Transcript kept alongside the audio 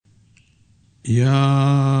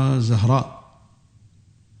يا زهراء،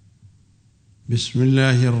 بسم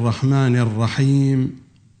الله الرحمن الرحيم.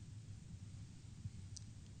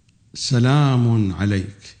 سلام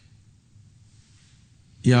عليك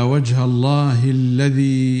يا وجه الله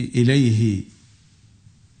الذي إليه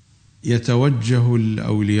يتوجه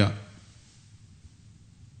الأولياء.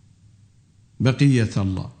 بقية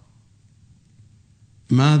الله،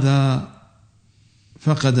 ماذا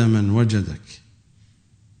فقد من وجدك؟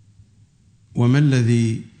 وما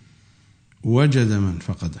الذي وجد من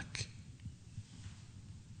فقدك؟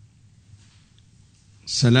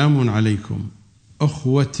 سلام عليكم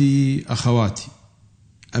أخوتي أخواتي،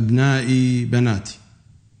 أبنائي بناتي.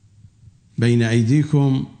 بين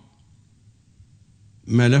أيديكم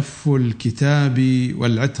ملف الكتاب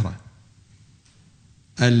والعترة،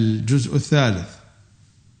 الجزء الثالث،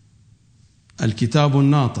 الكتاب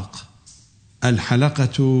الناطق،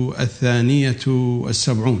 الحلقة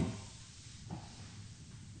 72،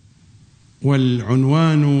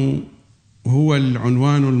 والعنوان هو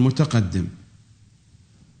العنوان المتقدم: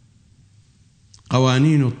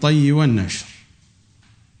 قوانين الطي والنشر.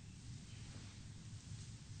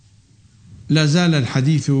 لا زال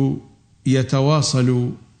الحديث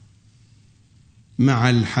يتواصل مع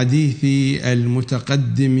الحديث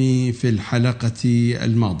المتقدم في الحلقة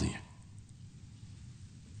الماضية،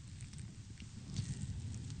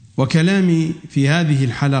 وكلامي في هذه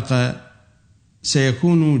الحلقة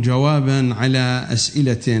سيكون جوابا على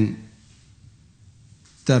أسئلة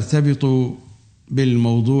ترتبط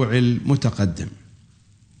بالموضوع المتقدم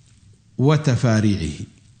وتفاريعه.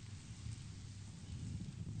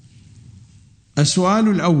 السؤال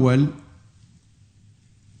الأول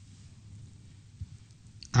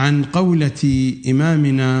عن قولة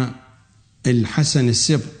إمامنا الحسن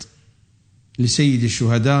السبط لسيد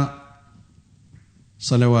الشهداء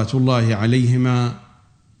صلوات الله عليهما: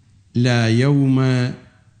 لا يوم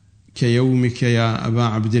كيومك يا أبا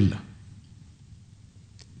عبد الله.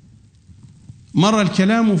 مر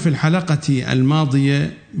الكلام في الحلقة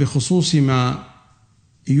الماضية بخصوص ما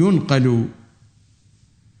ينقل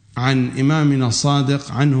عن إمامنا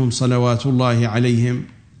الصادق عنهم صلوات الله عليهم،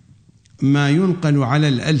 ما ينقل على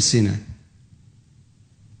الألسنة: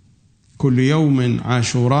 كل يوم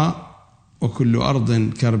عاشوراء، وكل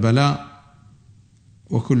أرض كربلاء،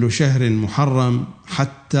 وكل شهر محرم،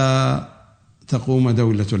 حتى تقوم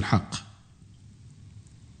دولة الحق.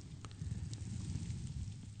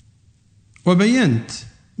 وبينت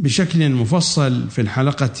بشكل مفصل في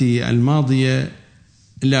الحلقة الماضية،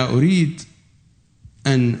 لا أريد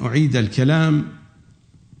أن أعيد الكلام،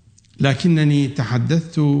 لكنني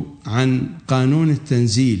تحدثت عن قانون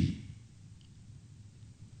التنزيل،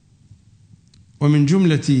 ومن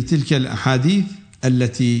جملة تلك الأحاديث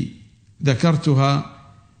التي ذكرتها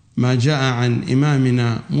ما جاء عن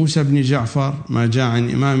إمامنا موسى بن جعفر، ما جاء عن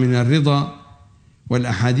إمامنا الرضا،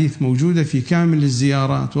 والأحاديث موجودة في كامل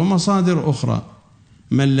الزيارات ومصادر أخرى.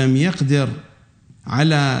 من لم يقدر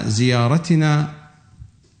على زيارتنا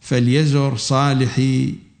فليزر صالح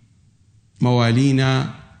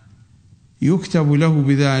موالينا، يكتب له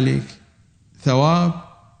بذلك ثواب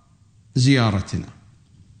زيارتنا.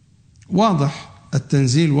 واضح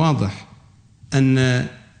التنزيل، واضح أن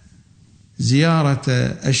زيارة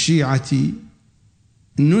الشيعة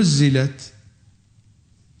نزلت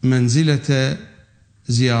منزلة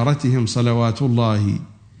زيارتهم صلوات الله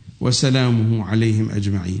وسلامه عليهم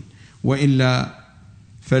أجمعين، وإلا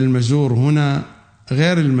فالمزور هنا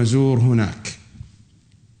غير المزور هناك،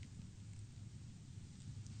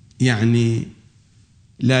 يعني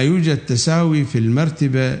لا يوجد تساوي في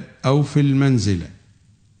المرتبة أو في المنزلة.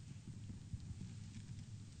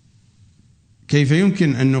 كيف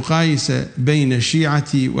يمكن أن نقايس بين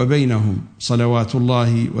الشيعة وبينهم صلوات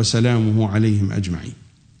الله وسلامه عليهم أجمعين؟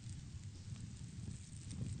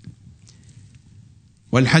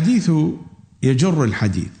 والحديث يجر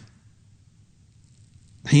الحديث.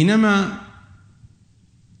 حينما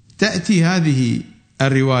تأتي هذه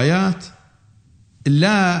الروايات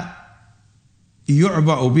لا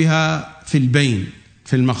يعبأ بها في البين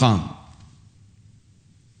في المقام،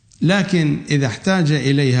 لكن إذا احتاج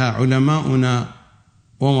إليها علماؤنا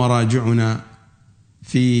ومراجعنا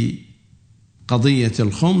في قضية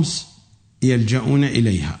الخمس يلجؤون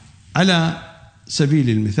إليها. على سبيل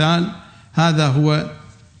المثال، هذا هو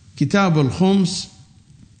كتاب الخمس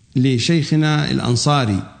لشيخنا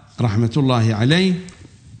الأنصاري رحمة الله عليه،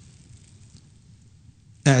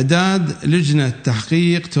 إعداد لجنة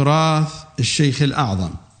تحقيق تراث الشيخ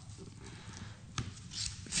الأعظم،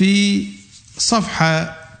 في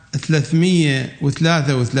صفحة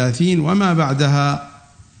 333 وما بعدها.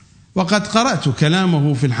 وقد قرأت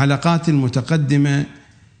كلامه في الحلقات المتقدمة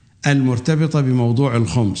المرتبطة بموضوع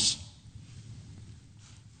الخمس،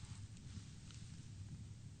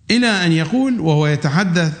 إلى أن يقول وهو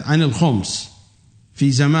يتحدث عن الخمس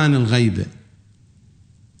في زمان الغيبة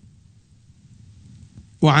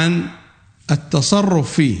وعن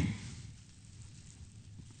التصرف فيه،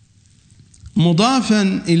 مضافا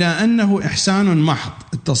إلى أنه إحسان محض،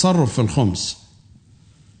 التصرف في الخمس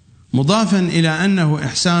مضافا إلى أنه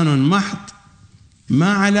إحسان محض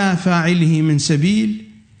ما على فاعله من سبيل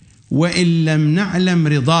وإن لم نعلم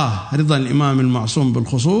رضاه، رضا الإمام المعصوم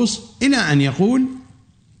بالخصوص، إلى أن يقول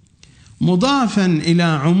مضافا إلى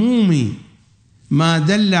عموم ما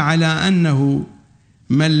دل على أنه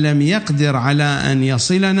من لم يقدر على أن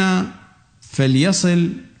يصلنا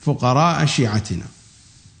فليصل فقراء شيعتنا.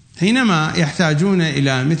 حينما يحتاجون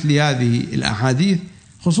إلى مثل هذه الأحاديث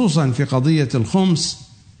خصوصا في قضية الخمس،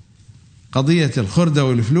 قضية الخردة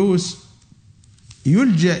والفلوس،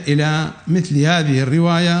 يلجأ إلى مثل هذه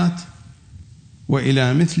الروايات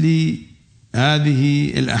وإلى مثل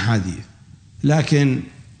هذه الأحاديث. لكن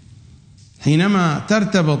حينما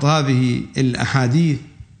ترتبط هذه الأحاديث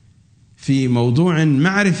في موضوع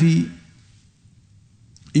معرفي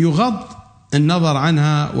يغض النظر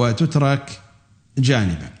عنها وتترك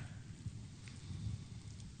جانبا.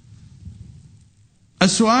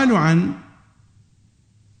 السؤال عن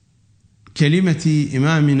كلمة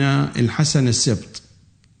إمامنا الحسن السبط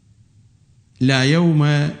لا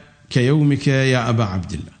يوم كيومك يا أبا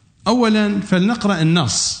عبد الله. أولا فلنقرأ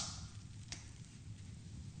النص،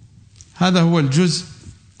 هذا هو الجزء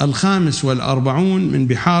 45 من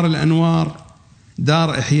بحار الأنوار،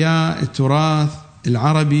 دار إحياء التراث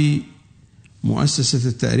العربي، مؤسسة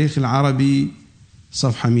التاريخ العربي،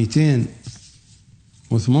 صفحة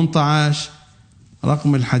 218،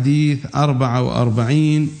 رقم الحديث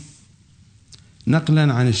 44،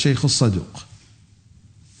 نقلا عن الشيخ الصدوق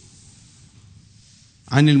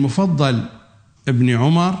عن المفضل ابن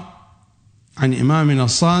عمر عن إمامنا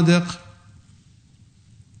الصادق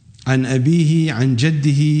عن أبيه عن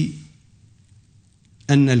جده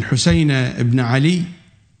أن الحسين بن علي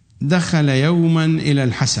دخل يوما إلى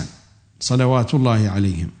الحسن صلوات الله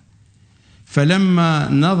عليهم،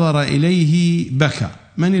 فلما نظر إليه بكى.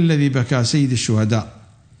 من الذي بكى؟ سيد الشهداء.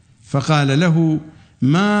 فقال له: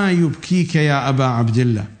 ما يبكيك يا أبا عبد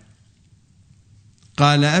الله؟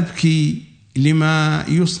 قال: أبكي لما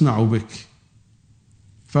يصنع بك.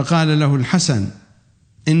 فقال له الحسن: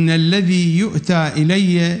 إن الذي يؤتى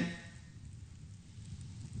إلي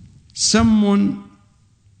سم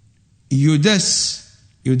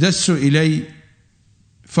يدس إلي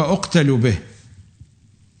فأقتل به،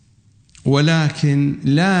 ولكن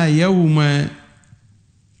لا يوم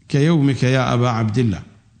كيومك يا أبا عبد الله.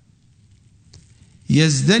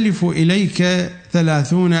 يزدلف إليك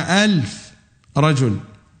 30,000 رجل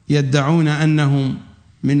يدعون أنهم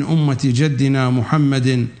من أمة جدنا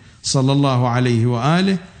محمد صلى الله عليه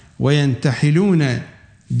وآله وينتحلون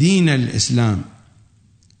دين الإسلام،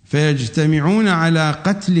 فيجتمعون على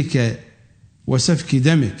قتلك وسفك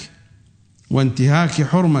دمك وانتهاك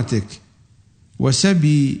حرمتك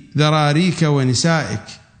وسبي ذراريك ونسائك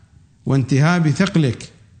وانتهاب ثقلك،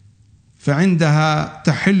 فعندها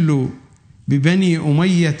تحل ببني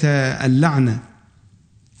أمية اللعنة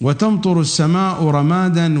وتمطر السماء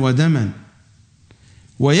رمادا ودما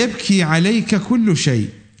ويبكي عليك كل شيء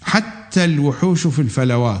حتى الوحوش في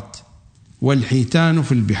الفلوات والحيتان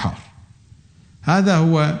في البحار. هذا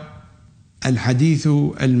هو الحديث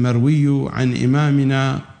المروي عن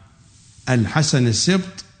إمامنا الحسن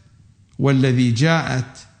السبط، والذي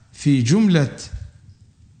جاءت في جملة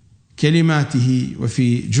كلماته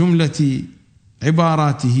وفي جملة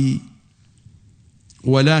عباراته: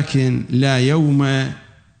 ولكن لا يوم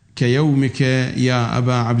كيومك يا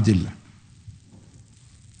أبا عبد الله.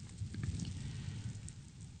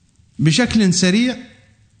 بشكل سريع،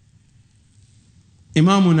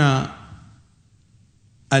 إمامنا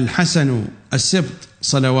الحسن السبط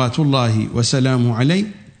صلوات الله وسلامه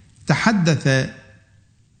عليه تحدث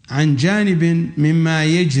عن جانب مما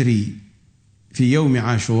يجري في يوم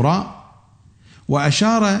عاشوراء،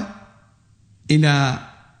 وأشار إلى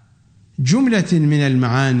جملة من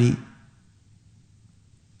المعاني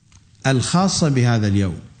الخاصة بهذا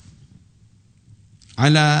اليوم.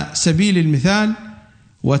 على سبيل المثال: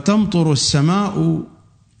 وتمطر السماء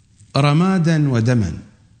رمادا ودما.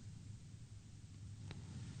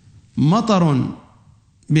 مطر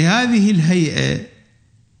بهذه الهيئة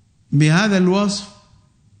بهذا الوصف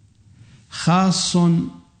خاص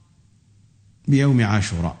بيوم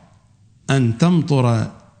عاشوراء، أن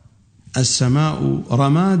تمطر السماء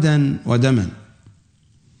رمادا ودما.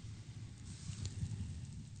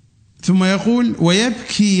 ثم يقول: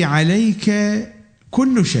 ويبكي عليك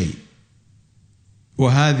كل شيء.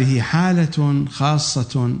 وهذه حالة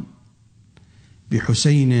خاصة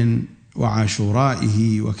بحسين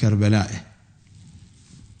وعاشورائه وكربلائه.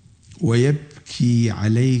 ويبكي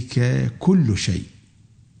عليك كل شيء،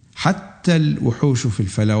 حتى الوحوش في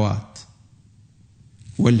الفلوات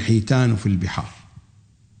والحيتان في البحار.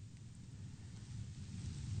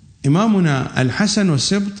 إمامنا الحسن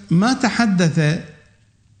والسبط ما تحدث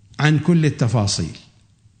عن كل التفاصيل،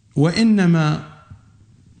 وإنما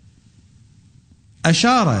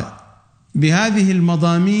أشار بهذه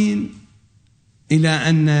المضامين إلى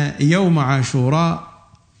أن يوم عاشوراء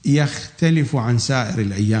يختلف عن سائر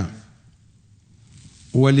الأيام،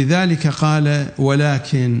 ولذلك قال: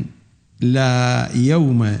 ولكن لا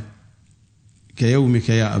يوم كيومك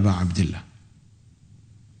يا أبا عبد الله.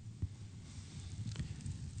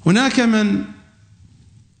 هناك من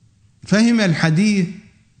فهم الحديث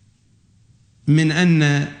من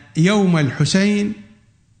أن يوم الحسين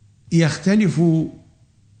يختلف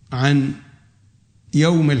عن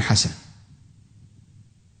يوم الحسن،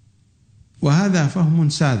 وهذا فهم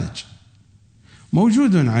ساذج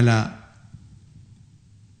موجود على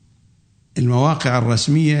المواقع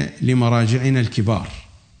الرسمية لمراجعنا الكبار،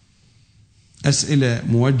 أسئلة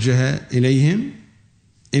موجهة إليهم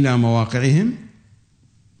إلى مواقعهم،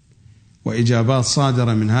 وإجابات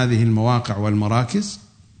صادرة من هذه المواقع والمراكز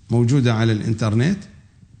موجودة على الإنترنت.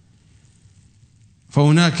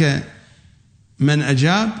 فهناك من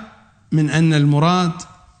أجاب من أن المراد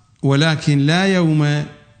ولكن لا يوم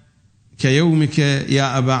كيومك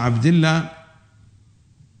يا أبا عبد الله،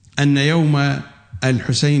 أن يوم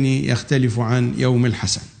الحسين يختلف عن يوم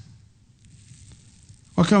الحسن.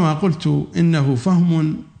 وكما قلت إنه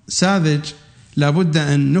فهم ساذج، لا بد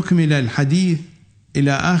أن نكمل الحديث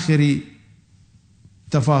إلى آخر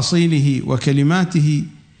تفاصيله وكلماته.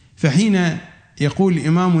 فحين يقول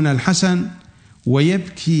إمامنا الحسن: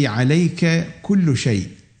 ويبكي عليك كل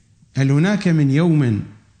شيء، هل هناك من يوم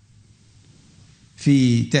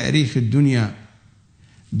في تاريخ الدنيا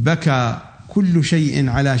بكى كل شيء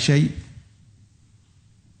على شيء؟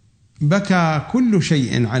 بكى كل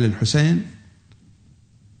شيء على الحسين.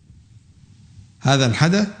 هذا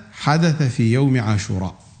الحدث حدث في يوم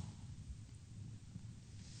عاشوراء،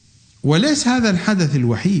 وليس هذا الحدث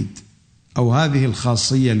الوحيد أو هذه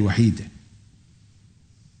الخاصية الوحيدة.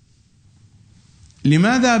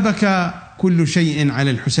 لماذا بكى كل شيء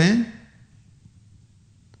على الحسين؟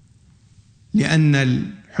 لأن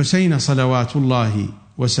الحسين صلوات الله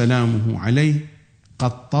وسلامه عليه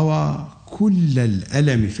قد طوى كل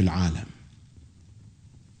الألم في العالم،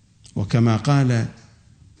 وكما قال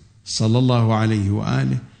صلى الله عليه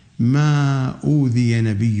وآله: ما أوذي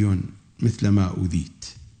نبي مثل ما أوذيت.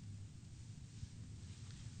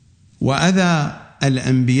 وأذى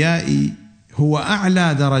الأنبياء هو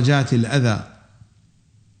أعلى درجات الأذى،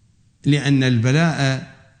 لأن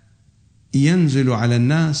البلاء ينزل على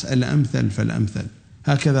الناس الأمثل فالأمثل،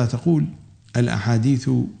 هكذا تقول الأحاديث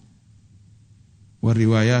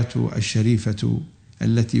والروايات الشريفة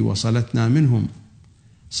التي وصلتنا منهم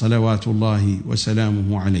صلوات الله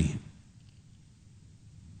وسلامه عليهم.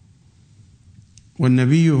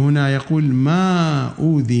 والنبي هنا يقول: ما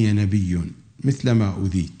أوذي نبي مثل ما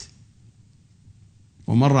أوذيت.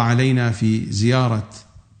 ومر علينا في زيارة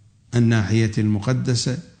الناحية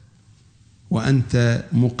المقدسة وأنت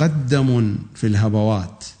مقدم في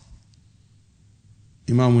الهبوات.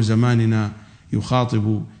 إمام زماننا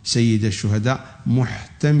يخاطب سيد الشهداء: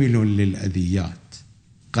 محتمل للأذيات،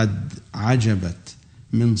 قد عجبت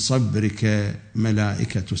من صبرك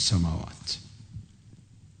ملائكة السماوات.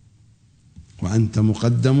 وأنت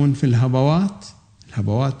مقدم في الهبوات،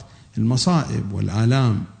 الهبوات المصائب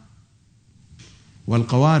والآلام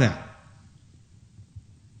والقوارع،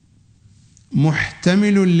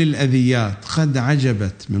 محتمل للأذيات، قد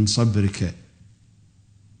عجبت من صبرك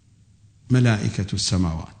ملائكة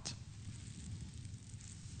السماوات.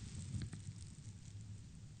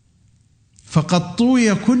 فقد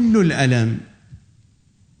طوي كل الألم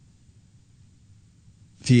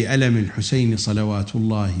في ألم الحسين صلوات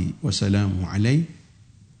الله وسلامه عليه،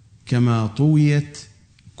 كما طويت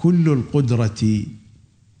كل القدرة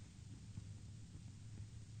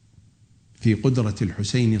في قدرة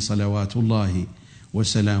الحسين صلوات الله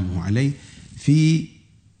وسلامه عليه في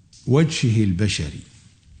وجهه البشري،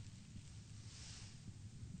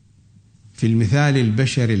 في المثال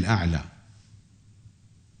البشري الأعلى،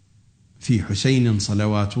 في حسين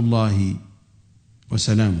صلوات الله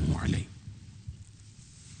وسلامه عليه.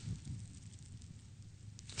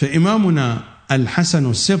 فإمامنا الحسن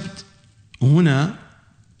السبط هنا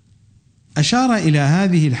أشار إلى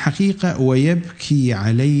هذه الحقيقة: ويبكي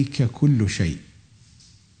عليك كل شيء.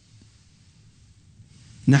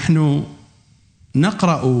 نحن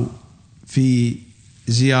نقرأ في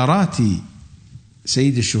زيارات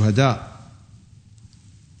سيد الشهداء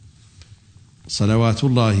صلوات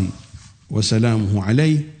الله وسلامه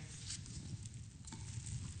عليه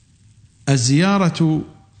الزيارة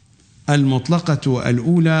المطلقة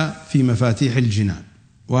الأولى في مفاتيح الجنان،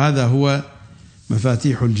 وهذا هو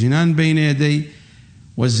مفاتيح الجنان بين يدي.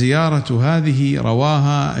 والزيارة هذه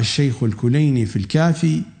رواها الشيخ الكليني في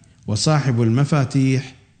الكافي، وصاحب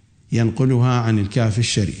المفاتيح ينقلها عن الكافي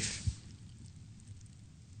الشريف.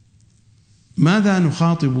 ماذا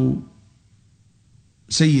نخاطب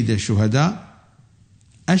سيد الشهداء؟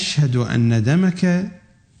 أشهد أن دمك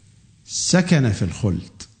سكن في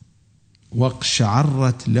الخلد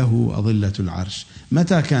واقشعرت له أظلة العرش.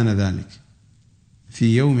 متى كان ذلك؟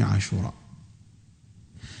 في يوم عاشوراء.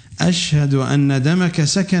 أشهد أن دمك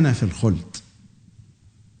سكن في الخلد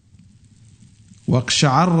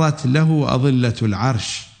واقشعرت له أظلة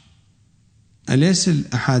العرش. أليس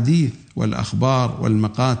الأحاديث والأخبار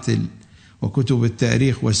والمقاتل وكتب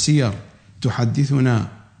التاريخ والسير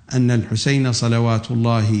تحدثنا أن الحسين صلوات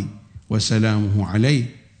الله وسلامه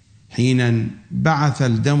عليه حين بعث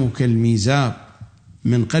الدم كالميزاب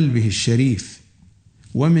من قلبه الشريف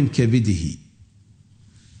ومن كبده،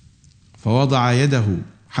 فوضع يده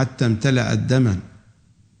حتى امتلأت دما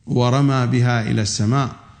ورمى بها إلى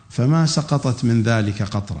السماء فما سقطت من ذلك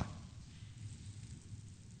قطرة.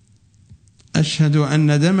 أشهد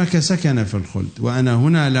أن دمك سكن في الخلد. وأنا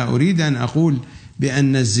هنا لا أريد أن أقول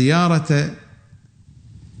بأن الزيارة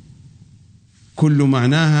كل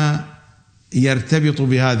معناها يرتبط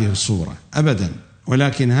بهذه الصورة أبدا،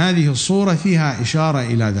 ولكن هذه الصورة فيها إشارة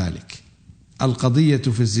إلى ذلك. القضية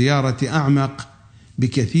في الزيارة أعمق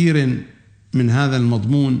بكثير من هذا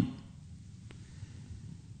المضمون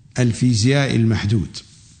الفيزيائي المحدود.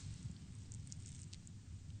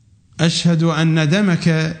 أشهد أن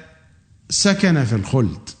دمك سكن في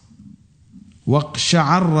الخلد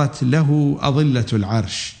واقشعرت له أظلة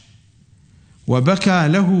العرش وبكى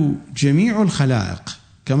له جميع الخلائق،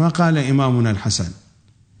 كما قال إمامنا الحسن: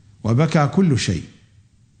 وبكى كل شيء.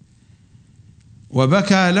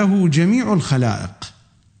 وبكى له جميع الخلائق،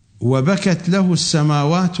 وبكت له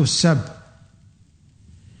السماوات السبع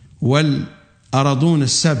والأرضون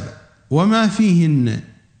السبع وما فيهن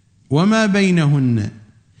وما بينهن،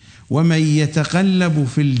 ومن يتقلب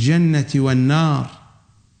في الجنة والنار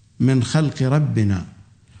من خلق ربنا،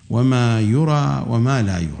 وما يرى وما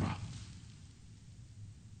لا يرى.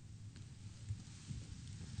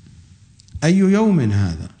 أي يوم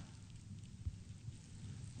هذا،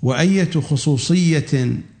 وأية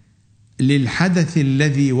خصوصية للحدث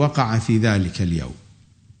الذي وقع في ذلك اليوم.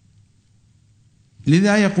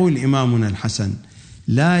 لذا يقول إمامنا الحسن: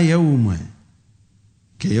 لا يوم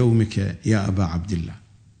كيومك يا أبا عبد الله.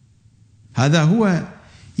 هذا هو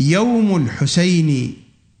يوم الحسين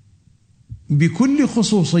بكل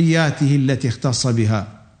خصوصياته التي اختص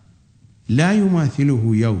بها، لا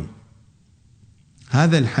يماثله يوم.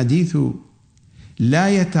 هذا الحديث لا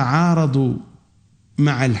يتعارض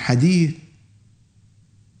مع الحديث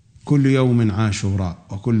كل يوم عاشوراء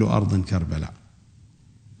وكل أرض كربلاء،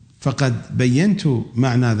 فقد بينت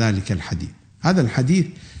معنى ذلك الحديث. هذا الحديث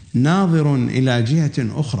ناظر إلى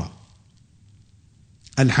جهة أخرى.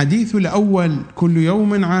 الحديث الأول كل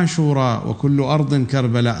يوم عاشوراء وكل أرض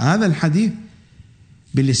كربلاء، هذا الحديث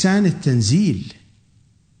بلسان التنزيل،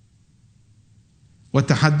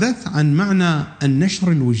 وتحدث عن معنى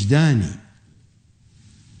النشر الوجداني.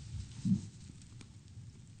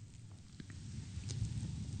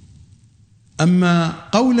 أما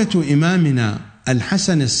قولة إمامنا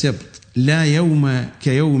الحسن السبط: لا يوم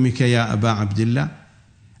كيومك يا أبا عبد الله،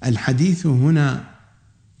 الحديث هنا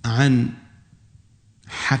عن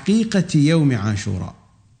حقيقة يوم عاشوراء.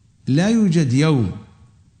 لا يوجد يوم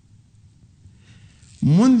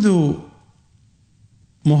منذ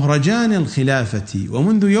مهرجان الخلافة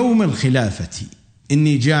ومنذ يوم الخلافة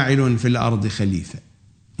إني جاعل في الأرض خليفة،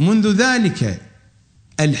 منذ ذلك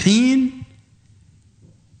الحين.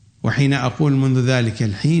 وحين أقول منذ ذلك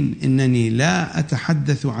الحين إنني لا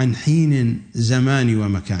أتحدث عن حين زماني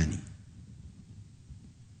ومكاني،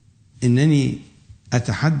 إنني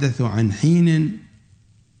أتحدث عن حين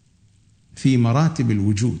في مراتب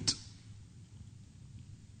الوجود.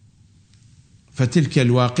 فتلك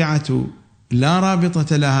الواقعة لا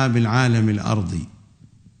رابطة لها بالعالم الأرضي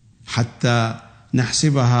حتى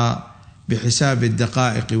نحسبها بحساب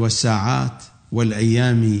الدقائق والساعات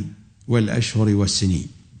والأيام والأشهر والسنين.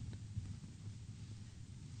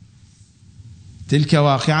 تلك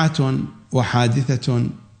واقعة وحادثة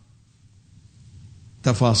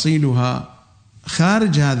تفاصيلها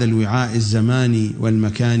خارج هذا الوعاء الزماني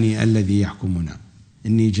والمكاني الذي يحكمنا.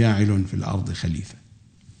 إني جاعل في الأرض خليفة.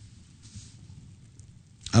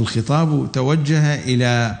 الخطاب توجه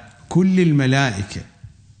إلى كل الملائكة،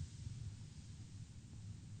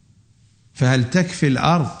 فهل تكفي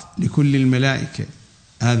الأرض لكل الملائكة؟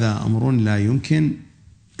 هذا أمر لا يمكن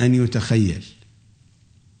أن يتخيل.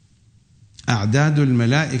 أعداد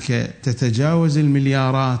الملائكة تتجاوز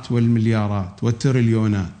المليارات والمليارات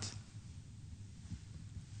والتريليونات.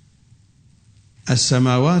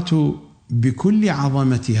 السماوات بكل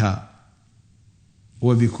عظمتها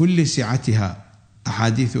وبكل سعتها،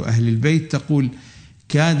 أحاديث أهل البيت تقول: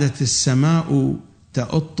 كادت السماء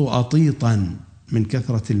تأط أطيطا من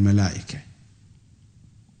كثرة الملائكة.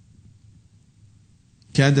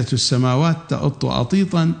 كادت السماوات تأط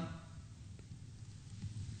أطيطا،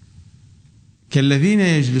 كالذين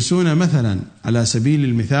يجلسون مثلا على سبيل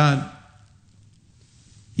المثال،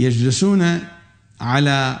 يجلسون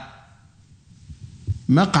على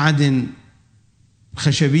مقعد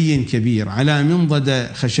خشبي كبير، على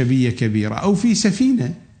منضدة خشبية كبيرة، أو في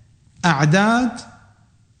سفينة، أعداد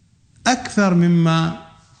أكثر مما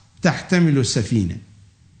تحتمل السفينة.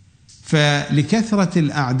 فلكثرة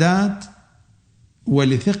الأعداد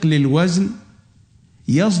ولثقل الوزن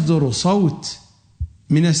يصدر صوت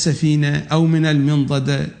من السفينة أو من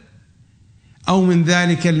المنضدة أو من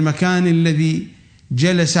ذلك المكان الذي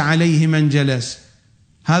جلس عليه من جلس.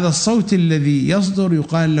 هذا الصوت الذي يصدر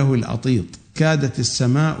يقال له الأطيط. كادت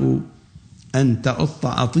السماء أن تأط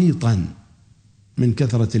أطيطا من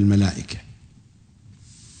كثرة الملائكة.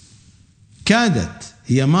 كادت،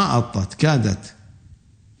 هي ما أطت، كادت.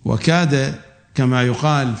 وكاد كما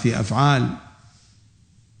يقال في أفعال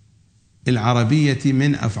العربية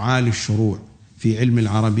من أفعال الشروع، في علم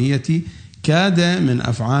العربية كاد من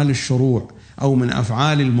أفعال الشروع أو من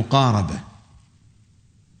أفعال المقاربة.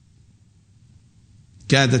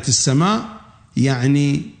 كادت السماء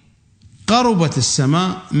يعني قربت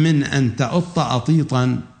السماء من أن تأط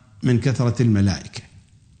أطيطا من كثرة الملائكة.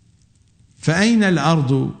 فأين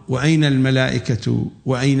الأرض وأين الملائكة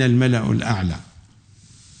وأين الملأ الأعلى؟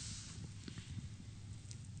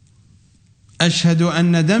 أشهد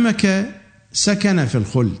أن دمك سكن في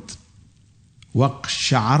الخلد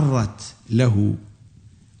واقشعرت له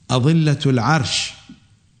أظلة العرش.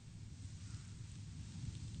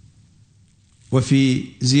 وفي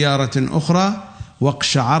زيارة أخرى: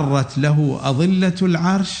 واقشعرت له أظلة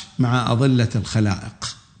العرش مع أظلة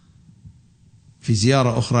الخلائق. في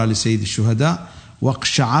زيارة أخرى لسيد الشهداء: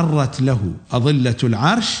 واقشعرت له أظلة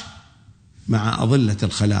العرش مع أظلة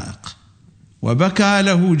الخلائق. وبكى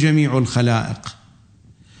له جميع الخلائق،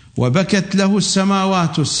 وبكت له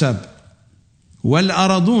السماوات السبع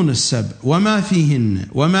والأرضون السبع وما فيهن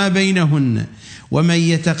وما بينهن ومن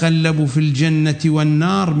يتقلب في الجنة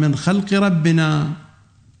والنار من خلق ربنا.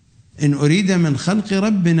 إن أريد من خلق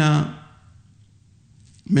ربنا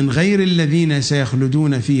من غير الذين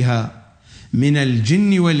سيخلدون فيها من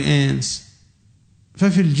الجن والإنس،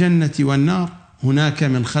 ففي الجنة والنار هناك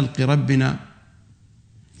من خلق ربنا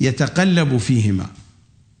يتقلب فيهما.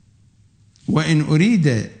 وإن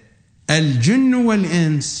أريد الجن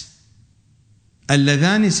والإنس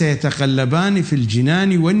اللذان سيتقلبان في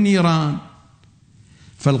الجنان والنيران،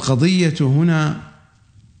 فالقضية هنا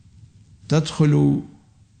تدخل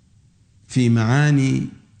في معاني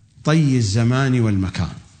طي الزمان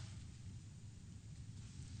والمكان،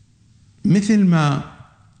 مثل ما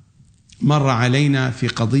مر علينا في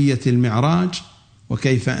قضية المعراج،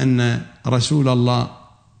 وكيف أن رسول الله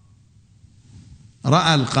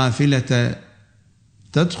رأى القافلة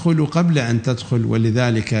تدخل قبل أن تدخل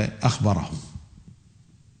ولذلك أخبره.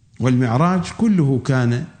 والمعراج كله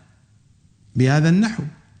كان بهذا النحو.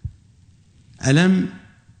 ألم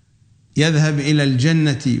يذهب إلى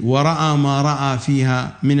الجنة ورأى ما رأى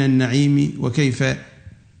فيها من النعيم وكيف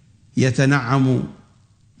يتنعم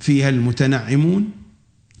فيها المتنعمون،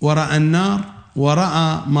 ورأى النار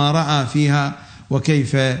ورأى ما رأى فيها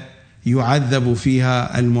وكيف يعذب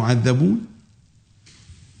فيها المعذبون.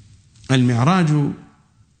 المعراج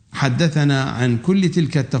حدثنا عن كل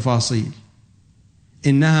تلك التفاصيل،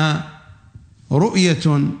 إنها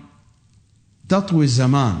رؤية تطوي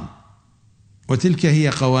الزمان، وتلك هي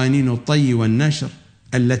قوانين الطي والنشر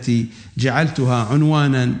التي جعلتها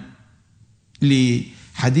عنوانا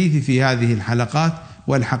لحديثي في هذه الحلقات.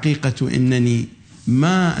 والحقيقة إنني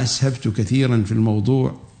ما أسهبت كثيرا في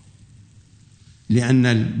الموضوع، لأن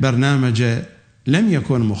البرنامج لم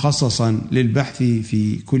يكن مخصصا للبحث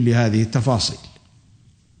في كل هذه التفاصيل،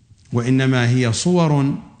 وإنما هي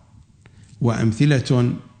صور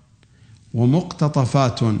وأمثلة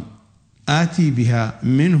ومقتطفات آتي بها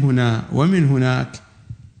من هنا ومن هناك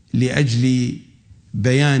لأجل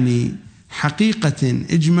بيان حقيقة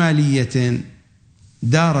إجمالية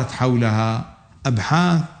دارت حولها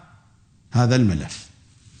أبحاث هذا الملف.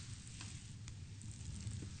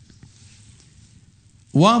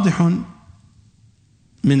 واضح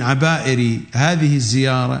من عبائر هذه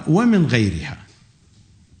الزيارة ومن غيرها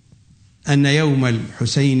أن يوم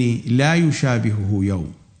الحسين لا يشابهه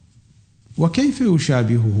يوم. وكيف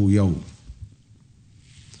يشابهه يوم؟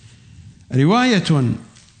 رواية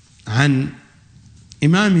عن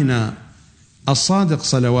إمامنا الصادق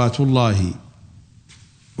صلوات الله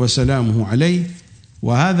وسلامه عليه،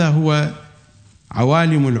 وهذا هو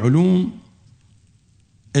عوالم العلوم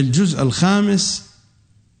الجزء 5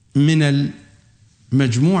 من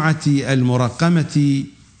المجموعة المرقمة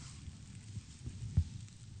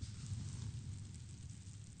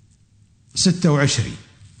 26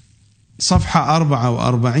 صفحة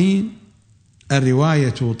 44.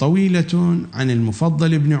 الرواية طويلة عن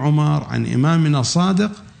المفضل بن عمر عن إمامنا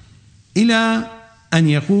الصادق إلى أن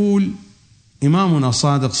يقول إمامنا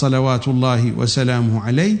الصادق صلوات الله وسلامه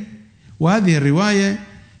عليه. وهذه الرواية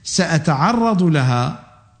سأتعرض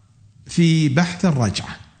لها في بحث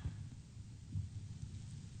الرجعة.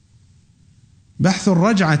 بحث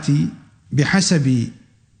الرجعة بحسب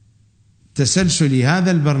تسلسل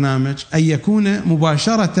هذا البرنامج أن يكون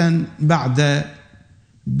مباشرة بعد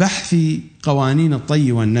بحث قوانين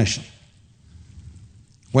الطي والنشر،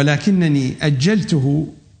 ولكنني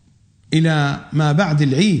أجلته إلى ما بعد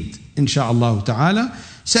العيد إن شاء الله تعالى.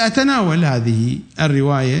 سأتناول هذه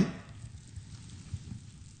الرواية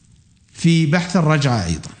في بحث الرجعة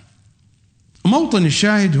أيضا. موطن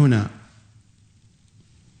الشاهد هنا: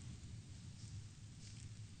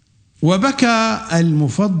 وبكى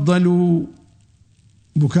المفضل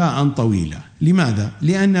بكاء طويلا. لماذا؟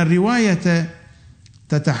 لأن الرواية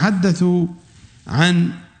تتحدث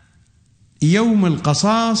عن يوم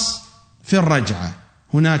القصاص في الرجعة.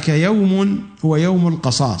 هناك يوم هو يوم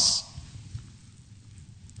القصاص.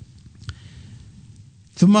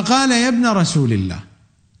 ثم قال: يا ابن رسول الله،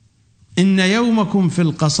 إن يومكم في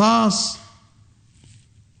القصاص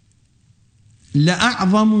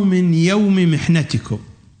لأعظم من يوم محنتكم.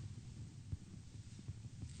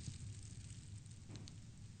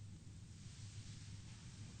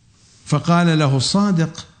 فقال له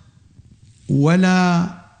الصادق: ولا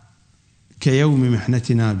كيوم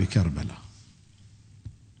محنتنا بكربلاء.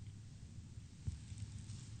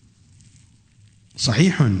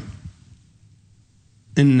 صحيح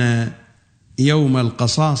إن يوم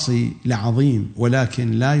القصاص لعظيم،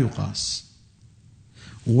 ولكن لا يقاس.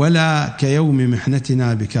 ولا كيوم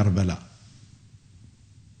محنتنا بكربلاء.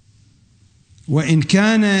 وإن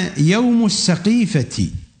كان يوم السقيفة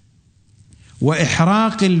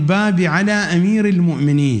وإحراق الباب على أمير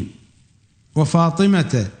المؤمنين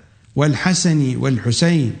وفاطمة والحسن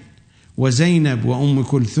والحسين وزينب وأم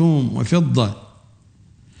كلثوم وفضة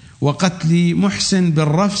وقتل محسن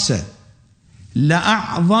بالرفسة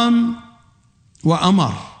لأعظم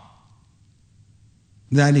وأمر،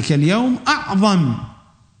 ذلك اليوم أعظم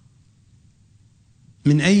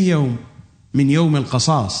من أي يوم؟ من يوم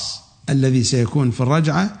القصاص الذي سيكون في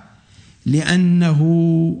الرجعة، لأنه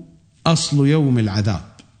أصل يوم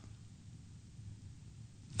العذاب.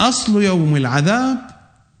 أصل يوم العذاب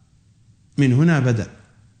من هنا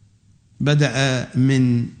بدأ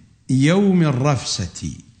من يوم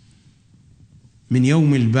الرفسة، من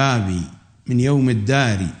يوم الباب، من يوم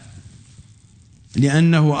الدار،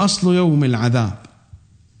 لأنه أصل يوم العذاب.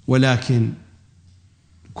 ولكن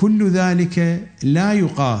كل ذلك لا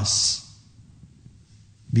يقاس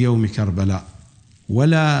بيوم كربلاء،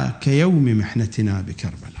 ولا كيوم محنتنا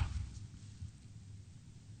بكربلاء.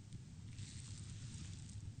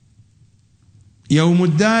 يوم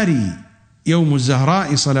الدار يوم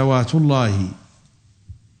الزهراء صلوات الله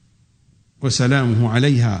وسلامه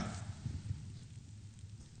عليها،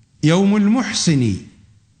 يوم المحسن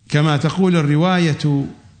كما تقول الرواية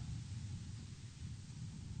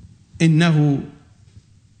إنه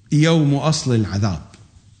يوم أصل العذاب.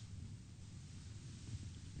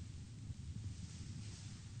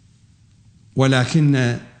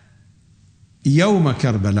 ولكن يوم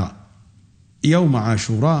كربلاء يوم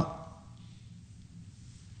عاشوراء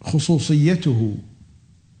خصوصيته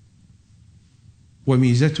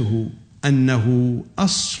وميزته أنه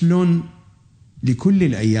أصل لكل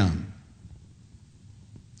الأيام،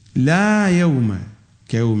 لا يوم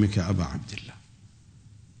كيومك أبا عبد الله،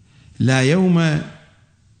 لا يوم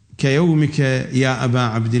كيومك يا أبا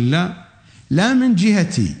عبد الله، لا من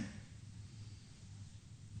جهة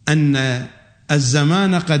أن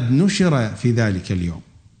الزمان قد نشر في ذلك اليوم.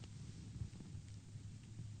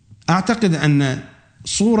 أعتقد أن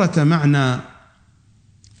صورة معنى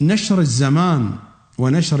نشر الزمان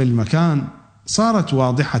ونشر المكان صارت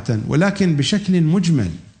واضحة ولكن بشكل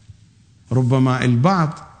مجمل. ربما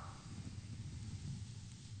البعض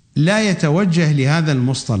لا يتوجه لهذا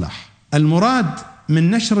المصطلح. المراد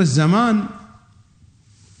من نشر الزمان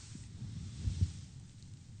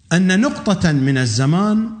أن نقطة من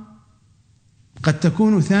الزمان قد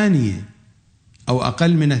تكون ثانية أو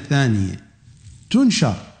أقل من الثانية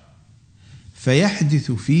تنشر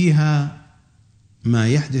فيحدث فيها ما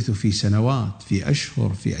يحدث في سنوات، في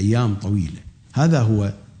أشهر، في أيام طويلة. هذا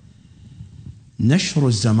هو نشر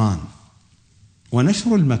الزمان.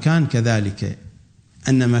 ونشر المكان كذلك،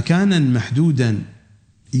 أن مكانا محدودا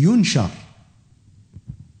ينشر.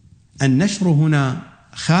 النشر هنا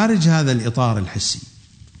خارج هذا الإطار الحسي،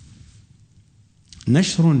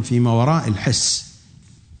 نشر فيما وراء الحس.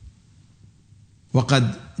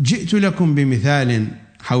 وقد جئت لكم بمثال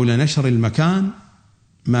حول نشر المكان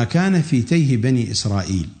ما كان في تيه بني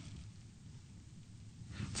إسرائيل،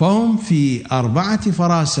 فهم في 4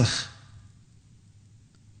 فراسخ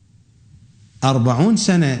 40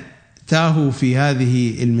 سنة تاهوا في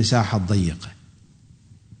هذه المساحة الضيقة،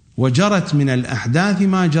 وجرت من الأحداث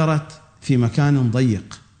ما جرت في مكان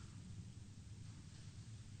ضيق.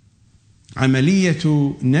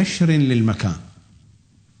 عملية نشر للمكان.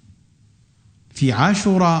 في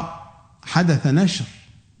عاشوراء حدث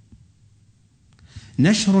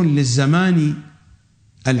نشر للزمان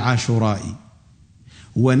العاشورائي،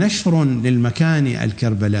 ونشر للمكان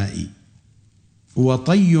الكربلائي،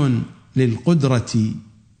 وطي للقدرة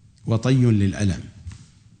وطي للألم.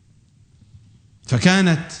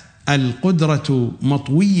 فكانت القدرة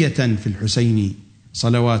مطوية في الحسين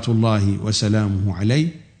صلوات الله وسلامه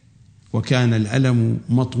عليه، وكان الألم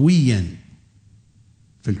مطويا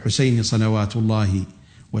في الحسين صلوات الله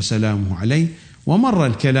وسلامه عليه. ومر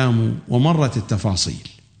الكلام ومرت التفاصيل.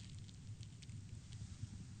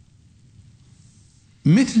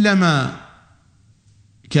 مثلما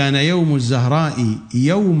كان يوم الزهراء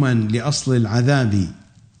يوما لأصل العذاب،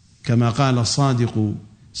 كما قال الصادق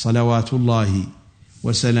صلوات الله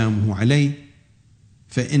وسلامه عليه،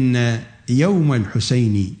 فإن يوم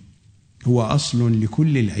الحسين هو أصل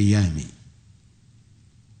لكل الأيام،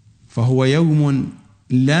 فهو يوم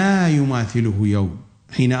لا يماثله يوم.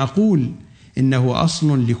 حين أقول إنه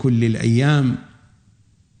أصل لكل الأيام،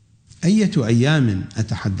 أية أيام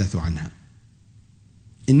أتحدث عنها؟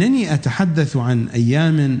 إنني أتحدث عن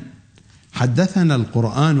أيام حدثنا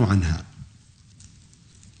القرآن عنها.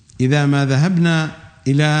 إذا ما ذهبنا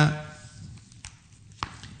إلى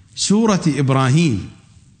سورة إبراهيم،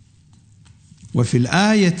 وفي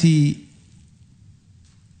الآية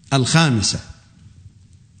 5: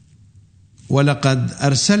 ولقد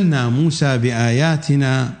أرسلنا موسى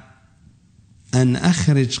بآياتنا أن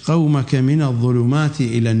أخرج قومك من الظلمات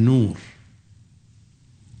إلى النور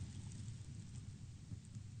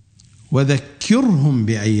وذكرهم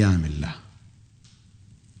بأيام الله.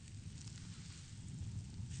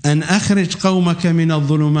 أن أخرج قومك من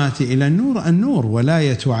الظلمات إلى النور، النور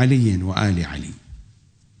ولاية علي وآل علي،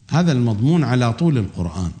 هذا المضمون على طول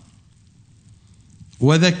القرآن.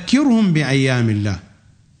 وذكرهم بأيام الله،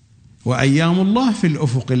 وأيام الله في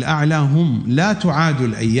الأفق الأعلى هم لا تعاد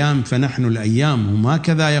الأيام، فنحن الأيام، هم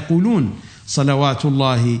هكذا يقولون صلوات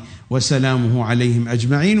الله وسلامه عليهم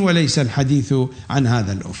أجمعين، وليس الحديث عن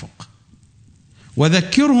هذا الأفق.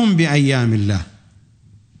 وذكرهم بأيام الله،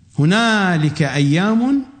 هنالك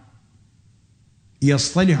أيام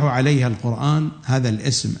يصطلح عليها القرآن هذا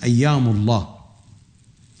الاسم، أيام الله.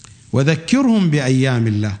 وذكرهم بأيام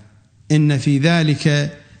الله إن في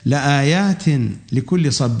ذلك لآيات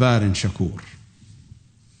لكل صبار شكور.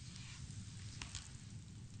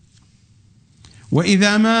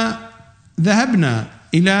 وإذا ما ذهبنا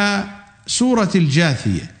إلى سورة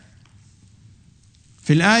الجاثية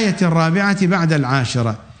في الآية 4 بعد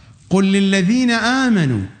 10: قل للذين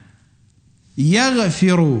آمنوا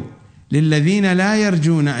يغفروا للذين لا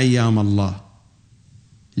يرجون أيام الله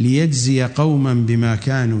ليجزي قوما بما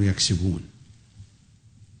كانوا يكسبون.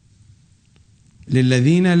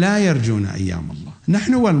 للذين لا يرجون أيام الله،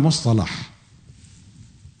 نحن والمصطلح.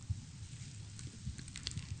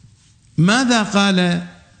 ماذا قال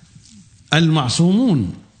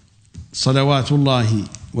المعصومون صلوات الله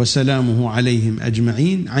وسلامه عليهم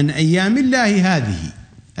أجمعين عن أيام الله هذه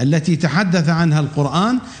التي تحدث عنها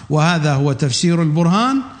القرآن؟ وهذا هو تفسير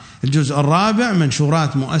البرهان الجزء 4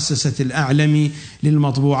 منشورات مؤسسة الأعلمي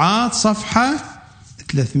للمطبوعات صفحة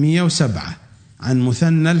 307 عن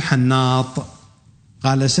مثنى الحناط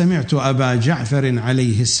قال: سمعت أبا جعفر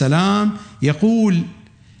عليه السلام يقول: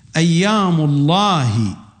 أيام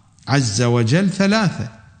الله عز وجل 3،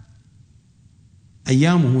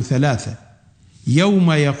 أيامه 3: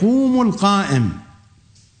 يوم يقوم القائم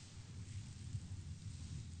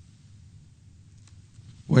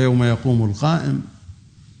ويوم يقوم القائم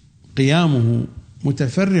قيامه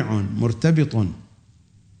متفرع مرتبط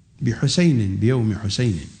بحسين، بيوم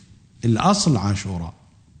حسين. الأصل عاشوراء.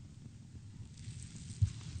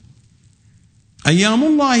 أيام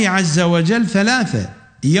الله عز وجل ثلاثة: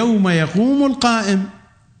 يوم يقوم القائم،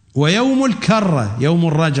 ويوم الكرة يوم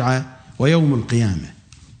الرجعة، ويوم القيامة.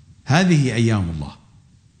 هذه أيام الله،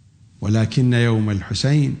 ولكن يوم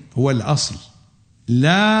الحسين هو الأصل،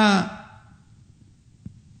 لا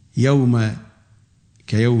يوم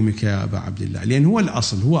كيومك يا أبا عبد الله، لأن هو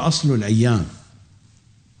الأصل، هو أصل الأيام.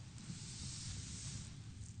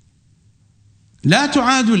 لا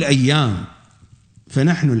تعاد الأيام،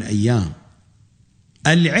 فنحن الأيام،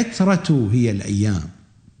 العترة هي الأيام،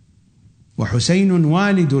 وحسين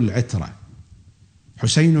والد العترة،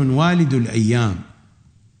 حسين والد الأيام،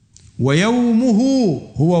 ويومه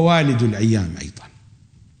هو والد الأيام أيضا،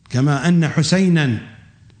 كما أن حسينا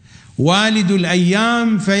والد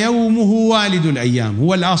الأيام فيومه والد الأيام،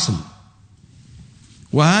 هو الأصل.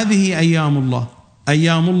 وهذه أيام الله.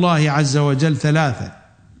 أيام الله عز وجل ثلاثة: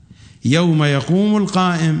 يوم يقوم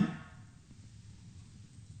القائم،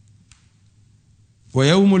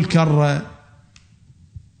 ويوم الكرة،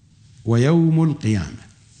 ويوم القيامة.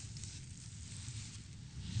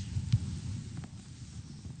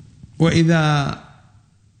 وإذا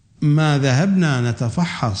ما ذهبنا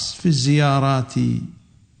نتفحص في الزيارات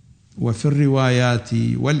وفي الروايات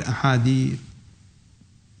والأحاديث،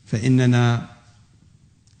 فإننا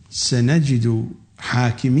سنجد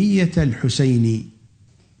حاكمية الحسين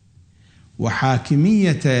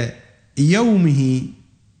وحاكمية يومه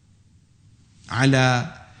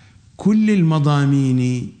على كل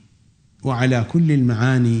المضامين وعلى كل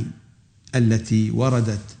المعاني التي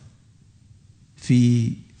وردت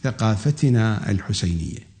في ثقافتنا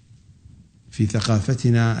الحسينية، في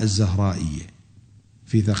ثقافتنا الزهرائية،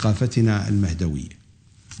 في ثقافتنا المهدوية.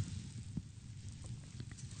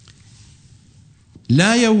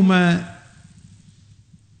 لا يوم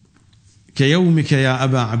كيومك يا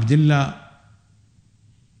أبا عبد الله.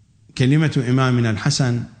 كلمة إمامنا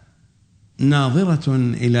الحسن ناظرة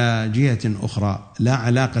إلى جهة أخرى لا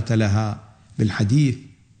علاقة لها بالحديث: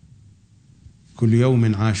 كل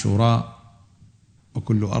يوم عاشوراء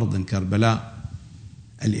وكل أرض كربلاء.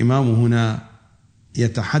 الإمام هنا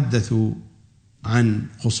يتحدث عن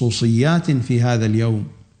خصوصيات في هذا اليوم.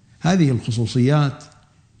 هذه الخصوصيات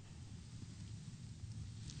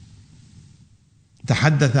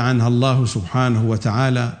تحدث عنها الله سبحانه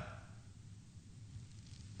وتعالى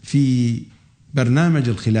في برنامج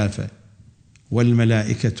الخلافة: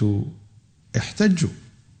 والملائكة احتجوا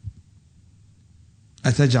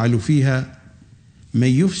أتجعل فيها من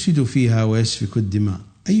يفسد فيها ويسفك الدماء.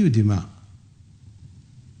 أي دماء؟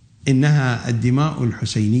 إنها الدماء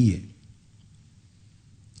الحسينية.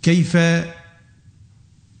 كيف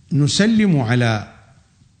نسلم على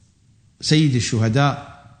سيد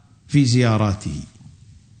الشهداء في زياراته؟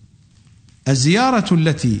 الزيارة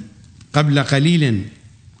التي قبل قليل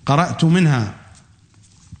قرأت منها: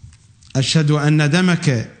 أشهد أن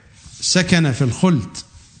دمك سكن في الخلد،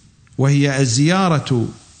 وهي الزيارة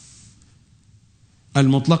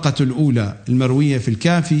المطلقة الأولى المروية في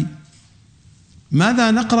الكافي.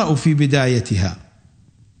 ماذا نقرأ في بدايتها؟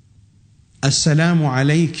 السلام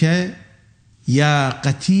عليك يا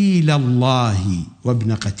قتيل الله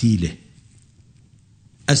وابن قتيله،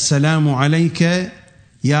 السلام عليك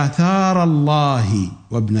يا ثار الله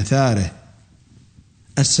وابن ثاره،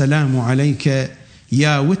 السلام عليك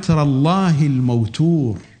يا وتر الله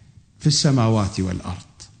الموتور في السماوات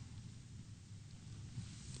والأرض.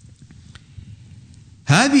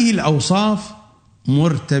 هذه الأوصاف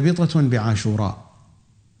مرتبطة بعاشوراء.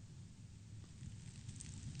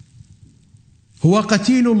 هو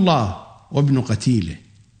قتيل الله وابن قتيله،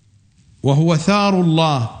 وهو ثار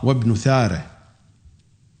الله وابن ثاره.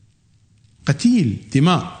 قتيل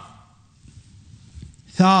دماء،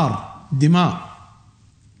 ثار دماء،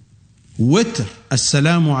 وتر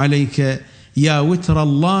السلام عليك يا وتر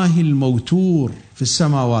الله الموتور في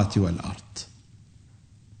السماوات والأرض.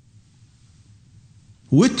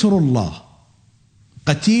 وتر الله،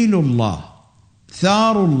 قتيل الله،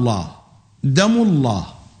 ثار الله، دم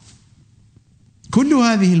الله، كل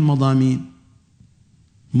هذه المضامين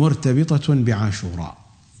مرتبطة بعاشوراء.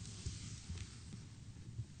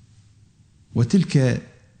 وتلك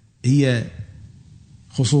هي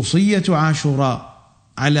خصوصية عاشوراء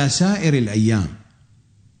على سائر الأيام،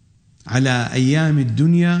 على أيام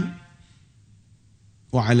الدنيا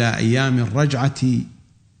وعلى أيام الرجعة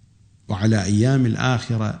وعلى أيام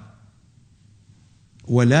الآخرة.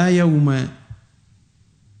 ولا يوم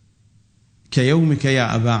كيومك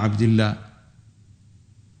يا أبا عبد الله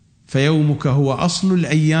فيومك هو أصل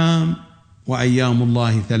الأيام وأيام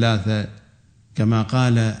الله ثلاثة، كما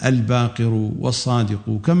قال الباقر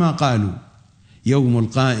والصادق، كما قالوا يوم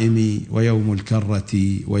القائم ويوم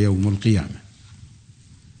الكرة ويوم القيامة.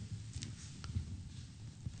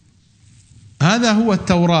 هذا هو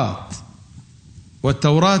التوراة،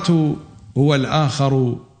 والتوراة هو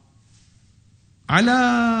الآخر، على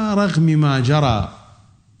رغم ما جرى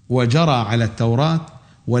وجرى على التوراة،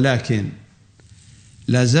 ولكن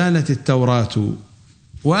لا زالت التوراة،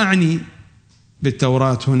 وأعني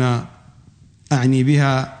بالتوراة هنا أعني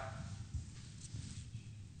بها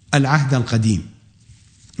العهد القديم،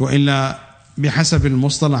 وإلا بحسب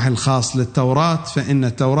المصطلح الخاص للتوراة فإن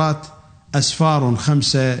التوراة أسفار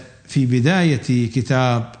 5 في بداية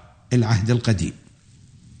كتاب العهد القديم.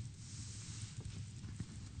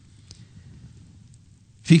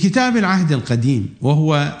 في كتاب العهد القديم،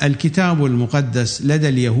 وهو الكتاب المقدس لدى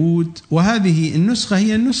اليهود، وهذه النسخة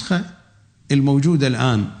هي النسخة الموجودة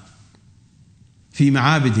الآن في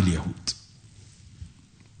معابد اليهود،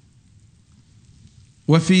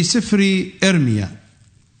 وفي سفر إرميا،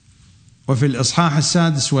 وفي الإصحاح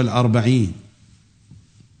 46.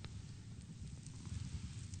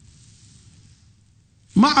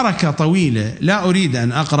 معركة طويلة، لا أريد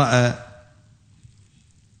أن أقرأ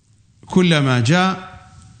كل ما جاء،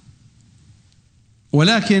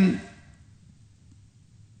 ولكن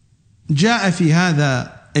جاء في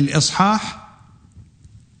هذا الإصحاح: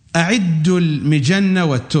 أعدوا المجن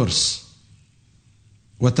والترس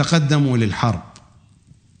وتقدموا للحرب،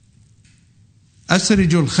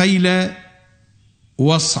 أسرجوا الخيل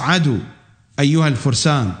واصعدوا أيها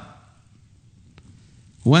الفرسان،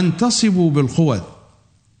 وانتصبوا بالخوذ،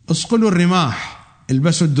 اصقلوا الرماح،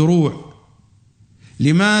 البسوا الدروع.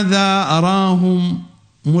 لماذا أراهم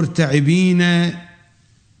مرتعبين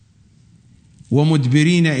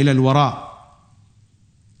ومدبرين إلى الوراء،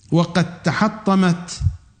 وقد تحطمت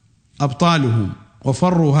أبطالهم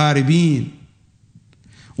وفروا هاربين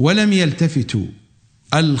ولم يلتفتوا،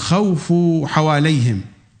 الخوف حواليهم.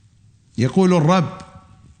 يقول الرب: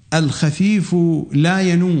 الخفيف لا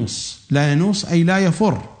ينوص، لا ينوص أي لا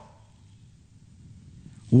يفر،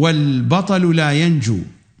 والبطل لا ينجو.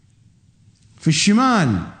 في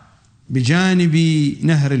الشمال بجانب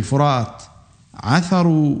نهر الفرات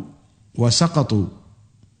عثروا وسقطوا،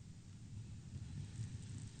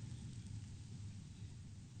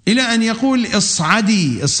 إلى أن يقول: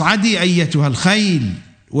 اصعدي اصعدي أيتها الخيل،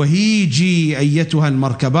 وهيجي أيتها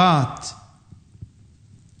المركبات،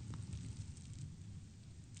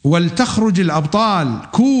 ولتخرج الأبطال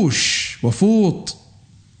كوش وفوط،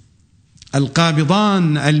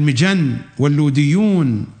 القابضان المجن،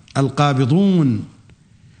 واللوديون القابضون،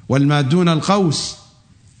 والمادون القوس.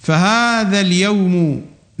 فهذا اليوم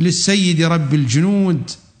للسيد رب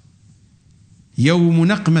الجنود، يوم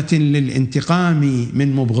نقمة للانتقام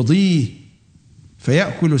من مبغضيه،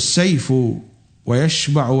 فيأكل السيف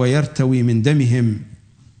ويشبع ويرتوي من دمهم.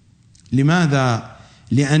 لماذا؟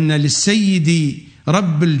 لأن للسيد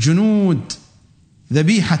رب الجنود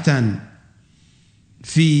ذبيحة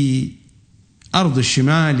في أرض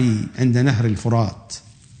الشمال عند نهر الفرات.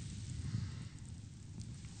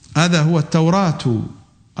 هذا هو التوراة،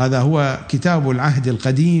 هذا هو كتاب العهد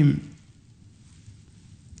القديم.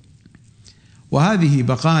 وهذه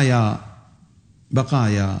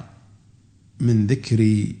بقايا من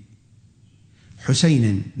ذكر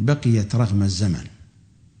حسين بقيت رغم الزمن،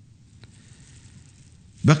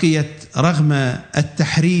 بقيت رغم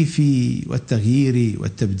التحريف والتغيير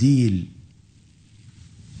والتبديل.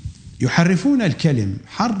 يحرفون الكلم،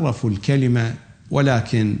 حرفوا الكلمة،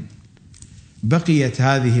 ولكن بقيت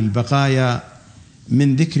هذه البقايا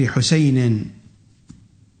من ذكر حسين،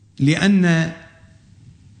 لأن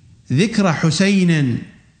ذكر حسين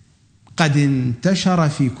قد انتشر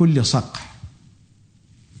في كل صقع.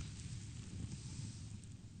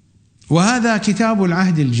 وهذا كتاب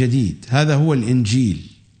العهد الجديد، هذا هو الإنجيل،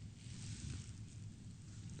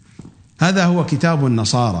 هذا هو كتاب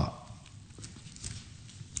النصارى.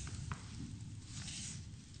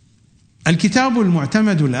 الكتاب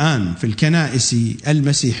المعتمد الآن في الكنائس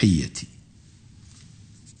المسيحية.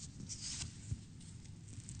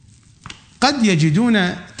 قد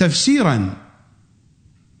يجدون تفسيرا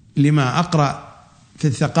لما أقرأ في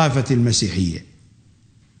الثقافة المسيحية،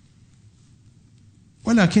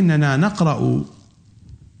 ولكننا نقرأ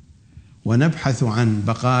ونبحث عن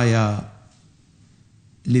بقايا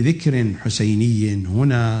لذكر حسيني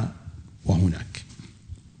هنا وهناك.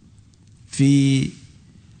 في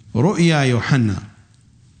رؤيا يوحنا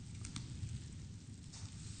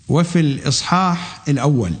وفي الإصحاح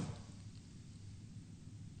الأول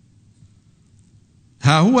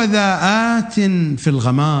ها هو ذا آت في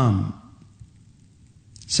الغمام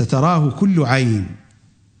ستراه كل عين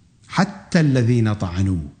حتى الذين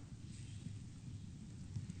طعنوه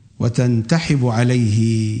وتنتحب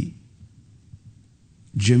عليه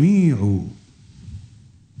جميع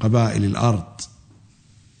قبائل الأرض.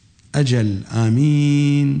 أجل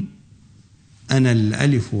آمين. أنا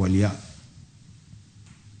الألف والياء.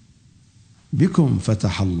 بكم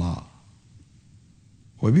فتح الله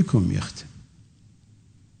وبكم يختم.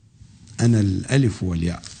 أنا الألف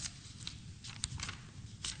والياء.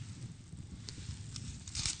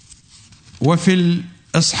 وفي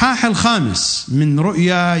الإصحاح 5 من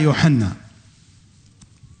رؤيا يوحنا: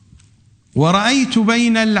 ورأيت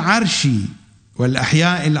بين العرش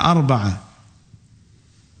والأحياء 4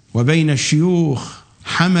 وبين الشيوخ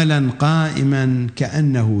حملا قائما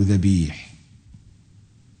كأنه ذبيح.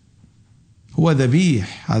 هو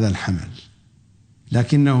ذبيح هذا الحمل،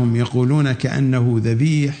 لكنهم يقولون كأنه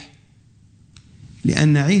ذبيح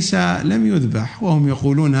لأن عيسى لم يذبح، وهم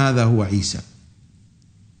يقولون هذا هو عيسى،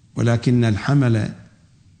 ولكن الحمل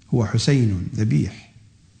هو حسين ذبيح.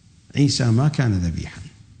 عيسى ما كان ذبيحا،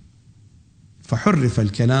 فحرف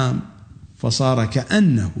الكلام فصار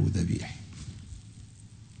كأنه ذبيح.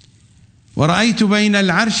 ورأيت بين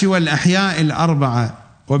العرش والأحياء 4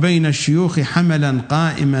 وبين الشيوخ حملا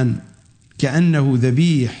قائما كأنه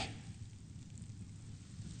ذبيح.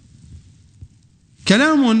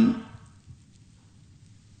 كلام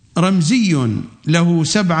رمزي له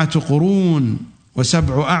 7 قرون و7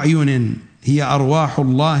 أعين، هي أرواح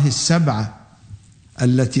الله 7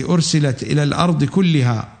 التي أرسلت إلى الأرض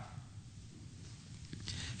كلها.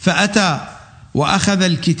 فأتى وأخذ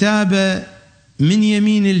الكتاب من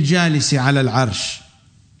يمين الجالس على العرش،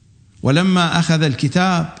 ولما أخذ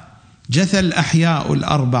الكتاب جثى الأحياء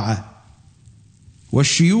 4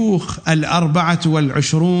 والشيوخ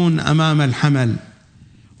 24 أمام الحمل،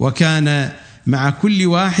 وكان مع كل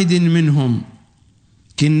واحد منهم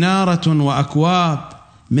كنارة وأكواب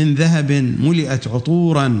من ذهب ملئت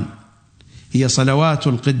عطورا، هي صلوات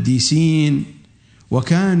القديسين،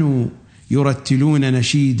 وكانوا يرتلون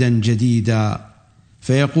نشيدا جديدا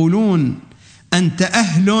فيقولون: أنت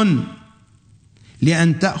أهل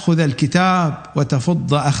لأن تأخذ الكتاب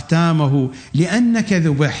وتفض أختامه لأنك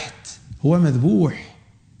ذبحت. هو مذبوح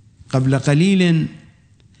قبل قليل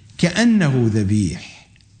كأنه ذبيح،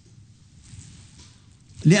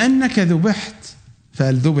 لأنك ذبحت.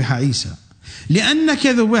 فذبح عيسى لأنك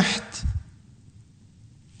ذبحت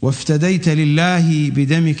وافتديت لله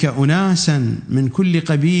بدمك أناسا من كل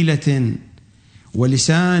قبيلة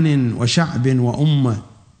ولسان وشعب وأمة،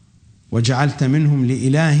 وجعلت منهم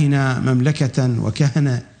لإلهنا مملكة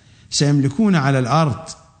وكهنة سيملكون على الأرض.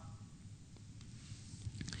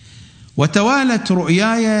 وتوالت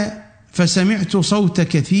رؤياي فسمعت صوت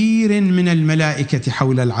كثير من الملائكة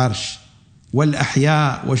حول العرش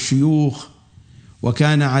والأحياء والشيوخ،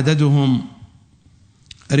 وكان عددهم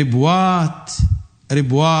ربوات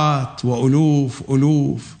ربوات وألوف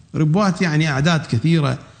ألوف. ربوات يعني أعداد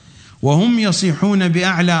كثيرة. وهم يصيحون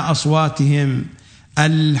بأعلى أصواتهم: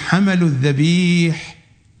 الحمل الذبيح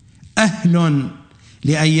أهل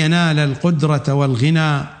لأن ينال القدرة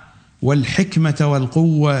والغنى والحكمة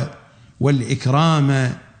والقوة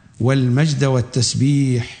والإكرام والمجد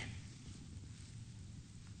والتسبيح.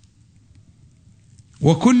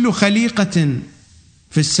 وكل خليقة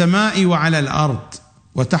في السماء وعلى الأرض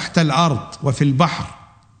وتحت الأرض وفي البحر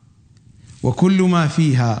وكل ما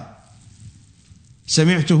فيها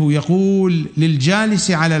سمعته يقول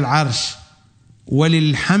للجالس على العرش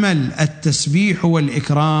وللحمل التسبيح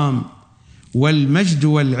والإكرام والمجد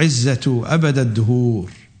والعزة أبد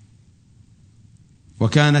الدهور.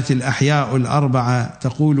 وكانت الأحياء 4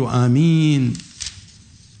 تقول آمين،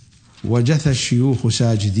 وجثى الشيوخ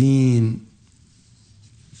ساجدين.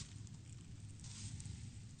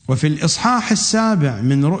 وفي الإصحاح 7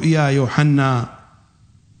 من رؤيا يوحنا: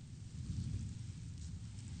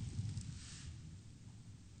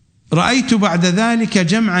 رأيت بعد ذلك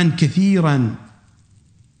جمعا كثيرا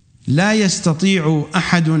لا يستطيع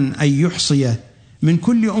أحد أن يحصيه من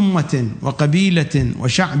كل أمة وقبيلة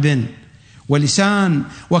وشعب ولسان،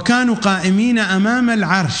 وكانوا قائمين أمام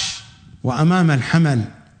العرش وأمام الحمل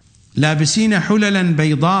لابسين حللا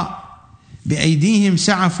بيضاء بأيديهم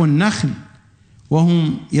سعف النخل،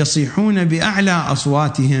 وهم يصيحون بأعلى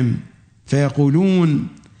أصواتهم فيقولون: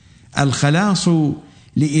 الخلاص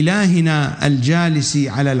لإلهنا الجالس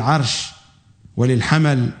على العرش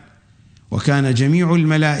وللحمل. وكان جميع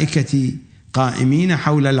الملائكة قائمين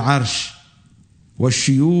حول العرش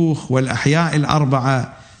والشيوخ والأحياء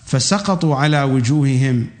 4 فسقطوا على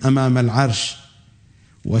وجوههم أمام العرش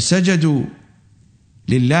وسجدوا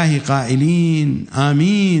لله قائلين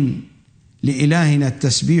آمين، لإلهنا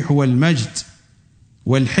التسبيح والمجد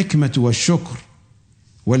والحكمة والشكر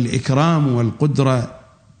والإكرام والقدرة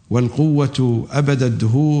والقوة أبد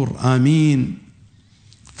الدهور آمين.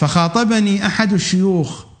 فخاطبني أحد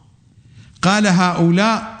الشيوخ قال: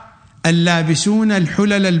 هؤلاء اللابسون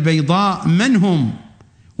الحلل البيضاء من هم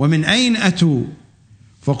ومن أين أتوا؟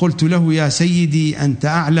 فقلت له: يا سيدي أنت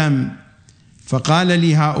أعلم. فقال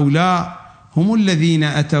لي: هؤلاء هم الذين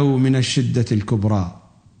أتوا من الشدة الكبرى.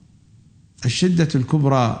 الشدة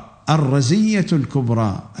الكبرى، الرزية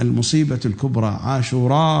الكبرى، المصيبة الكبرى،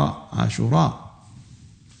 عاشوراء.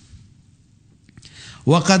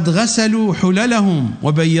 وقد غسلوا حللهم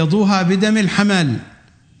وبيضوها بدم الحمل،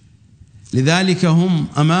 لذلك هم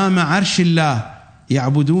أمام عرش الله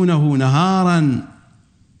يعبدونه نهارا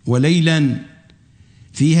وليلا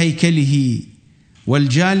في هيكله،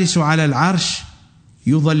 والجالس على العرش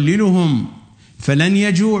يظللهم، فلن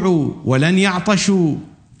يجوعوا ولن يعطشوا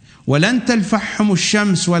ولن تلفحهم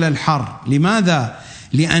الشمس ولا الحر. لماذا؟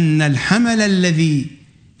 لأن الحمل الذي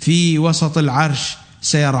في وسط العرش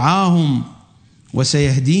سيرعاهم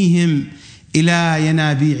وسيهديهم إلى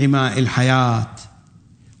ينابيع ماء الحياة،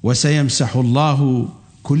 وسيمسح الله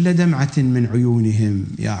كل دمعة من عيونهم.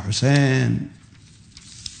 يا حسين،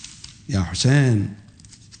 يا حسين.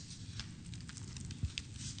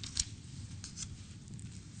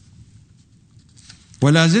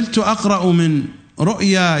 ولا زلت أقرأ من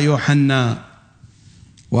رؤيا يوحنا،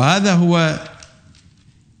 وهذا هو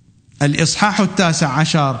الإصحاح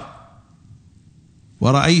 19: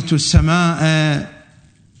 ورأيت السماء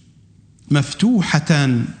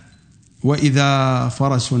مفتوحة وإذا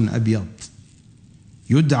فرس أبيض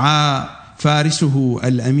يدعى فارسه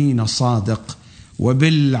الأمين الصادق،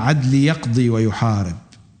 وبالعدل يقضي ويحارب.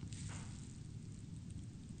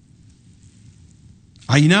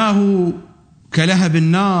 عيناه كلهب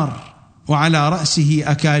النار، وعلى رأسه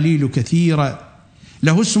أكاليل كثيرة،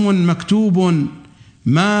 له اسم مكتوب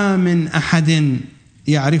ما من أحد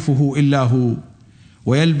يعرفه إلا هو،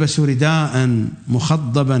 ويلبس رداء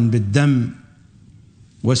مخضبا بالدم،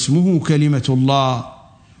 واسمه كلمة الله،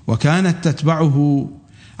 وكانت تتبعه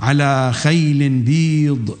على خيل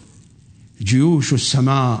بيض جيوش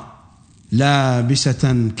السماء،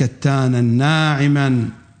 لابسة كتانا ناعما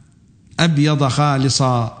أبيض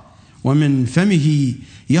خالصا، ومن فمه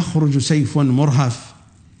يخرج سيف مرهف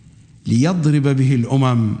ليضرب به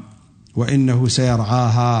الأمم، وإنه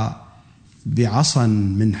سيرعاها بعصا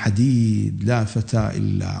من حديد، لا فتى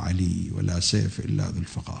إلا علي ولا سيف إلا ذو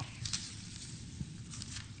الفقار.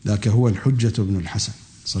 ذاك هو الحجة بن الحسن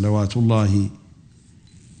صلوات الله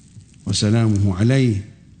وسلامه عليه.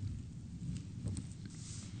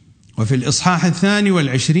 وفي الإصحاح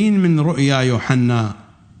 22 من رؤيا يوحنا: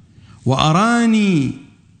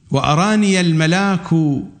 وأراني الملاك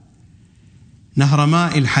نهر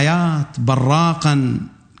ماء الحياة براقا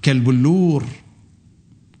كالبلور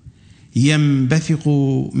ينبثق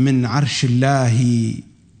من عرش الله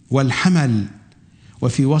والحمل،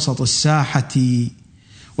 وفي وسط الساحة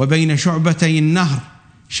وبين شعبتي النهر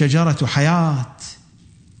شجرة حياة،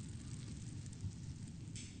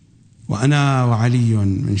 وأنا وعلي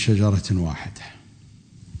من شجرة واحدة.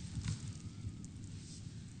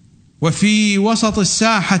 وفي وسط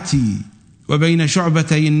الساحة وبين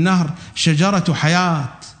شعبتي النهر شجرة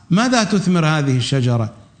حياة. ماذا تثمر هذه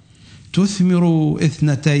الشجرة؟ تثمر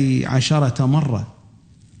 12 مرة،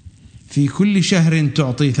 في كل شهر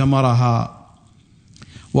تعطي ثمرها.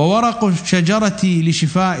 وورق الشجرة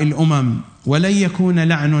لشفاء الأمم، ولن يكون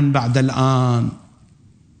لعن بعد الآن.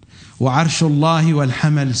 وعرش الله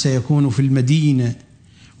والحمل سيكون في المدينة،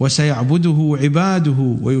 وسيعبده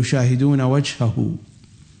عباده ويشاهدون وجهه،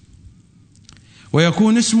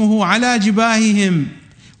 ويكون اسمه على جباههم،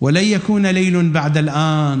 ولن يكون ليل بعد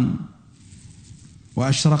الآن.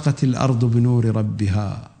 وأشرقت الأرض بنور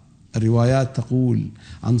ربها. الروايات تقول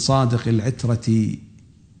عن صادق العترة: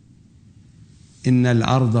 إن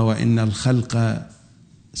الأرض وإن الخلق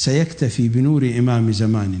سيكتفي بنور إمام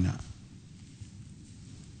زماننا.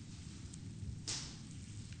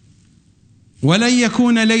 ولن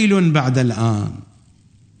يكون ليل بعد الآن،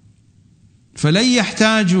 فلن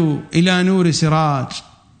يحتاجوا إلى نور سراج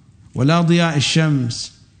ولا ضياء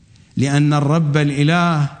الشمس، لأن الرب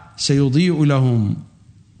الإله سيضيء لهم،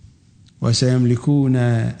 وسيملكون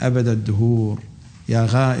أبد الدهور. يا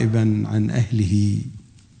غائبا عن أهله،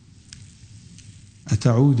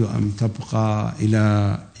 أتعود أم تبقى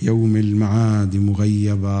إلى يوم المعاد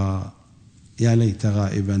مغيبا؟ يا ليت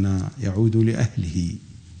غائبنا يعود لأهله،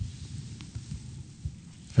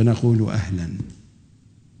 فنقول أهلا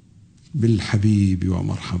بالحبيب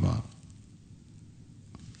ومرحبا.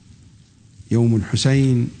 يوم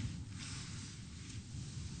الحسين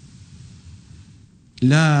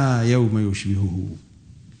لا يوم يشبهه.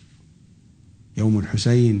 يوم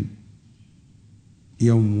الحسين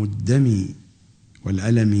يوم الدم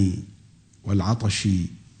والألم والعطش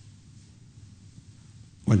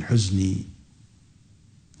والحزن،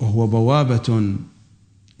 وهو بوابة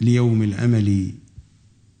ليوم الأمل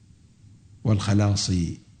والخلاص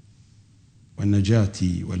والنجاة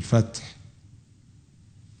والفتح.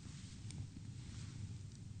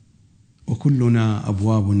 وكلنا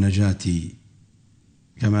أبواب النجاة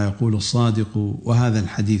كما يقول الصادق، وهذا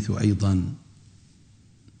الحديث أيضا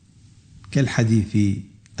كالحديث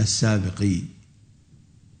السابق: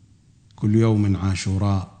 كل يوم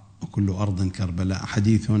عاشوراء وكل أرض كربلاء.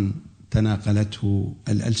 حديث تناقلته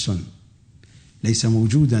الألسن، ليس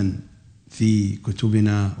موجودا في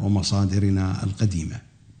كتبنا ومصادرنا القديمة،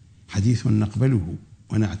 حديث نقبله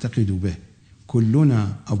ونعتقد به: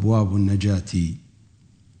 كلنا أبواب النجاة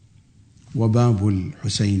وباب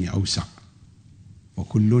الحسين أوسع،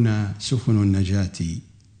 وكلنا سفن النجاة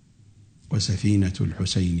وسفينة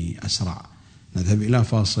الحسين أسرع. نذهب إلى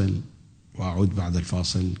فاصل وأعود بعد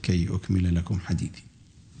الفاصل كي أكمل لكم حديثي.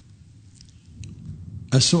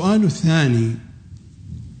 السؤال الثاني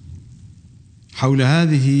حول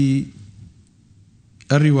هذه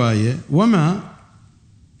الرواية وما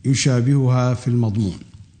يشابهها في المضمون.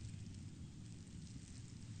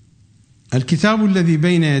 الكتاب الذي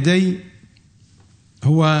بين يدي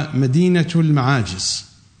هو مدينة المعاجز،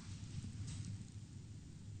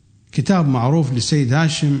 كتاب معروف للسيد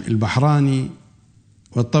هاشم البحراني،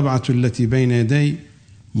 والطبعة التي بين يدي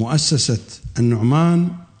مؤسسة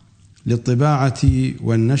النعمان للطباعة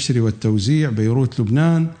والنشر والتوزيع، بيروت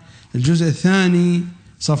لبنان، الجزء الثاني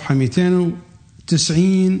صفحة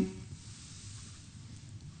 290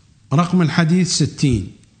 رقم الحديث 60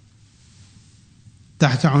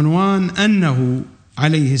 تحت عنوان أنه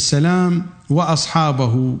عليه السلام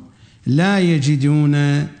وأصحابه لا يجدون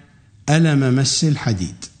ألم مس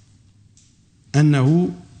الحديد، أنه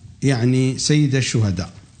يعني سيد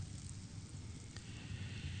الشهداء.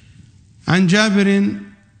 عن جابر،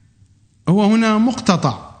 هو هنا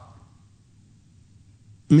مقتطع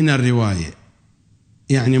من الرواية،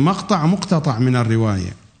 يعني مقطع من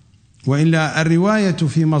الرواية، وإلا الرواية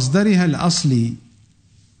في مصدرها الأصلي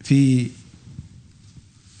في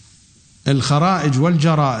الخرائج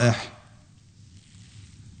والجرائح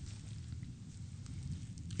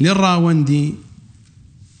للراوندي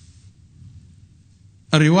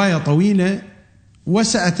الرواية طويلة،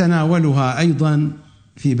 وسأتناولها أيضا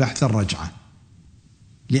في بحث الرجعة،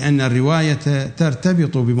 لأن الرواية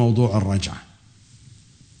ترتبط بموضوع الرجعة.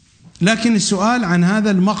 لكن السؤال عن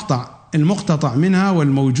هذا المقتطع منها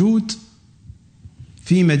والموجود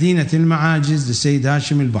في مدينة المعاجز للسيد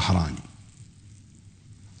هاشم البحراني.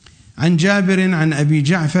 عن جابر عن أبي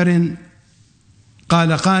جعفر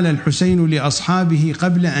قال: قال الحسين لأصحابه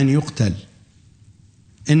قبل أن يقتل: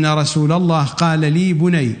 إن رسول الله قال لي: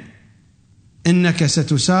 بني، إنك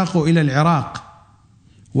ستساق إلى العراق،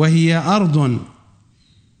 وهي أرض،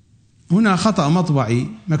 هنا خطأ مطبعي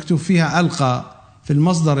مكتوب فيها ألقى، في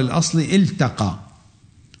المصدر الأصلي التقى،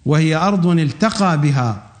 وهي أرض التقى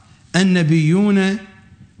بها النبيون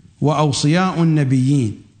وأوصياء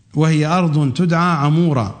النبيين، وهي أرض تدعى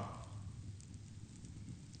عمورة،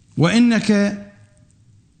 وإنك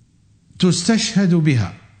تستشهد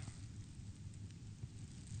بها.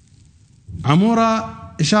 عمورة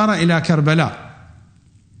إشارة إلى كربلاء.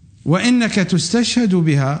 وإنك تستشهد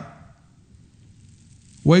بها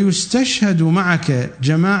ويستشهد معك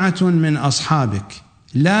جماعة من أصحابك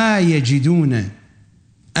لا يجدون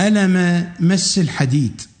ألم مس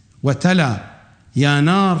الحديد. وتلا: يا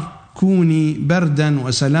نار كوني بردا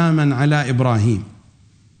وسلاما على إبراهيم.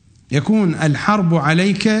 يكون الحرب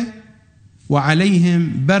عليك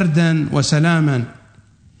وعليهم بردا وسلاما،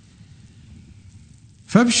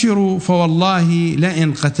 فابشروا فوالله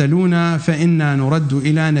لئن قتلونا فإنا نرد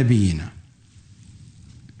إلى نبينا.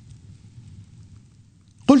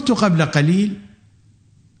 قلت قبل قليل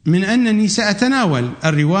من أنني سأتناول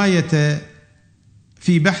الرواية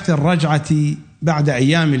في بحث الرجعة بعد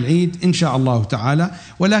أيام العيد إن شاء الله تعالى،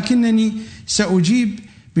 ولكنني سأجيب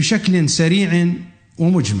بشكل سريع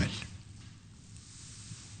ومجمل.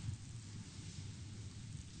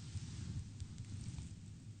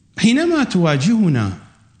 حينما تواجهنا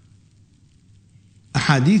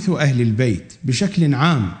أحاديث أهل البيت بشكل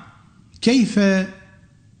عام، كيف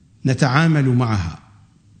نتعامل معها؟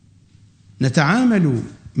 نتعامل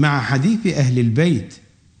مع حديث أهل البيت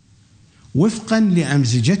وفقا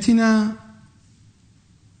لأمزجتنا،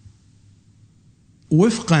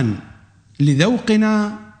 وفقا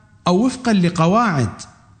لذوقنا، أو وفقا لقواعد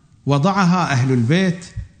وضعها أهل البيت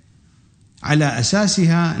على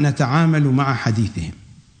أساسها نتعامل مع حديثهم.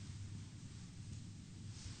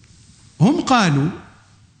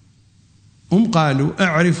 هم قالوا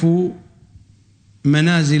اعرفوا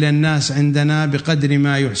منازل الناس عندنا بقدر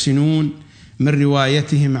ما يحسنون من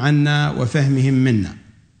روايتهم عنا وفهمهم منا.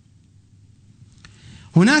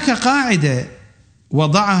 هناك قاعدة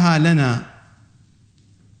وضعها لنا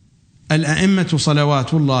الأئمة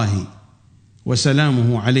صلوات الله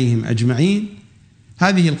وسلامه عليهم أجمعين.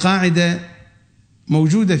 هذه القاعدة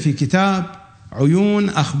موجودة في كتاب عيون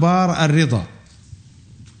أخبار الرضا،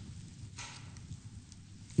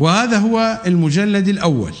 وهذا هو المجلد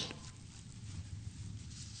الأول،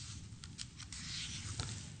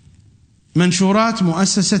 منشورات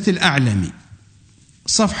مؤسسة الأعلمي،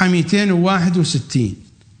 صفحة 261،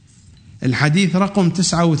 الحديث رقم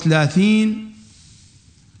 39.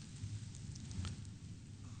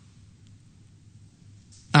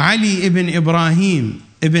 علي ابن إبراهيم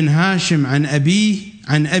ابن هاشم عن أبيه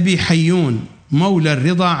عن أبي حيون مولى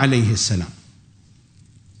الرضا عليه السلام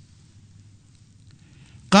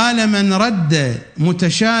قال: من رد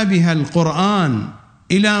متشابه القرآن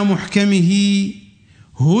إلى محكمه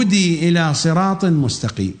هدي إلى صراط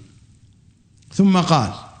مستقيم. ثم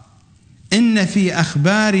قال: إن في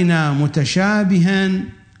أخبارنا متشابها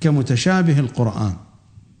كمتشابه القرآن،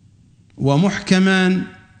 ومحكما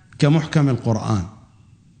كمحكم القرآن،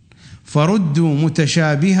 فردوا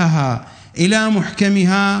متشابهها إلى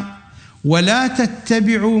محكمها، ولا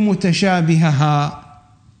تتبعوا متشابهها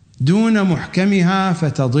دون محكمها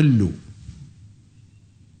فتضلوا.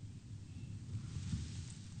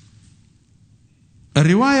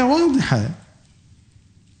 الرواية واضحة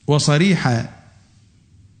وصريحة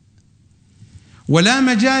ولا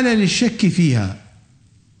مجال للشك فيها،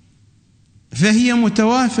 فهي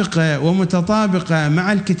متوافقة ومتطابقة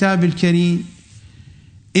مع الكتاب الكريم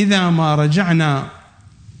إذا ما رجعنا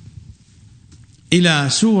إلى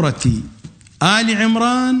سورة آل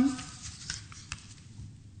عمران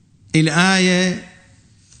الآية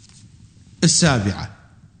 7: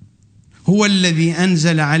 هو الذي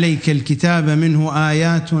أنزل عليك الكتاب منه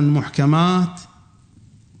آيات محكمات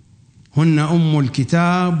هن أم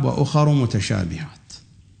الكتاب وأخر متشابهات،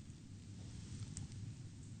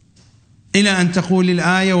 إلى أن تقول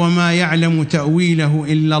الآية: وما يعلم تأويله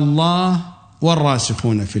إلا الله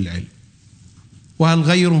والراسخون في العلم. وهل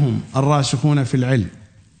غيرهم الراسخون في العلم؟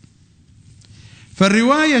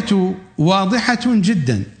 فالرواية واضحة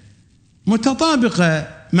جدا متطابقة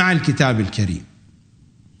مع الكتاب الكريم.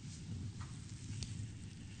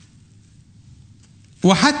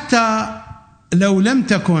 وحتى لو لم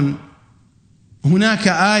تكن هناك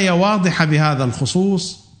آية واضحة بهذا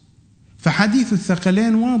الخصوص فحديث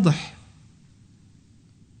الثقلين واضح.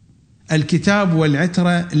 الكتاب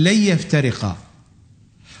والعترة لن يفترقا،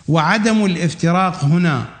 وعدم الافتراق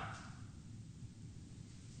هنا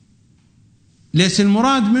ليس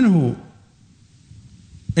المراد منه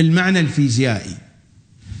المعنى الفيزيائي،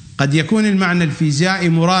 قد يكون المعنى الفيزيائي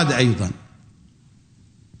مراد أيضا،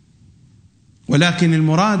 ولكن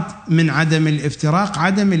المراد من عدم الافتراق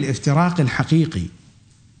عدم الافتراق الحقيقي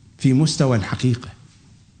في مستوى الحقيقة،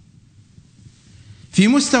 في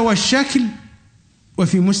مستوى الشكل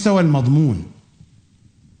وفي مستوى المضمون.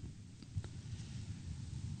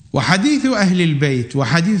 وحديث أهل البيت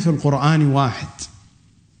وحديث القرآن واحد،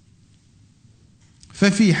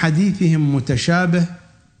 ففي حديثهم متشابه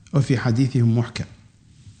وفي حديثهم محكم.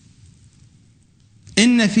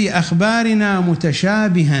 إن في أخبارنا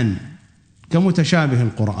متشابها كمتشابه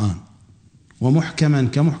القرآن، ومحكما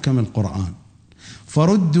كمحكم القرآن،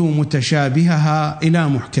 فردوا متشابهها إلى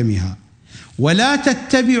محكمها، ولا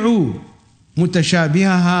تتبعوا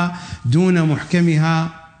متشابهها دون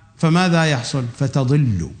محكمها، فماذا يحصل؟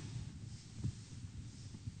 فتضلوا.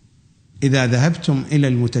 إذا ذهبتم إلى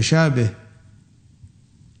المتشابه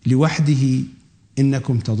لوحده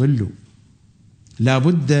إنكم تضلوا، لا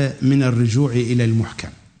بد من الرجوع إلى المحكم.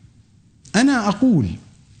 أنا أقول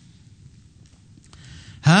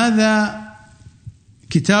هذا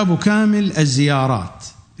كتاب كامل الزيارات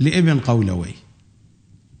لابن قولوي.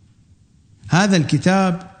 هذا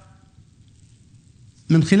الكتاب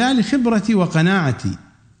من خلال خبرتي وقناعتي،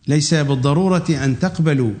 ليس بالضرورة أن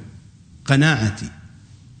تقبلوا قناعتي،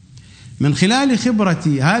 من خلال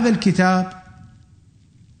خبرتي هذا الكتاب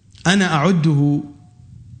أنا أعده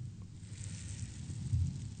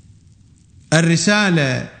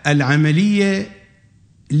الرسالة العملية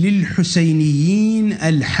للحسينيين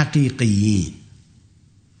الحقيقيين،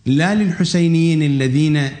 لا للحسينيين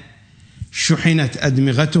الذين شحنت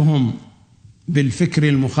أدمغتهم بالفكر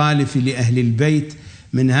المخالف لأهل البيت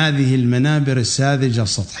من هذه المنابر الساذجة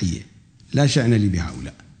السطحية. لا شأن لي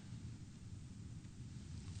بهؤلاء،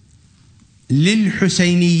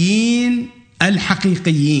 للحسينيين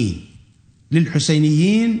الحقيقيين،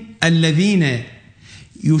 للحسينيين الذين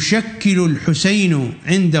يشكل الحسين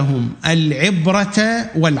عندهم العبرة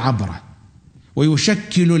والعبرة،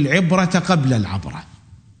 ويشكل العبرة قبل العبرة.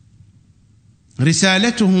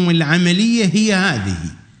 رسالتهم العملية هي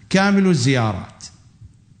هذه، كامل الزيارات.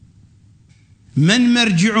 من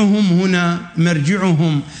مرجعهم هنا؟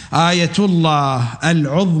 مرجعهم آية الله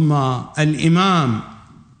العظمى الإمام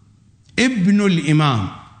ابن الإمام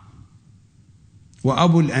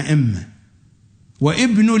وأبو الأئمة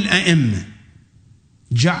وابن الأئمة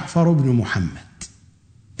جعفر بن محمد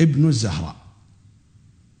ابن الزهراء.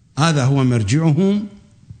 هذا هو مرجعهم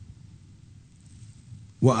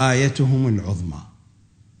وآيتهم العظمى.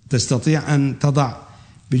 تستطيع أن تضع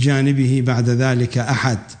بجانبه بعد ذلك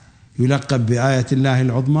أحد يلقب بآية الله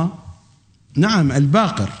العظمى؟ نعم،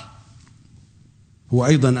 الباقر هو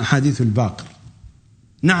أيضا أحاديث الباقر.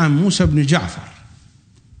 نعم، موسى بن جعفر.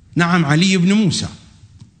 نعم، علي بن موسى.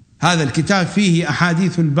 هذا الكتاب فيه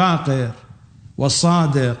أحاديث الباقر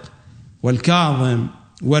والصادق والكاظم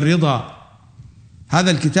والرضا.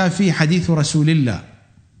 هذا الكتاب فيه حديث رسول الله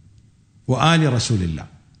وآل رسول الله.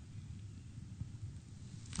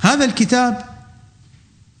 هذا الكتاب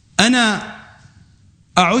أنا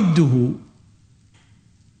أعده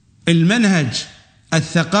المنهج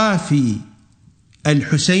الثقافي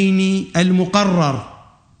الحسيني المقرر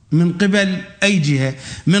من قبل أي جهة؟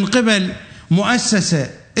 من قبل مؤسسة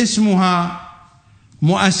اسمها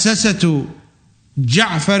مؤسسة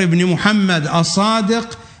جعفر بن محمد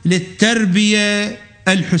الصادق للتربية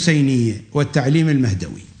الحسينية والتعليم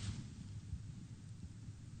المهدوي.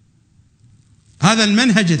 هذا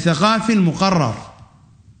المنهج الثقافي المقرر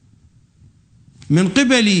من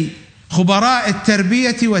قبل خبراء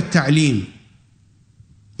التربية والتعليم،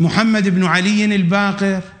 محمد بن علي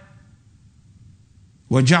الباقر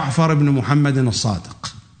وجعفر بن محمد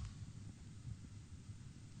الصادق.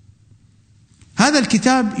 هذا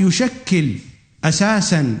الكتاب يشكل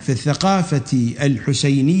أساسا في الثقافة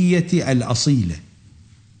الحسينية الأصيلة،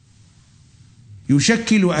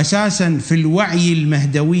 يشكل أساسا في الوعي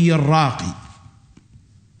المهدوي الراقي.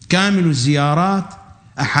 كامل الزيارات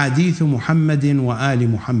أحاديث محمد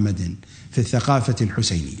وآل محمد في الثقافة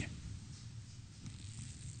الحسينية.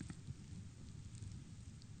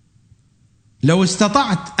 لو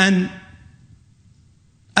استطعت أن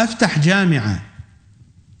أفتح جامعة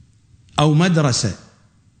أو مدرسة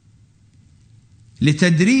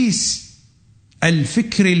لتدريس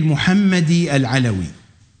الفكر المحمدي العلوي،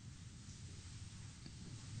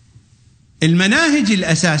 المناهج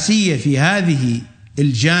الأساسية في هذه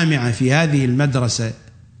الجامعة، في هذه المدرسة،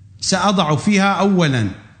 سأضع فيها أولا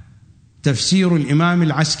تفسير الإمام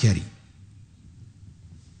العسكري،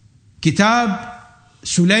 كتاب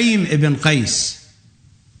سليم بن قيس،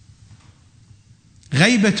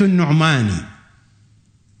 غيبة النعماني،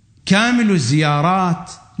 كامل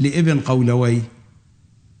الزيارات لابن قولوي،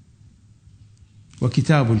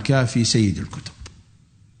 وكتاب الكافي سيد الكتب.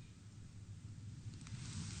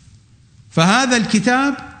 فهذا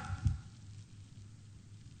الكتاب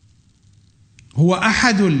هو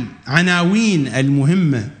أحد العناوين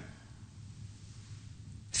المهمة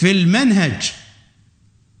في المنهج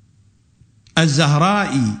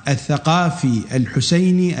الزهرائي الثقافي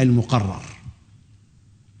الحسيني المقرر.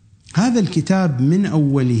 هذا الكتاب من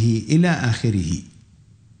أوله إلى آخره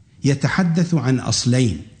يتحدث عن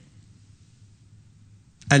أصلين: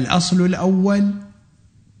 الأصل الأول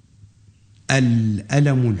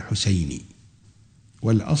الألم الحسيني،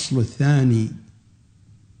 والأصل الثاني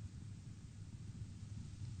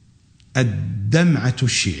الدمعة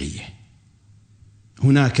الشيعية.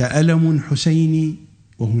 هناك ألم حسيني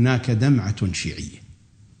وهناك دمعة شيعية،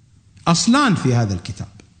 أصلان في هذا الكتاب.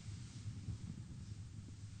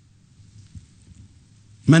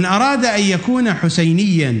 من أراد أن يكون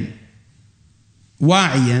حسينيا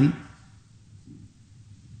واعيا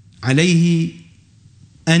عليه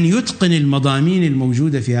أن يتقن المضامين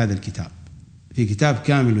الموجودة في هذا الكتاب، في كتاب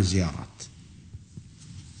كامل الزيارات.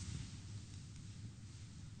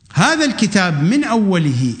 هذا الكتاب من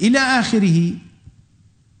أوله إلى آخره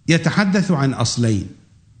يتحدث عن أصلين: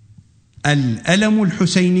 الألم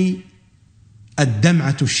الحسيني،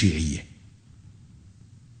 الدمعة الشيعية.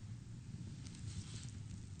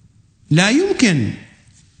 لا يمكن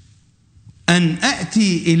أن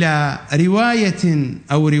أأتي إلى رواية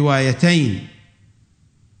أو روايتين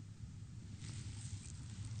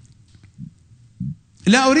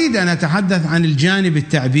لا أريد أن أتحدث عن الجانب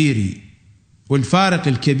التعبيري والفارق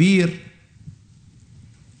الكبير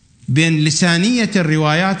بين لسانية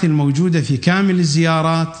الروايات الموجودة في كامل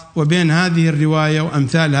الزيارات وبين هذه الرواية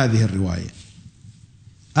وأمثال هذه الرواية.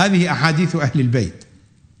 هذه أحاديث أهل البيت.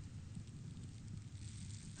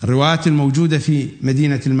 الروايات الموجودة في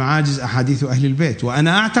مدينة المعاجز أحاديث أهل البيت،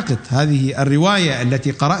 وأنا أعتقد هذه الرواية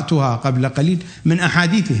التي قرأتها قبل قليل من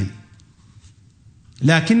أحاديثهم،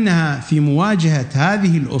 لكنها في مواجهة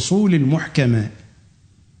هذه الأصول المحكمة.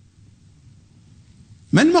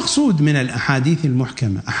 ما المقصود من الأحاديث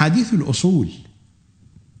المحكمة؟ أحاديث الأصول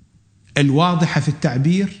الواضحة في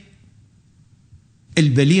التعبير،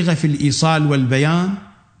 البليغة في الإيصال والبيان،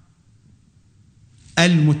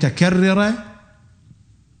 المتكررة،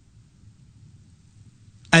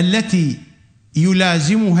 التي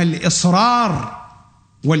يلازمها الإصرار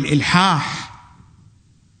والإلحاح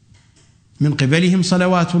من قبلهم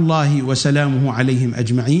صلوات الله وسلامه عليهم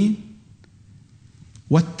أجمعين،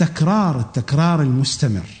 التكرار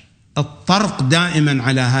المستمر، الطرق دائما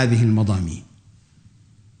على هذه المضامين.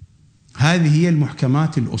 هذه هي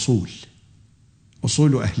المحكمات الأصول،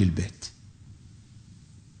 أصول أهل البيت.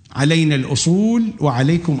 علينا الأصول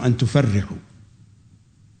وعليكم أن تفرعوا.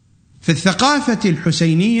 في الثقافة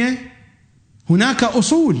الحسينية هناك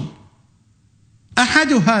أصول،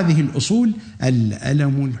 أحد هذه الأصول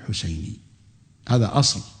الألم الحسيني، هذا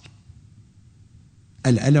أصل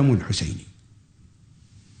الألم الحسيني.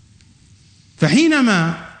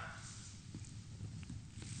 فحينما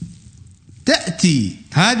تأتي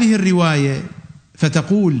هذه الرواية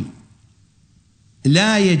فتقول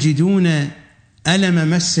لا يجدون ألم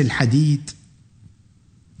مس الحديد،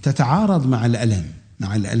 تتعارض مع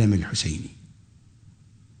الألم الحسيني،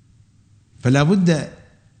 فلا بد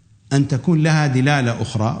أن تكون لها دلالة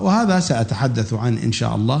أخرى، وهذا سأتحدث عنه إن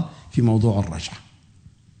شاء الله في موضوع الرجعة.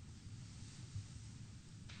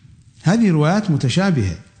 هذه روايات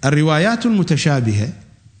متشابهة. الروايات المتشابهة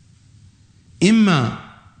إما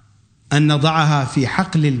أن نضعها في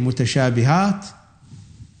حقل المتشابهات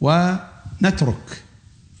ونترك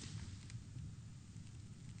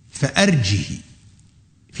فأرجه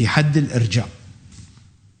في حد الإرجاء،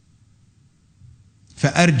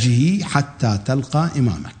 فأرجه حتى تلقى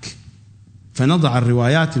إمامك، فنضع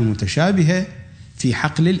الروايات المتشابهة في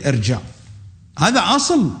حقل الإرجاء. هذا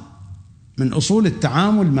أصل من أصول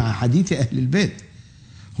التعامل مع حديث أهل البيت.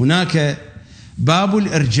 هناك باب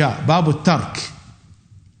الإرجاء، باب الترك.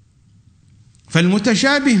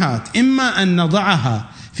 فالمتشابهات إما أن نضعها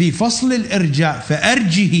في فصل الإرجاء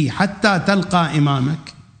فأرجه حتى تلقى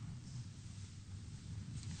إمامك،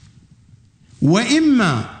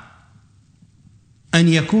 وإما أن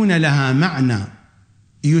يكون لها معنى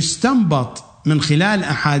يستنبط من خلال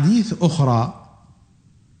أحاديث أخرى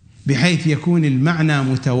بحيث يكون المعنى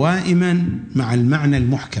متوائما مع المعنى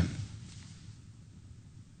المحكم.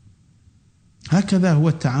 هكذا هو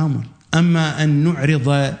التعامل. أما أن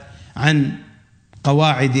نعرض عن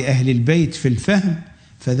قواعد أهل البيت في الفهم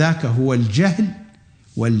فذاك هو الجهل،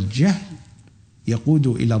 والجهل يقود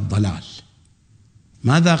إلى الضلال.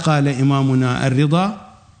 ماذا قال إمامنا الرضا؟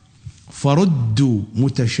 فردوا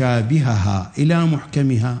متشابهها إلى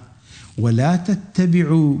محكمها ولا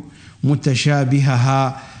تتبعوا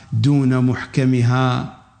متشابهها دون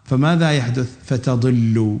محكمها، فماذا يحدث؟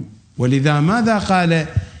 فتضلوا. ولذا ماذا قال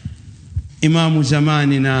إمام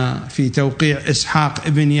زماننا في توقيع إسحاق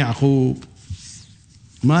ابن يعقوب؟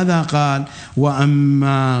 ماذا قال؟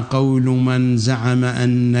 وأما قول من زعم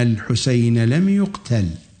أن الحسين لم يقتل.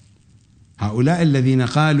 هؤلاء الذين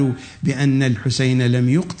قالوا بأن الحسين لم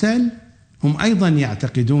يقتل هم أيضا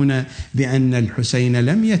يعتقدون بأن الحسين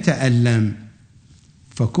لم يتألم،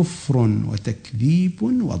 فكفر وتكذيب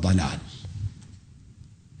وضلال،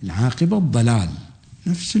 العاقبة الضلال.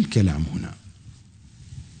 نفس الكلام هنا.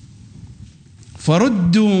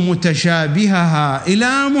 فردوا متشابهها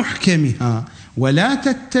إلى محكمها ولا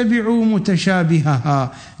تتبعوا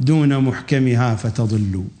متشابهها دون محكمها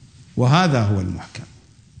فتضلوا. وهذا هو المحكم،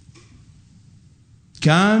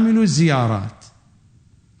 كامل الزيارات،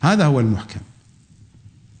 هذا هو المحكم.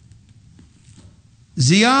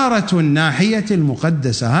 زيارة الناحية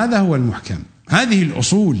المقدسة هذا هو المحكم. هذه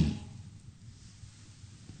الأصول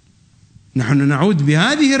نحن نعود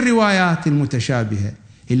بهذه الروايات المتشابهة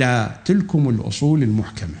إلى تلكم الأصول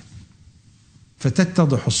المحكمة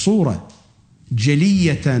فتتضح الصورة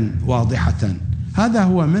جلية واضحة. هذا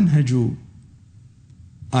هو منهج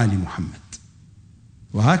آل محمد،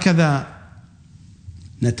 وهكذا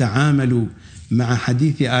نتعامل مع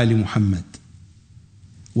حديث آل محمد.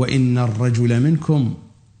 وإن الرجل منكم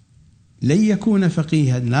لن يكون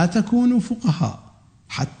فقيها، لا تكونوا فقهاء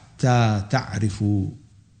حتى تعرفوا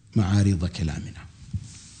معارض كلامنا.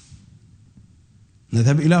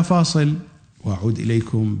 نذهب إلى فاصل وأعود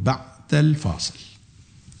إليكم بعد الفاصل.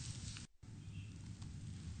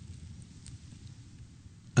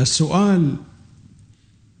 السؤال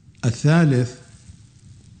الثالث: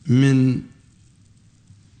 من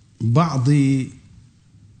بعض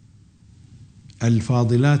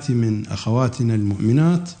الفاضلات من أخواتنا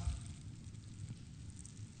المؤمنات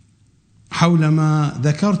حول ما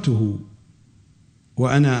ذكرته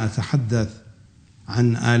وأنا أتحدث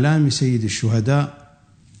عن آلام سيد الشهداء،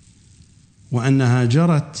 وأنها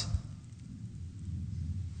جرت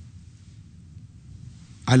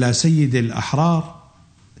على سيد الأحرار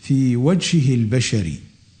في وجهه البشري،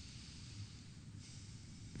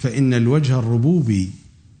 فإن الوجه الربوبي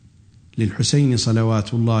للحسين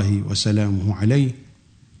صلوات الله وسلامه عليه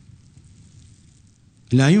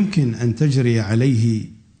لا يمكن أن تجري عليه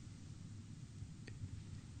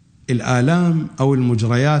الآلام أو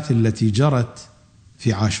المجريات التي جرت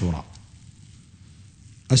في عاشوراء.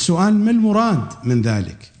 السؤال: ما المراد من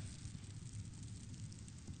ذلك؟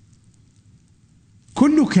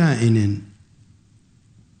 كل كائن،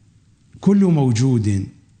 كل موجود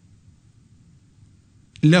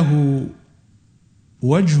له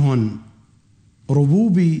وجه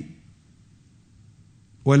ربوبي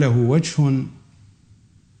وله وجه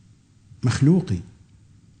مخلوقي.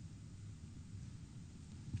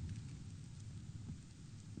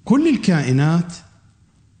 كل الكائنات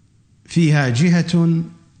فيها جهة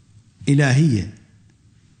إلهية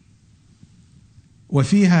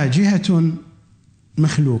وفيها جهة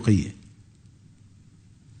مخلوقية.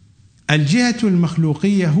 الجهة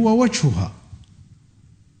المخلوقية هو وجهها،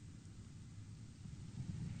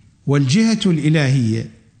 والجهة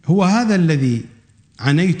الإلهية هو هذا الذي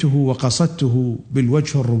عنيته وقصدته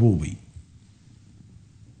بالوجه الربوبي.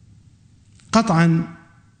 قطعا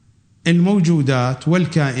الموجودات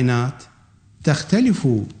والكائنات تختلف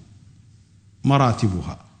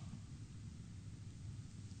مراتبها،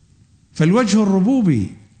 فالوجه الربوبي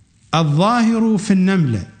الظاهر في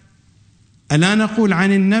النملة، ألا نقول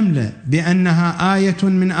عن النملة بأنها آية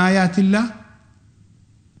من آيات الله؟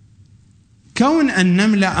 كون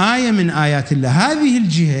النملة آية من آيات الله، هذه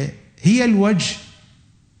الجهة هي الوجه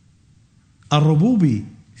الربوبي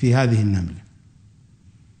في هذه النملة.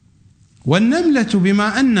 والنملة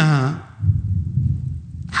بما أنها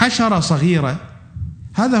حشرة صغيرة،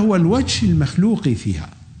 هذا هو الوجه المخلوقي فيها.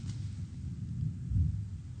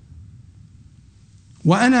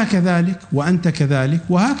 وأنا كذلك وأنت كذلك،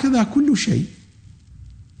 وهكذا كل شيء.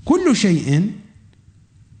 كل شيء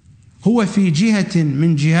هو في جهة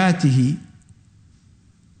من جهاته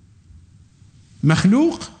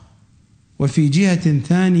مخلوق، وفي جهة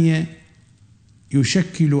ثانية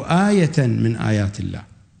يشكل آية من آيات الله،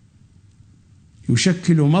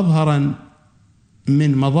 يشكل مظهرا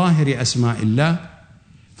من مظاهر أسماء الله.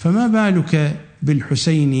 فما بالك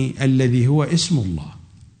بالحسين الذي هو اسم الله؟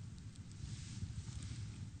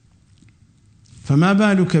 فما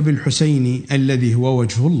بالك بالحسين الذي هو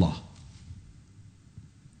وجه الله؟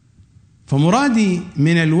 فمرادي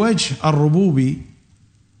من الوجه الربوبي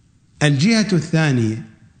الجهة الثانية،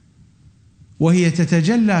 وهي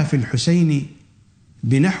تتجلى في الحسين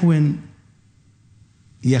بنحو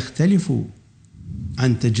يختلف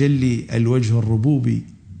عن تجلي الوجه الربوبي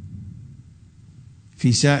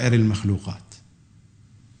في سائر المخلوقات،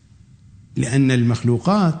 لأن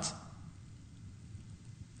المخلوقات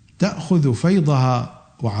تأخذ فيضها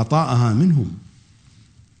وعطاءها منهم.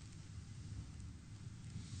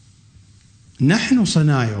 نحن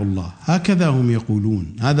صنائع الله، هكذا هم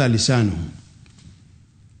يقولون، هذا لسانهم.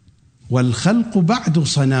 والخلق بعد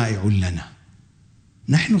صنائع لنا،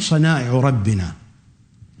 نحن صنائع ربنا،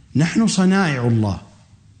 نحن صنائع الله،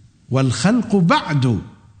 والخلق بعد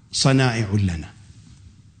صنائع لنا.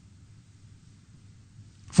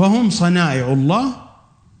 فهم صنائع الله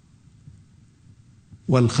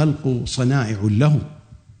والخلق صنائع له،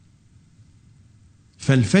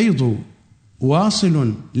 فالفيض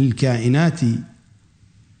واصل للكائنات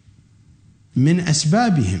من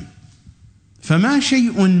أسبابهم. فما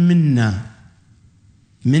شيء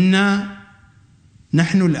منا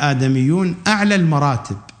نحن الآدميون أعلى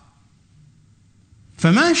المراتب،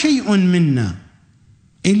 فما شيء منا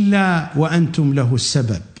إلا وأنتم له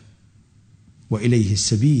السبب وإليه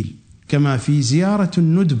السبيل، كما في زيارة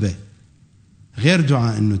الندبة غير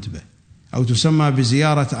دعاء الندبة، أو تسمى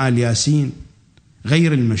بزيارة آل ياسين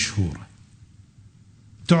غير المشهورة،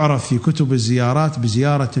 تعرف في كتب الزيارات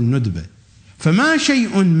بزيارة الندبة. فما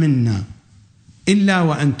شيء منا إلا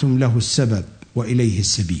وأنتم له السبب وإليه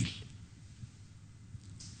السبيل.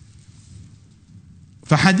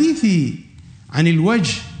 فحديثي عن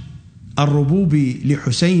الوجه الربوبي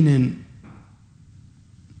لحسين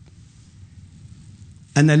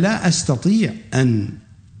أنا لا أستطيع أن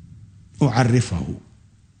أعرفه،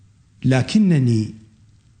 لكنني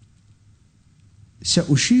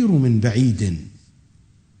سأشير من بعيد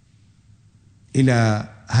إلى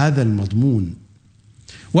هذا المضمون.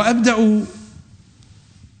 وأبدأ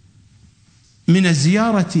من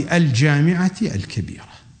الزيارة الجامعة الكبيرة،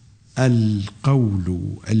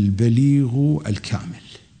 القول البليغ الكامل،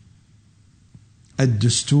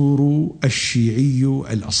 الدستور الشيعي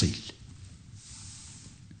الأصيل.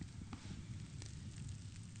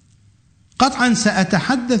 قطعا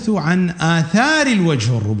سأتحدث عن آثار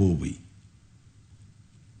الوجه الربوبي،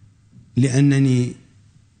 لأنني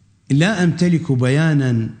لا أمتلك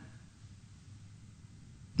بيانا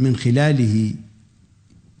من خلاله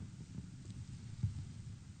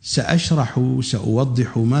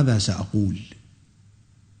سأوضح ماذا سأقول،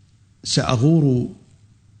 سأغور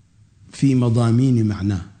في مضامين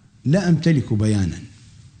معناه، لا أمتلك بيانا.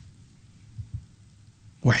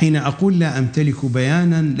 وحين أقول لا أمتلك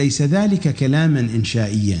بيانا ليس ذلك كلاما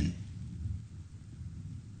إنشائيا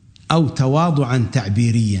أو تواضعا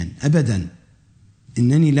تعبيريا، أبدا،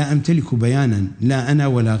 إنني لا أمتلك بيانا، لا أنا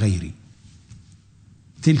ولا غيري،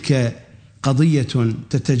 تلك قضية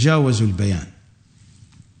تتجاوز البيان.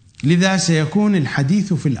 لذا سيكون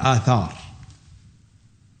الحديث في الآثار،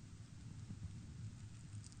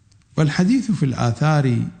 والحديث في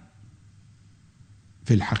الآثار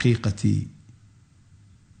في الحقيقة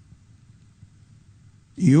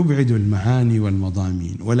يبعد المعاني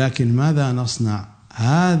والمضامين، ولكن ماذا نصنع؟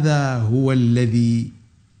 هذا هو الذي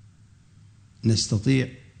نستطيع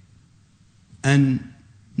أن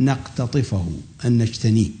نقتطفه، أن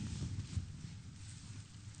نجتنيه.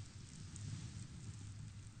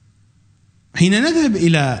 حين نذهب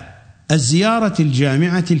إلى الزيارة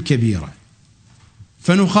الجامعة الكبيرة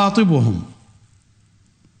فنخاطبهم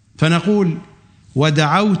فنقول: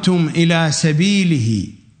 ودعوتم إلى سبيله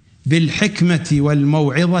بالحكمة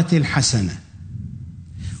والموعظة الحسنة،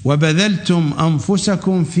 وبذلتم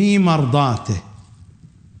أنفسكم في مرضاته،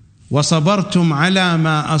 وصبرتم على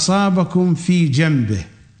ما أصابكم في جنبه،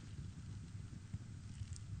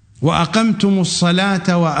 وأقمتم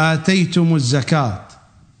الصلاة وآتيتم الزكاة،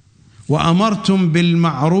 وأمرتم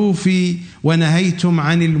بالمعروف ونهيتم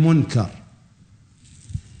عن المنكر،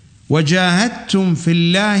 وجاهدتم في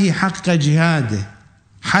الله حق جهاده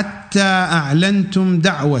حتى أعلنتم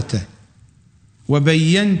دعوته،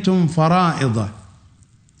 وبينتم فرائضه،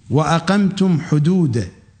 وأقمتم حدوده،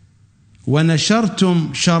 ونشرتم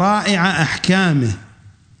شرائع أحكامه،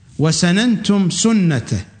 وسننتم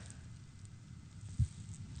سنته،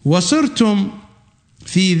 وصرتم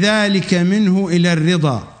في ذلك منه إلى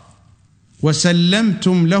الرضا،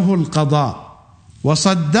 وسلمتم له القضاء،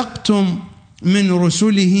 وصدقتم من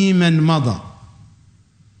رسله من مضى.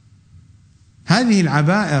 هذه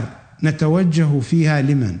العبائر نتوجه فيها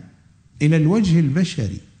لمن؟ إلى الوجه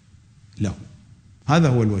البشري له، هذا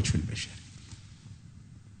هو الوجه البشري،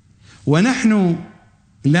 ونحن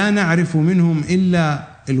لا نعرف منهم إلا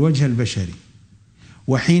الوجه البشري.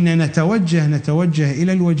 وحين نتوجه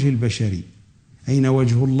إلى الوجه البشري، أين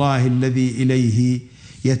وجه الله الذي إليه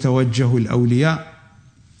يتوجه الأولياء؟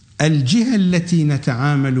 الجهة التي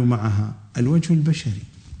نتعامل معها الوجه البشري،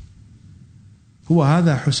 هو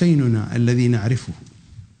هذا حسيننا الذي نعرفه.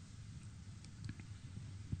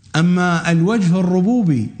 أما الوجه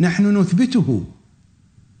الربوبي نحن نثبته،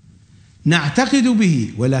 نعتقد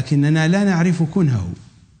به، ولكننا لا نعرف كنهه.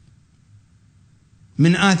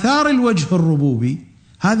 من آثار الوجه الربوبي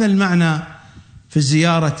هذا المعنى في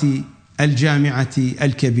الزيارة الجامعة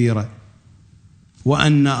الكبيرة: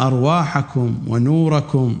 وأن أرواحكم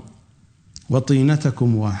ونوركم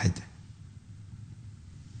وطينتكم واحدة.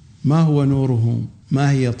 ما هو نورهم؟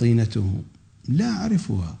 ما هي طينتهم؟ لا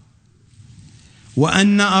أعرفها.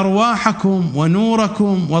 وأن أرواحكم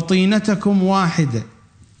ونوركم وطينتكم واحدة،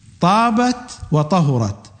 طابت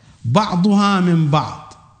وطهرت بعضها من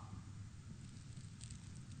بعض.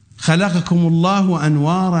 خلقكم الله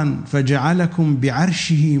أنوارا فجعلكم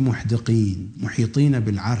بعرشه محدقين، محيطين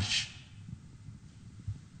بالعرش.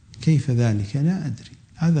 كيف ذلك؟ لا أدري.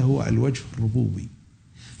 هذا هو الوجه الربوبي.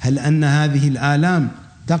 هل أن هذه الآلام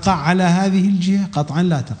تقع على هذه الجهة؟ قطعا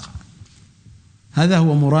لا تقع. هذا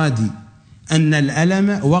هو مرادي، أن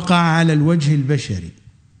الألم وقع على الوجه البشري،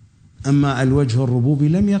 أما الوجه الربوبي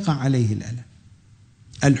لم يقع عليه الألم.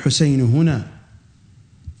 الحسين هنا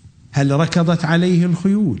هل ركضت عليه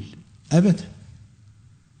الخيول؟ أبدا.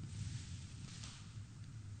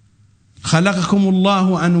 خلقكم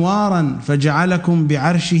الله أنوارا فجعلكم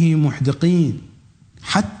بعرشه محدقين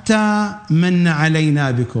حتى من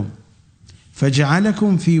علينا بكم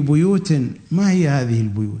فجعلكم في بيوت. ما هي هذه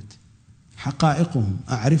البيوت؟ حقائقهم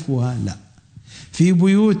أعرفها؟ لا. في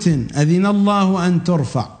بيوت أذن الله أن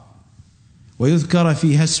ترفع ويذكر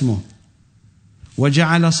فيها اسمه،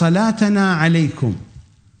 وجعل صلاتنا عليكم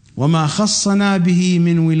وما خصنا به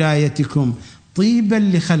من ولايتكم طيبا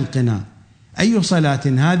لخلقنا. أي صلاة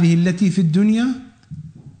هذه التي في الدنيا؟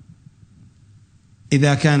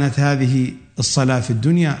 إذا كانت هذه الصلاة في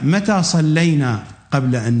الدنيا، متى صلينا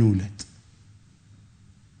قبل أن نولد؟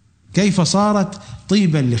 كيف صارت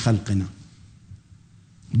طيبا لخلقنا؟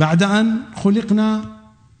 بعد أن خلقنا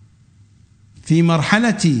في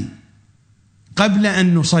مرحلة قبل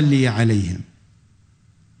أن نصلي عليهم،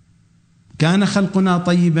 كان خلقنا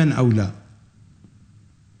طيبا أو لا؟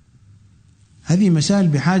 هذه مسائل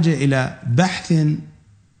بحاجة إلى بحث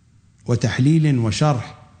وتحليل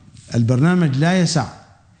وشرح، البرنامج لا يسع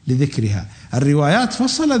لذكرها، الروايات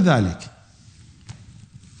فصلت ذلك.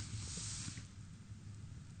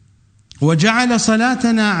 وجعل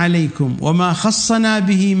صلاتنا عليكم وما خصنا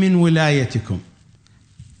به من ولايتكم.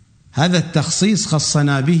 هذا التخصيص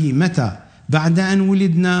خصنا به متى؟ بعد أن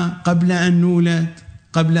ولدنا، قبل أن نولد،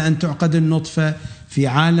 قبل أن تعقد النطفة في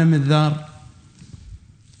عالم الذر،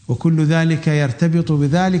 وكل ذلك يرتبط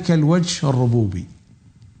بذلك الوجه الربوبي.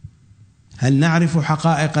 هل نعرف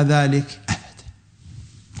حقائق ذلك؟ أبدا.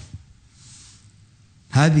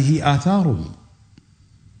 هذه آثاره.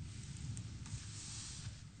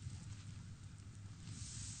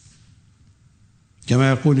 كما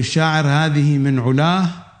يقول الشاعر: هذه من علاه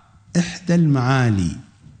إحدى المعالي،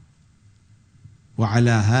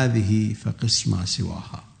 وعلى هذه فقس ما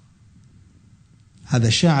سواها. هذا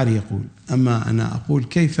الشاعر يقول، أما أنا أقول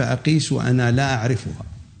كيف أقيس وأنا لا أعرفها؟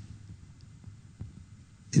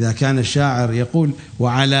 إذا كان الشاعر يقول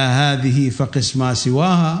وعلى هذه فقس ما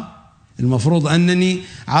سواها، المفروض أنني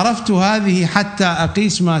عرفت هذه حتى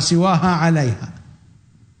أقيس ما سواها عليها.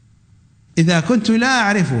 إذا كنت لا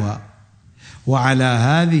أعرفها، وعلى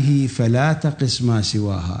هذه فلا تقس ما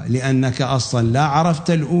سواها، لأنك أصلا لا عرفت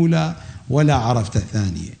الأولى ولا عرفت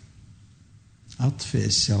الثانية. أطفئ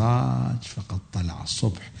السراج فقد طلع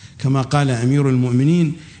الصبح، كما قال أمير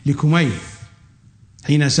المؤمنين لكميل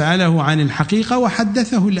حين سأله عن الحقيقة،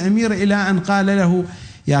 وحدثه الأمير إلى أن قال له: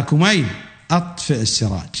 يا كميل، أطفئ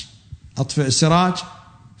السراج، أطفئ السراج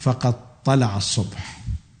فقد طلع الصبح.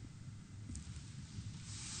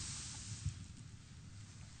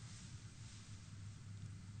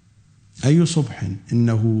 أي صبح؟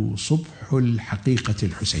 إنه صبح الحقيقة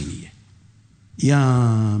الحسينية. يا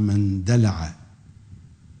من دلع،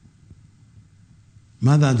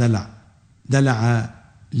 ماذا دلع؟ دلع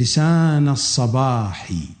لسان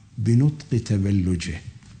الصباح بنطق تبلجه،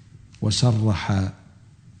 وسرح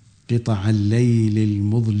قطع الليل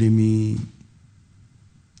المظلم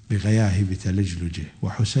بغياهب تلجلجه.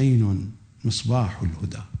 وحسين مصباح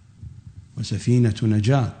الهدى وسفينة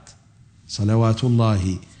نجاة، صلوات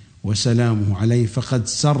الله وسلامه عليه، فقد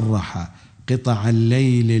سرح قطع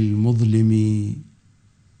الليل المظلم،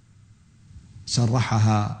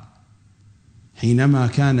 سرحها حينما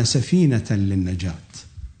كان سفينة للنجاة.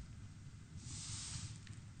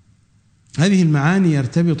 هذه المعاني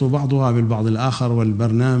يرتبط بعضها بالبعض الآخر،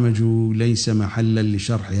 والبرنامج ليس محلا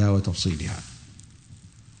لشرحها وتفصيلها،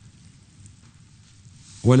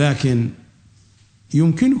 ولكن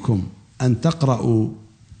يمكنكم أن تقرأوا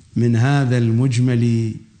من هذا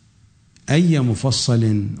المجمل أي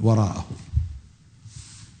مفصل وراءه.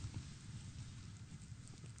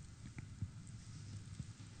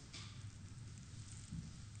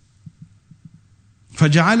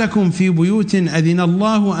 فجعلكم في بيوت أذن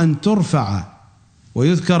الله أن ترفع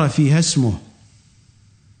ويذكر فيها اسمه،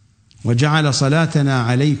 وجعل صلاتنا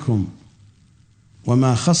عليكم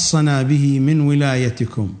وما خصنا به من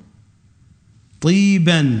ولايتكم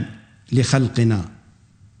طيبا لخلقنا،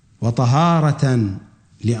 وطهارة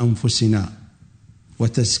لأنفسنا،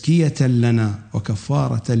 وتزكية لنا،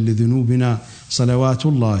 وكفارة لذنوبنا، صلوات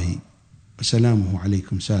الله وسلامه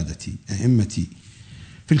عليكم سادتي أئمتي.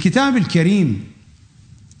 في الكتاب الكريم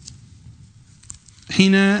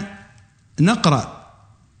حين نقرأ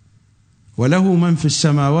وله من في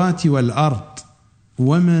السماوات والأرض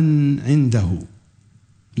ومن عنده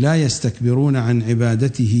لا يستكبرون عن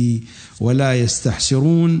عبادته ولا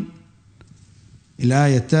يستحسرون،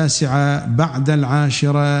 الآية 9 بعد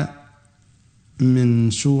 10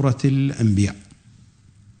 من سورة الأنبياء،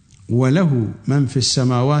 وله من في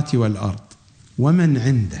السماوات والأرض ومن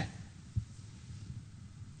عنده.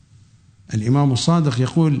 الإمام الصادق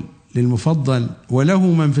يقول للمفضل: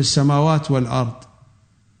 وله من في السماوات والأرض،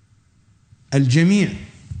 الجميع،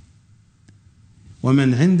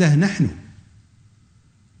 ومن عنده نحن.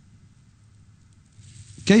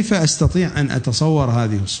 كيف أستطيع أن أتصور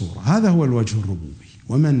هذه الصورة؟ هذا هو الوجه الربوبي،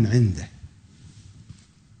 ومن عنده،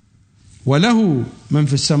 وله من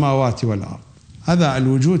في السماوات والأرض، هذا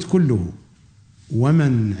الوجود كله،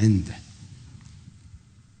 ومن عنده.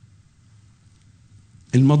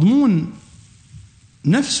 المضمون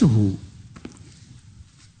نفسه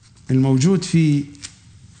الموجود في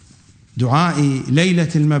دعاء ليلة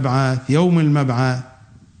المبعث يوم المبعث: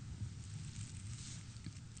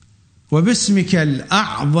 وباسمك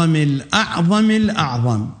الأعظم الأعظم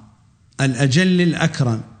الأعظم الأجل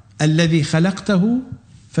الأكرم الذي خلقته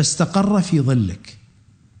فاستقر في ظلك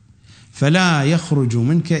فلا يخرج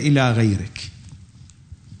منك إلى غيرك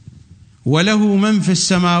وله من في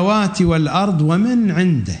السماوات والأرض ومن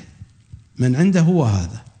عنده. من عنده هو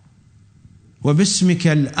هذا. وباسمك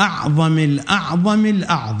الأعظم الأعظم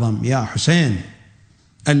الأعظم يا حسين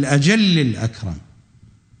الأجل الأكرم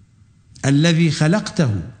الذي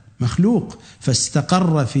خلقته مخلوق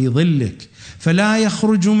فاستقر في ظلك فلا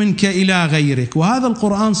يخرج منك إلى غيرك. وهذا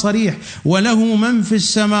القرآن صريح: وله من في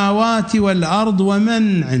السماوات والأرض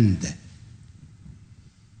ومن عنده.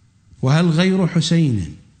 وهل غير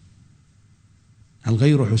حسين؟ هل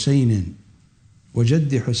غير حسين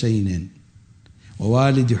وجد حسين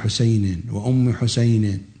ووالد حسين وأم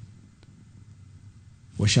حسين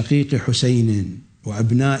وشقيق حسين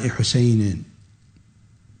وأبناء حسين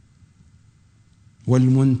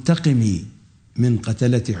والمنتقم من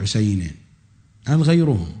قتلة حسين، هل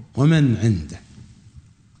غيرهم ومن عنده؟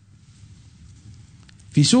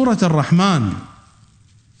 في سورة الرحمن: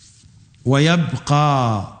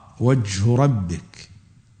 ويبقى وجه ربك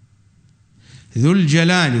ذو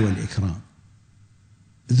الجلال والإكرام.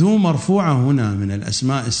 ذو مرفوعة هنا من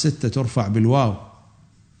الأسماء الستة ترفع بالواو،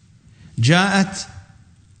 جاءت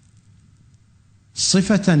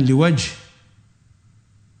صفة لوجه،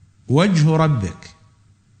 وجه ربك.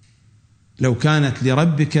 لو كانت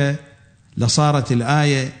لربك لصارت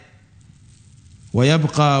الآية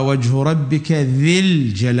ويبقى وجه ربك ذي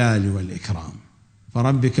الجلال والإكرام،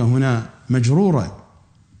 فربك هنا مجرورة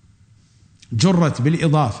جرت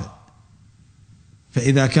بالإضافة،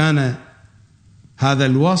 فإذا كان هذا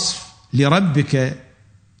الوصف لربك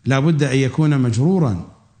لابد أن يكون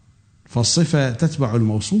مجرورا، فالصفة تتبع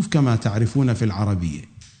الموصوف كما تعرفون في العربية.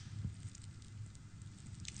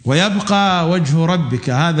 ويبقى وجه ربك،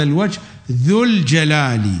 هذا الوجه ذو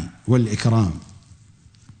الجلال والإكرام،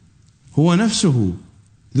 هو نفسه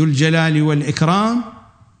ذو الجلال والإكرام.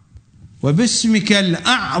 وباسمك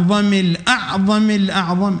الأعظم الأعظم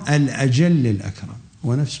الأعظم الأجل الأكرم،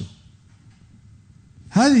 هو نفسه.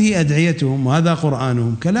 هذه أدعيتهم وهذا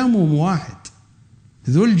قرآنهم، كلامهم واحد: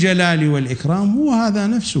 ذو الجلال والإكرام هو هذا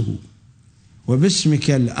نفسه.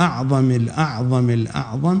 وباسمك الأعظم الأعظم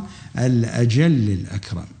الأعظم الأجل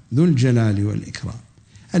الأكرم ذو الجلال والإكرام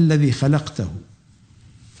الذي خلقته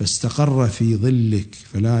فاستقر في ظلك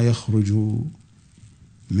فلا يخرج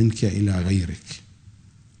منك إلى غيرك.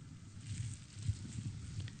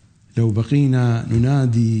 لو بقينا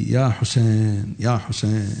ننادي يا حسين يا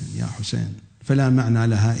حسين يا حسين فلا معنى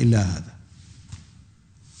لها إلا هذا.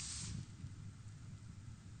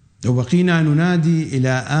 لو بقينا ننادي إلى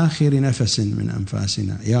آخر نفس من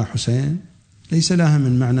أنفاسنا يا حسين ليس لها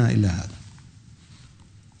من معنى إلا هذا،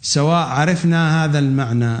 سواء عرفنا هذا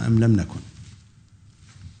المعنى أم لم نكن.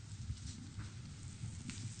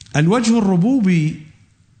 الوجه الربوبي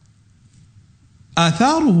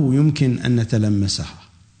آثاره يمكن أن نتلمسها،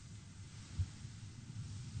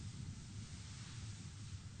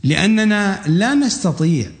 لأننا لا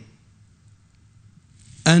نستطيع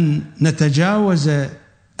أن نتجاوز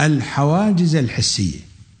الحواجز الحسية.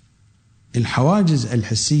 الحواجز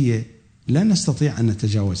الحسية لا نستطيع أن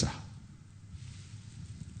نتجاوزها.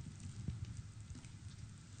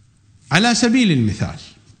 على سبيل المثال،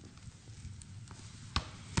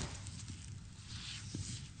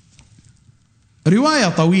 رواية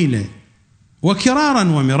طويلة وكرارا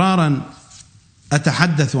ومرارا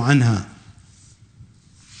أتحدث عنها،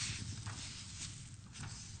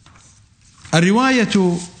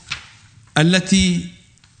 الرواية التي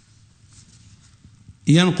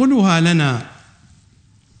ينقلها لنا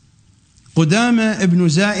قدامى ابن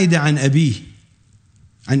زائدة عن أبيه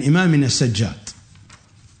عن إمامنا السجاد.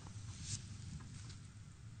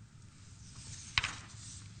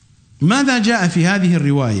 ماذا جاء في هذه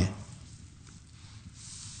الرواية؟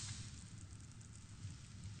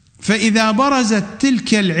 فإذا برزت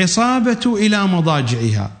تلك العصابة إلى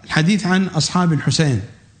مضاجعها، الحديث عن أصحاب الحسين،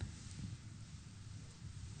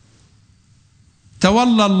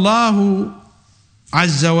 تولى الله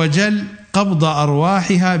عز وجل قبض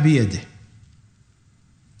أرواحها بيده.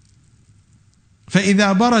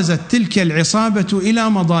 فإذا برزت تلك العصابة إلى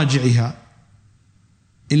مضاجعها،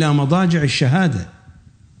 إلى مضاجع الشهادة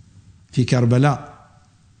في كربلاء،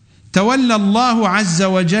 تولى الله عز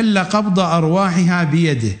وجل قبض أرواحها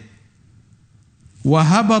بيده،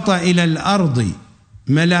 وهبط إلى الأرض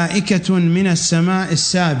ملائكة من السماء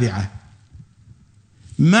السابعة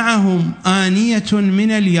معهم آنية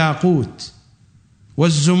من الياقوت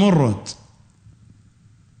والزمرد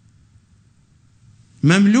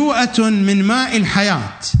مملوءة من ماء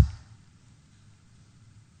الحياة.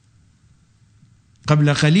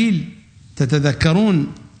 قبل قليل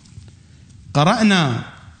تتذكرون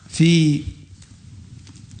قرأنا في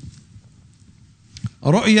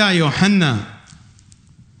رؤيا يوحنا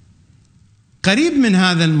قريب من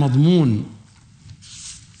هذا المضمون.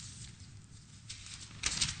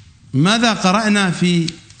 ماذا قرأنا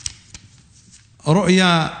في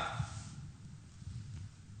رؤيا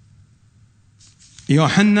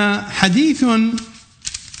يوحنا؟ حديث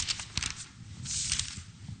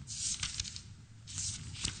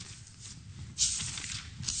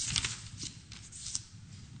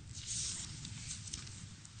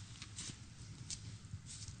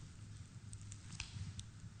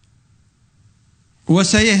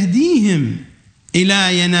وسيهديهم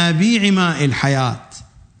إلى ينابيع ماء الحياة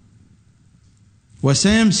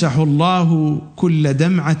وسيمسح الله كل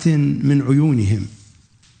دمعة من عيونهم.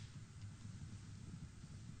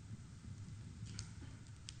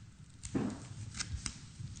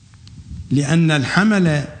 لأن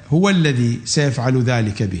الحمل هو الذي سيفعل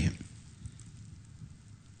ذلك بهم.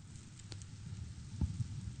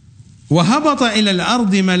 وهبط إلى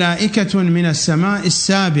الأرض ملائكة من السماء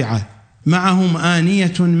السابعة معهم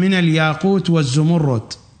آنية من الياقوت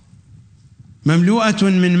والزمرد مملوءة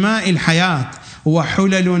من ماء الحياة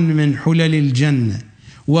وحلل من حلل الجنة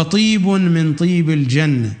وطيب من طيب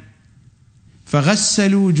الجنة،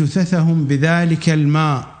 فغسلوا جثثهم بذلك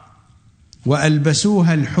الماء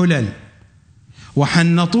وألبسوها الحلل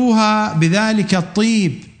وحنطوها بذلك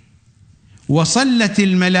الطيب، وصلت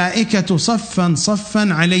الملائكة صفا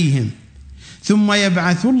صفا عليهم. ثم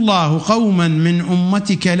يبعث الله قوما من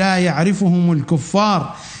أمتك لا يعرفهم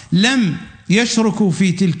الكفار لم يشركوا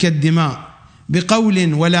في تلك الدماء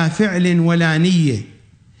بقول ولا فعل ولا نية،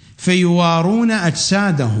 فيوارون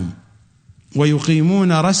أجسادهم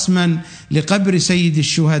ويقيمون رسما لقبر سيد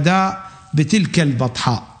الشهداء بتلك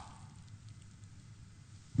البطحاء.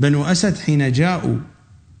 بنو أسد حين جاءوا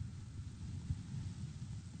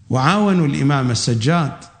وعاونوا الإمام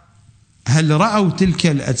السجاد، هل رأوا تلك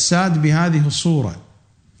الأجساد بهذه الصورة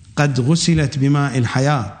قد غسلت بماء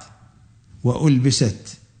الحياة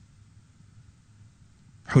وألبست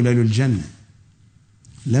حلل الجنة؟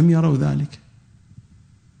 لم يروا ذلك.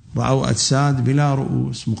 رأوا أجساد بلا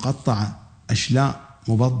رؤوس مقطعة، أشلاء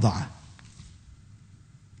مبضعة.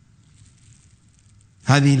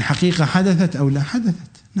 هذه الحقيقة حدثت أو لا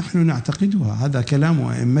حدثت؟ نحن نعتقدها، هذا كلام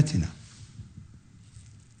أئمتنا.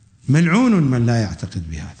 ملعون من لا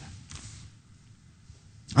يعتقد بهذا،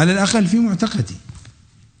 على الأقل في معتقدي،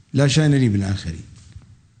 لا شأن لي بالآخرين.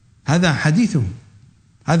 هذا حديثهم،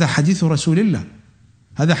 هذا حديث رسول الله،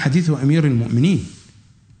 هذا حديث أمير المؤمنين.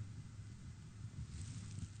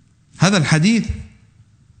 هذا الحديث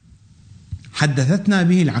حدثتنا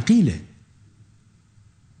به العقيلة.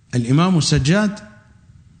 الإمام السجاد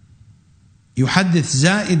يحدث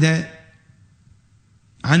زائدة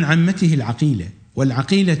عن عمته العقيلة،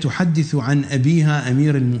 والعقيلة تحدث عن أبيها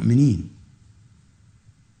أمير المؤمنين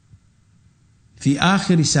في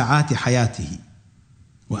آخر ساعات حياته،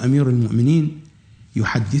 وأمير المؤمنين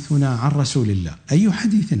يحدثنا عن رسول الله. أي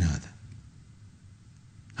حديث هذا؟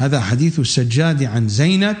 هذا حديث السجاد عن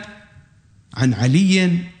زينب، عن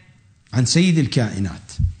علي، عن سيد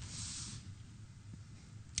الكائنات.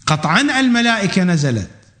 قطعا الملائكة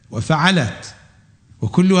نزلت وفعلت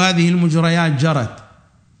وكل هذه المجريات جرت،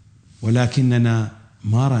 ولكننا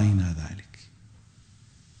ما رأينا ذلك.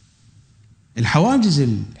 الحواجز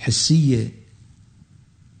الحسية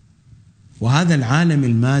وهذا العالم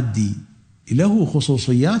المادي له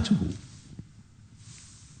خصوصياته.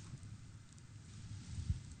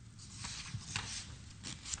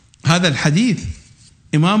 هذا الحديث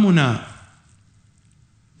إمامنا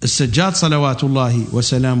السجاد صلوات الله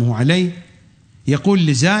وسلامه عليه يقول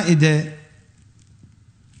لزائدة: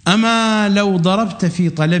 أما لو ضربت في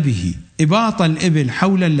طلبه إباط الإبل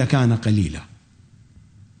حولا لكان قليلا.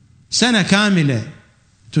 سنة كاملة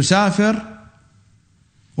تسافر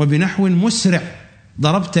وبنحو مسرع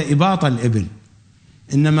ضربت إباط الإبل،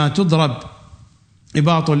 إنما تضرب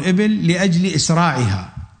إباط الإبل لأجل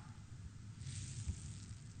إسراعها.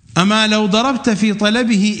 أما لو ضربت في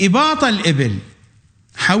طلبه إباط الإبل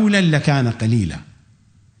حولا لكان قليلا،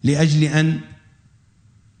 لأجل أن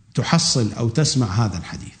تحصل أو تسمع هذا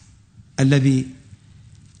الحديث الذي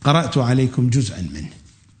قرأت عليكم جزءا منه.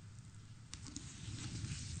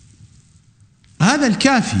 هذا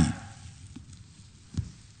الكافي،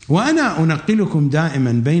 وأنا أنقلكم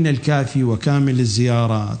دائما بين الكافي وكامل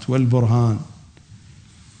الزيارات والبرهان.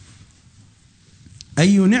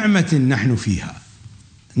 أي نعمة نحن فيها،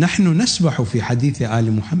 نحن نسبح في حديث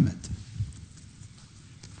آل محمد،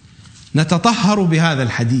 نتطهر بهذا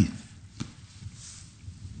الحديث.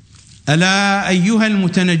 ألا أيها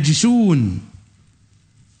المتنجسون،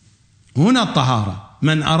 هنا الطهارة.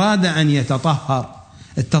 من أراد أن يتطهر،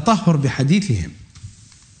 التطهر بحديثهم،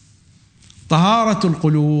 طهارة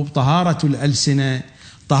القلوب، طهارة الألسنة،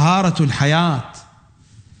 طهارة الحياة،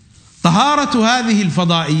 طهارة هذه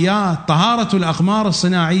الفضائيات، طهارة الأقمار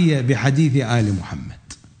الصناعية بحديث آل محمد.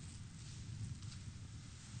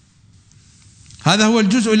 هذا هو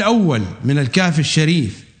الجزء الأول من الكهف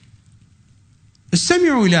الشريف.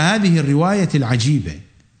 استمعوا إلى هذه الرواية العجيبة،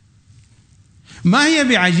 ما هي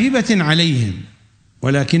بعجيبة عليهم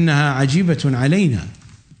ولكنها عجيبة علينا.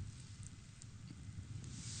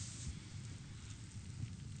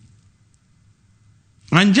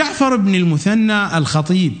 عن جعفر بن المثنى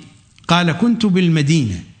الخطيب قال: كنت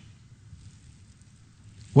بالمدينة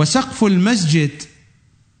وسقف المسجد،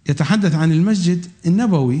 يتحدث عن المسجد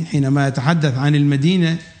النبوي حينما يتحدث عن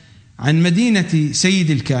المدينة، عن مدينة سيد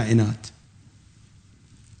الكائنات.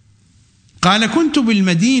 قال: كنت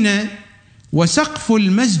بالمدينة وسقف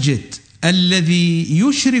المسجد الذي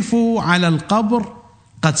يشرف على القبر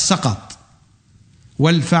قد سقط،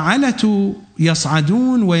 والفعلة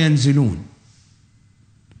يصعدون وينزلون،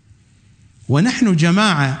 ونحن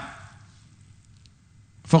جماعة.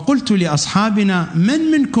 فقلت لأصحابنا: من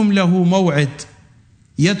منكم له موعد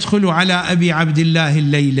يدخل على أبي عبد الله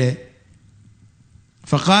الليلة؟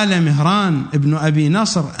 فقال مهران ابن أبي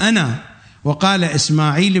نصر: أنا. وقال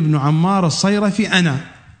إسماعيل بن عمار الصيرفي: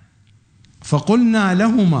 أنا. فقلنا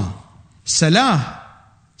لهما: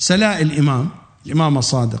 سلا الإمام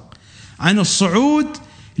الصادق عن الصعود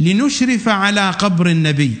لنشرف على قبر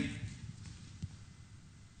النبي.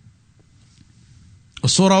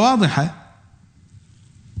 الصورة واضحة،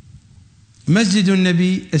 مسجد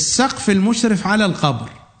النبي، السقف المشرف على القبر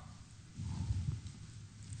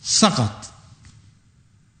سقط.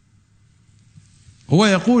 هو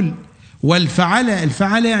يقول: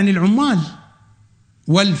 الفعلة يعني العمال،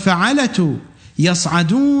 والفعلة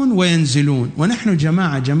يصعدون وينزلون، ونحن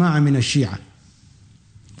جماعة من الشيعة.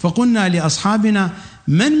 فقلنا لأصحابنا: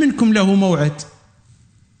 من منكم له موعد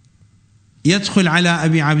يدخل على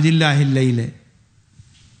أبي عبد الله الليلة؟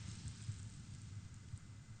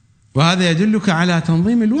 وهذا يدلك على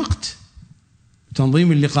تنظيم الوقت،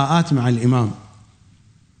 تنظيم اللقاءات مع الإمام.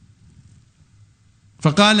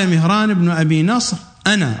 فقال مهران بن أبي نصر: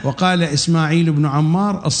 أنا. وقال إسماعيل بن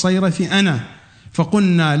عمار الصيرفي: أنا.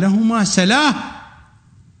 فقلنا لهما: سلاه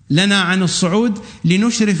لنا عن الصعود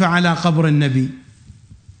لنشرف على قبر النبي.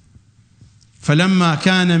 فلما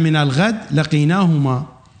كان من الغد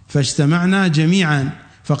لقيناهما فاجتمعنا جميعا.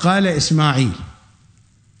 فقال إسماعيل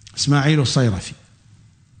الصيرفي: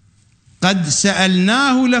 قد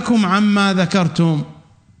سألناه لكم عما ذكرتم.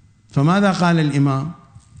 فماذا قال الإمام؟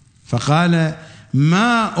 فقال: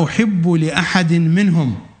 ما أحب لأحد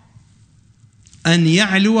منهم أن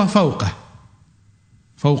يعلو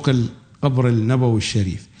فوق القبر النبوي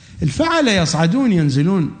الشريف. الفعل يصعدون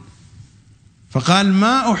ينزلون، فقال: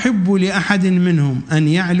 ما أحب لأحد منهم أن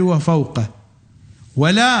يعلو فوقه،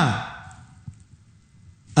 ولا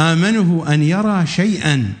آمنه أن يرى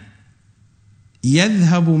شيئا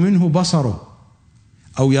يذهب منه بصره،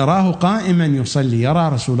 أو يراه قائما يصلي، يرى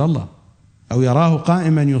رسول الله، أو يراه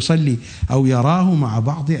قائما يصلي، أو يراه مع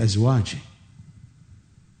بعض أزواجه.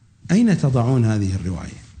 أين تضعون هذه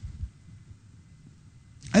الرواية؟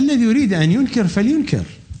 الذي يريد أن ينكر فلينكر.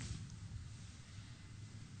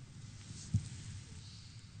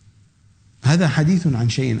 هذا حديث عن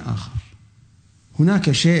شيء آخر،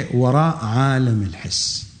 هناك شيء وراء عالم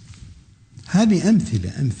الحس. هذه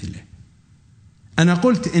أمثلة. أنا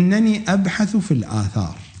قلت إنني أبحث في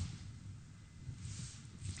الآثار،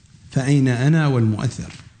 فأين أنا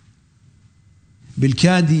والمؤثر؟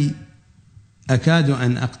 بالكاد أكاد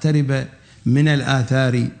أن أقترب من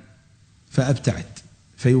الآثار فأبتعد،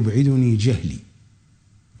 فيبعدني جهلي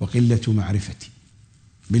وقلة معرفتي.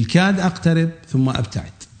 بالكاد أقترب ثم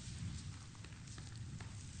أبتعد.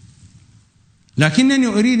 لكنني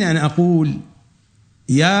أريد أن أقول: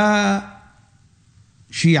 يا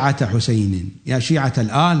شيعة حسين، يا شيعة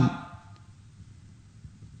الآل،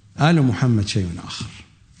 آل محمد شيء آخر.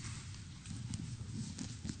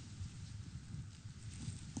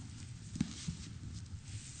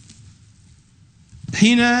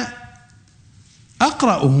 حين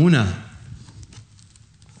أقرأ هنا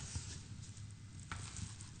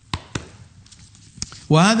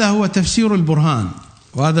وهذا هو تفسير البرهان،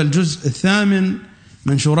 وهذا الجزء 8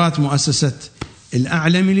 منشورات مؤسسة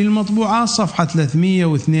الأعلمي للمطبوعات، صفحة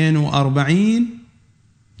 342.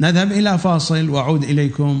 نذهب إلى فاصل وأعود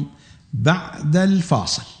إليكم بعد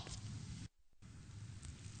الفاصل.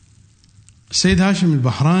 السيد هاشم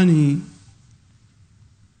البحراني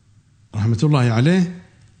رحمة الله عليه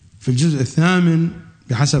في الجزء 8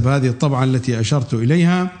 بحسب هذه الطبعة التي أشرت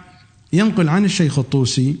إليها ينقل عن الشيخ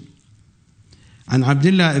الطوسي عن عبد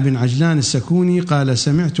الله بن عجلان السكوني قال: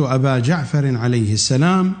 سمعت أبا جعفر عليه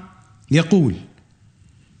السلام يقول: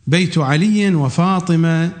 بيت علي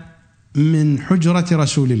وفاطمة من حجرة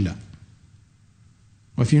رسول الله،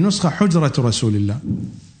 وفي نسخة حجرة رسول الله،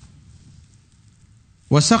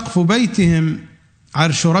 وسقف بيتهم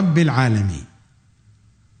عرش رب العالمين.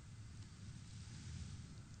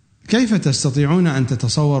 كيف تستطيعون أن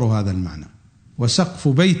تتصوروا هذا المعنى؟ وسقف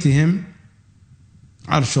بيتهم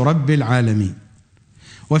عرش رب العالمين،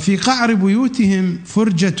 وفي قعر بيوتهم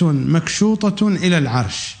فرجة مكشوطة إلى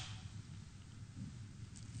العرش،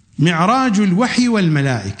 معراج الوحي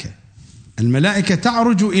والملائكة، الملائكة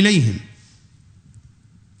تعرج إليهم،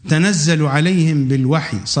 تنزل عليهم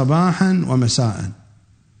بالوحي صباحا ومساء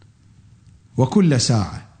وكل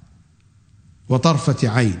ساعة وطرفة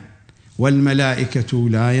عين، والملائكة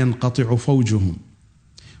لا ينقطع فوجهم،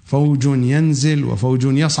 فوج ينزل وفوج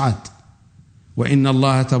يصعد. وإن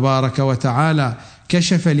الله تبارك وتعالى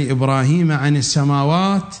كشف لإبراهيم عن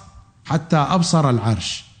السماوات حتى أبصر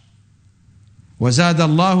العرش، وزاد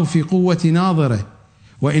الله في قوة ناظره،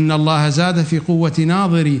 وإن الله زاد في قوة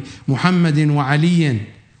ناظر محمد وعلي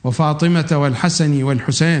وفاطمة والحسن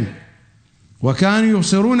والحسين، وكانوا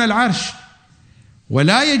يبصرون العرش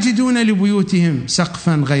ولا يجدون لبيوتهم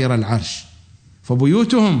سقفا غير العرش،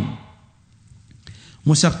 فبيوتهم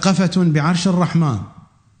مسقفة بعرش الرحمن.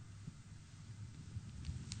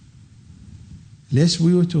 ليس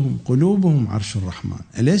بيوتهم، قلوبهم عرش الرحمن.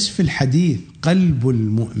 أليس في الحديث قلب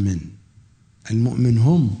المؤمن، المؤمن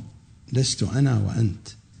هم، لست أنا وأنت،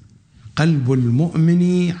 قلب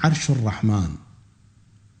المؤمن عرش الرحمن،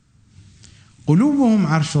 قلوبهم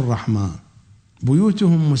عرش الرحمن،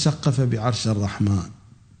 بيوتهم مسقفة بعرش الرحمن.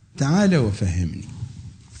 تعال وفهمني.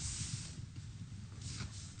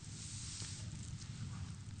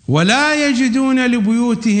 ولا يجدون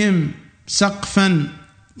لبيوتهم سقفا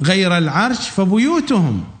غير العرش،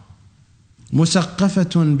 فبيوتهم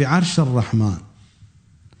مسقفة بعرش الرحمن.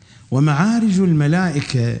 ومعارج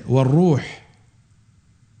الملائكة والروح،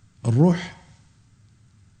 الروح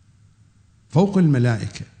فوق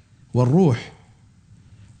الملائكة، والروح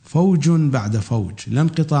فوج بعد فوج لا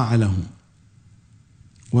انقطاع لهم.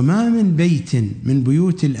 وما من بيت من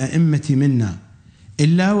بيوت الأئمة منا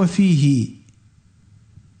إلا وفيه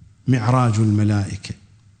معراج الملائكة،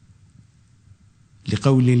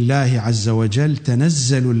 لقول الله عز وجل: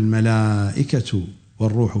 تنزل الملائكة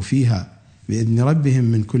والروح فيها بإذن ربهم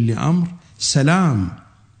من كل أمر سلام.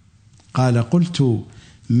 قال: قلت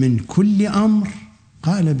من كل أمر؟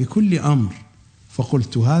 قال: بكل أمر.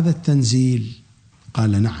 فقلت: هذا التنزيل؟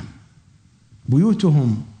 قال: نعم.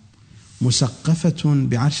 بيوتهم مسقفة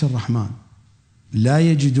بعرش الرحمن، لا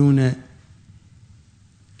يجدون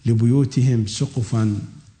لبيوتهم سقفا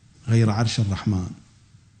غير عرش الرحمن،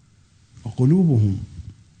 وقلوبهم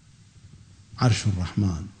عرش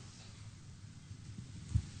الرحمن.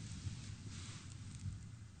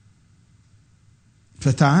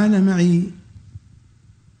 فتعال معي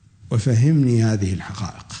وفهمني هذه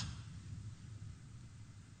الحقائق.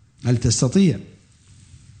 هل تستطيع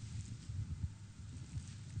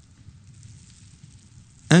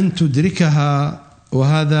أن تدركها؟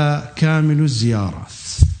 وهذا كامل الزيارات،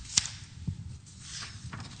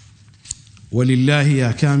 ولله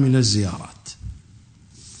يا كامل الزيارات.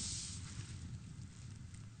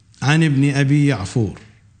 عن ابن أبي يعفور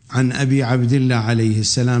عن أبي عبد الله عليه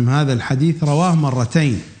السلام، هذا الحديث رواه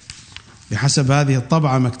مرتين بحسب هذه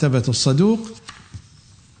الطبعة مكتبة الصدوق،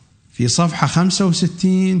 في صفحة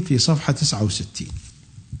 65 في صفحة 69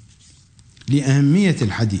 لأهمية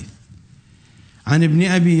الحديث. عن ابن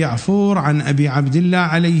أبي يعفور عن أبي عبد الله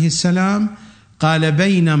عليه السلام قال: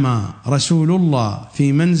 بينما رسول الله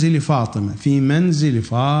في منزل فاطمة، في منزل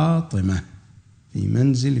فاطمة، في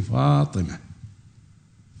منزل فاطمة.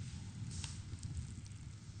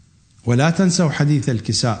 ولا تنسوا حديث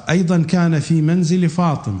الكساء أيضا كان في منزل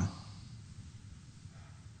فاطمة،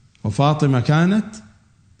 وفاطمة كانت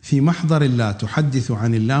في محضر الله، تحدث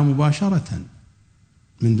عن الله مباشرة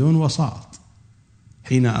من دون وساط،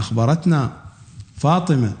 حين أخبرتنا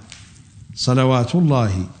فاطمة صلوات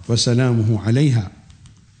الله وسلامه عليها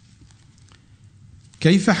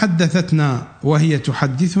كيف حدثتنا وهي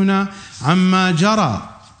تحدثنا عما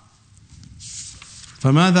جرى.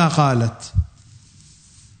 فماذا قالت؟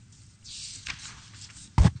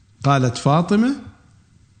 قالت فاطمة: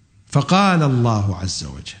 فقال الله عز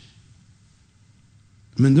وجل،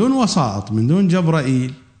 من دون وساط، من دون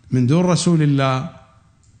جبرائيل، من دون رسول الله،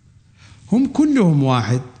 هم كلهم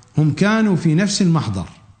واحد، هم كانوا في نفس المحضر.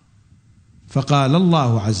 فقال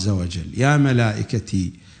الله عز وجل: يا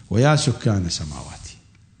ملائكتي ويا سكان سماواتي.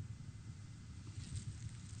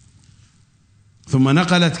 ثم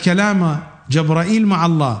نقلت كلام جبرائيل مع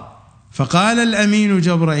الله، فقال الأمين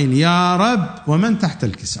جبرائيل: يا رب ومن تحت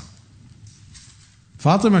الكساء.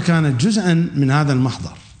 فاطمة كانت جزءا من هذا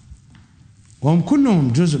المحضر، وهم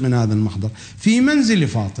كلهم جزء من هذا المحضر في منزل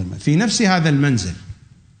فاطمة، في نفس هذا المنزل.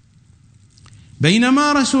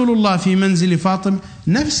 بينما رسول الله في منزل فاطمة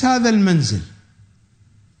نفس هذا المنزل،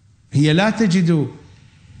 هي لا تجد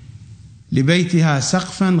لبيتها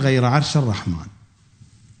سقفا غير عرش الرحمن.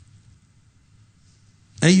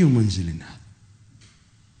 أي منزل هذا؟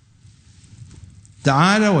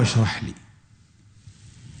 تعال واشرح لي.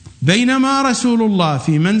 بينما رسول الله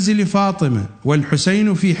في منزل فاطمة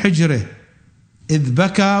والحسين في حجره، إذ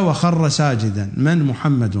بكى وخر ساجدا، من؟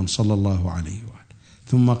 محمد صلى الله عليه وآله.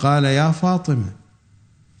 ثم قال: يا فاطمة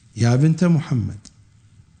يا بنت محمد،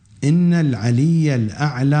 إن العلي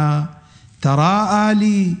الأعلى تراءى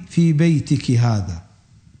لي في بيتك هذا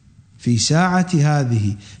في ساعة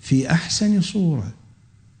هذه في أحسن صورة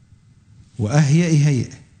وأهيأ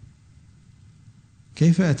هيئة.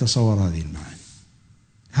 كيف أتصور هذه المعاني؟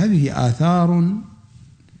 هذه آثار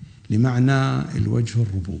لمعنى الوجه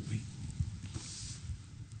الربوبي.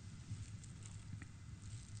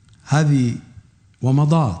 هذه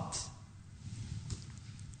ومضات.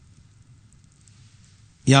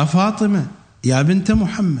 يا فاطمة يا بنت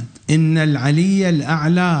محمد، إن العلي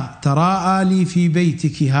الأعلى تراءى لي في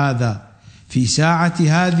بيتك هذا في ساعة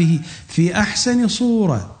هذه في أحسن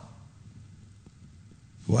صورة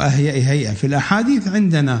وأهيأ هيئة. في الأحاديث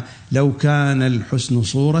عندنا: لو كان الحسن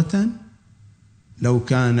صورة، لو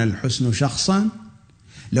كان الحسن شخصا،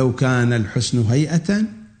 لو كان الحسن هيئة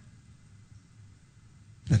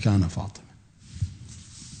لكان فاطمة.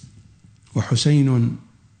 وحسين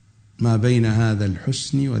ما بين هذا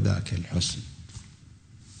الحسن وذاك الحسن.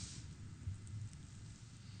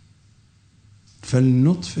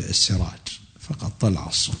 فلنطفئ السراج فقد طلع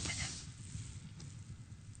الصبح.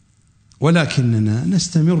 ولكننا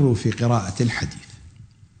نستمر في قراءة الحديث.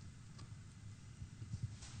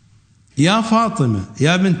 يا فاطمة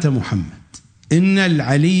يا بنت محمد، إن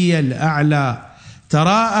العلي الأعلى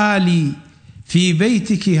تراءى لي في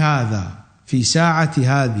بيتك هذا في ساعة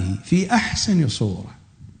هذه في أحسن صورة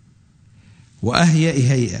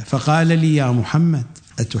وأهيأ هيئة. فقال لي: يا محمد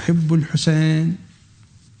أتحب الحسين؟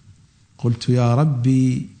 قلت: يا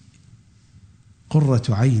ربي قرة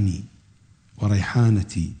عيني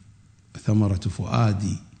وريحانتي وثمرة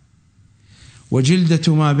فؤادي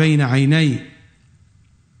وجلدة ما بين عيني.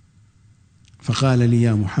 فقال لي: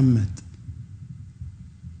 يا محمد،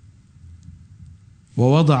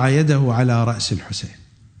 ووضع يده على رأس الحسين،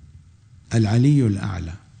 العلي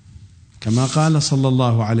الأعلى، كما قال صلى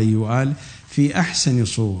الله عليه وآله: في أحسن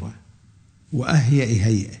صورة وأهيأ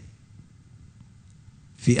هيئة.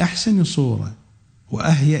 في أحسن صورة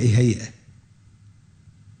وأهيأ هيئة.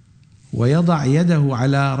 ويضع يده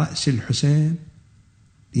على رأس الحسين،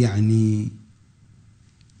 يعني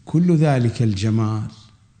كل ذلك الجمال،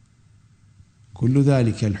 كل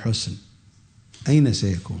ذلك الحسن أين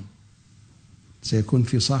سيكون؟ سيكون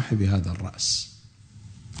في صاحب هذا الرأس.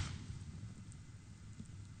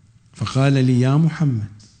 فقال لي: يا محمد،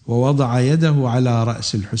 ووضع يده على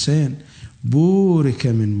رأس الحسين: بورك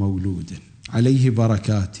من مولود عليه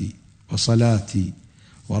بركاتي وصلاتي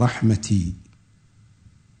ورحمتي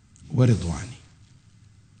ورضواني.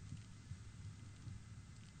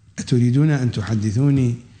 أتريدون أن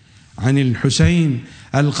تحدثوني عن الحسين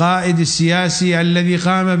القائد السياسي الذي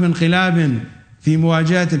قام بانقلاب في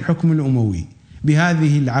مواجهة الحكم الأموي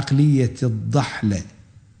بهذه العقلية الضحلة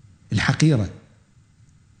الحقيرة؟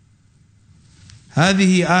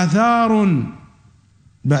 هذه آثار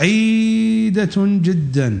بعيدة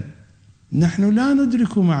جدا نحن لا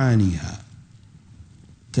ندرك معانيها،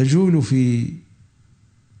 تجول في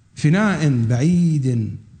فناء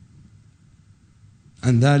بعيد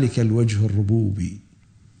عن ذلك الوجه الربوبي،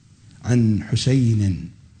 عن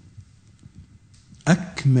حسين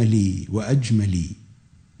أكمل وأجمل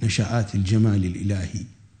نشآت الجمال الإلهي.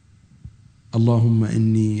 اللهم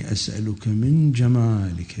إني أسألك من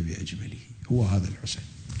جمالك بأجمله. هو هذا الحسين،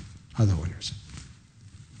 هذا هو الحسين.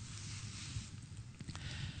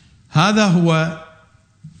 هذا هو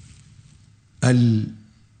الوجه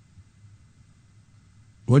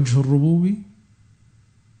الربوبي.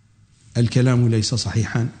 الكلام ليس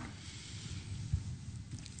صحيحا.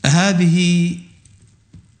 هذه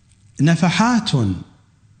نفحات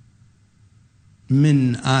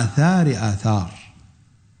من آثار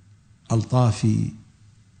ألطاف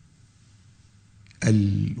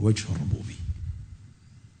الوجه الربوبي.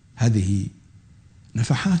 هذه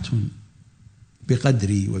نفحات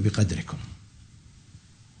بقدري وبقدركم،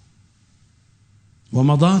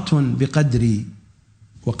 ومضات بقدري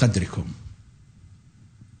وقدركم،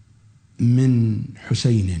 من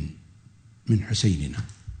حسين، من حسيننا،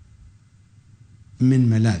 من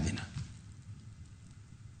ملاذنا.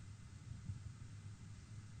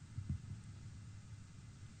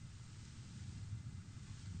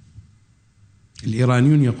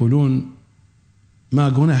 الإيرانيون يقولون ما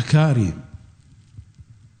قناه كارم،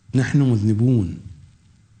 نحن مذنبون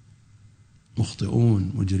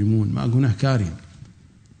مخطئون مجرمون، ما قناه كارم،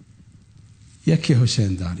 يكي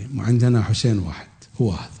حسين دارم، وعندنا حسين واحد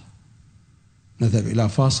هو هذا. نذهب إلى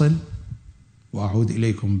فاصل وأعود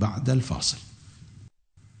إليكم بعد الفاصل.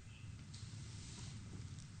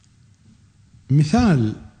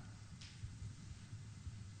 مثال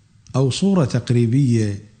أو صورة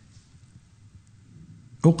تقريبية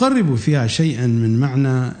أقرب فيها شيئا من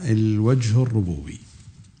معنى الوجه الربوبي.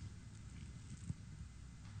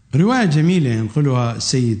 رواية جميلة ينقلها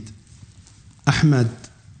السيد أحمد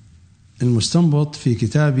المستنبط في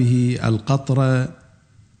كتابه القطرة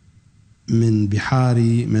من بحار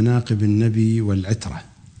مناقب النبي والعترة،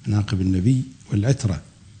 مناقب النبي والعترة،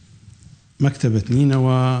 مكتبة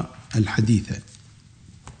نينوى الحديثة،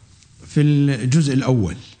 في الجزء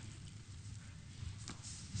الأول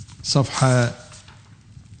صفحة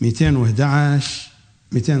 211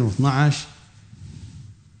 212.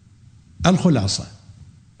 الخلاصة،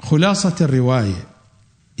 خلاصة الرواية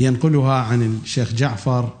ينقلها عن الشيخ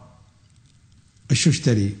جعفر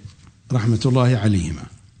الششتري رحمة الله عليهما،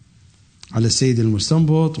 على السيد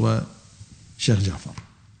المستنبط والشيخ جعفر.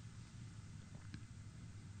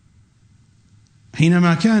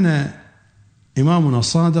 حينما كان إمامنا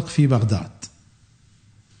الصادق في بغداد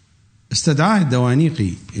استدعاه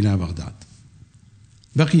الدوانيقي إلى بغداد،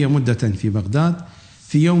 بقي مدة في بغداد.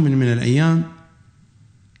 في يوم من الأيام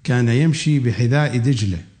كان يمشي بحذاء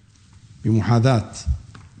دجلة، بمحاذاة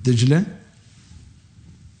دجلة،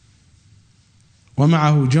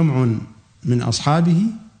 ومعه جمع من أصحابه،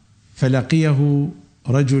 فلقيه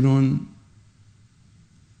رجل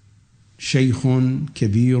شيخ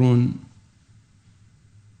كبير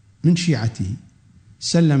من شيعته،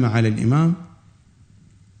 سلم على الإمام: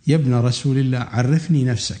 يا ابن رسول الله، عرفني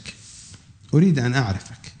نفسك، أريد أن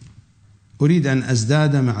أعرفك، أريد أن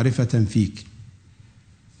أزداد معرفة فيك.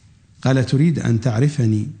 قال: تريد أن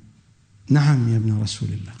تعرفني؟ نعم يا ابن رسول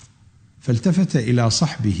الله. فالتفت إلى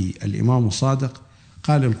صحبه الإمام الصادق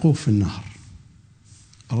قال: القوه في النهر.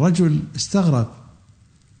 الرجل استغرب: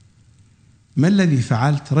 ما الذي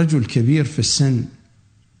فعلت؟ رجل كبير في السن،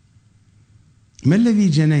 ما الذي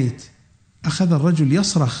جنيت؟ أخذ الرجل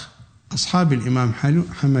يصرخ، أصحاب الإمام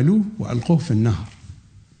حملوه وألقوه في النهر.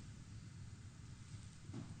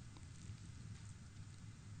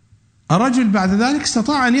 الرجل بعد ذلك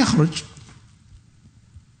استطاع أن يخرج.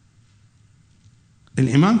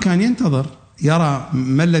 الإمام كان ينتظر يرى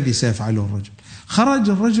ما الذي سيفعله الرجل. خرج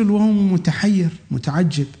الرجل وهو متحير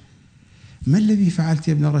متعجب: ما الذي فعلت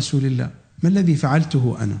يا ابن رسول الله؟ ما الذي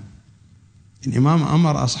فعلته أنا؟ الإمام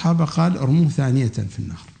أمر أصحابه قال: ارموه ثانية في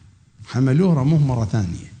النهر. حملوه رموه مرة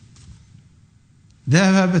ثانية،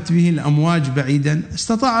 ذهبت به الأمواج بعيدا،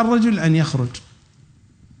 استطاع الرجل أن يخرج.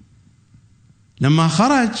 لما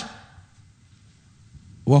خرج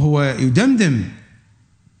وهو يدمدم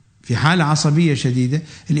في حالة عصبية شديدة،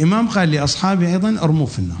 الإمام قال لأصحابه أيضا: ارموه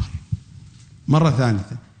في النهر مرة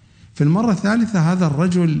ثالثة. في المرة الثالثة هذا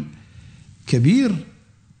الرجل كبير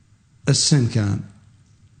السن كان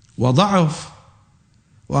وضعف،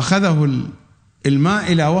 وأخذه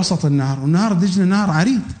الماء إلى وسط النهر، والنهر دجلة نهر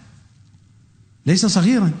عريض ليس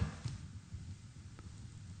صغيرا.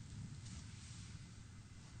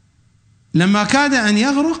 لما كاد أن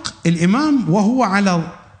يغرق الإمام وهو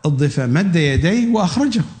على الضفة مد يديه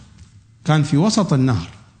وأخرجه، كان في وسط النهر.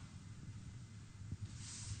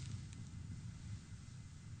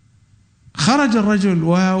 خرج الرجل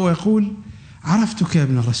وهو يقول: عرفتك يا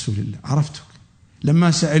ابن رسول الله، عرفتك.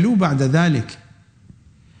 لما سألوه بعد ذلك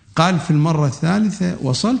قال: في المرة الثالثة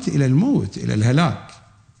وصلت إلى الموت، إلى الهلاك،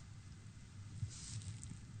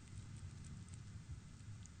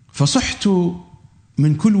 فصحت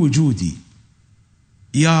من كل وجودي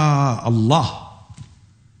يا الله.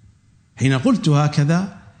 حين قلت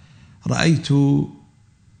هكذا رأيت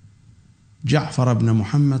جعفر بن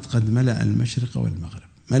محمد قد ملأ المشرق والمغرب،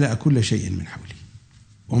 ملأ كل شيء من حولي،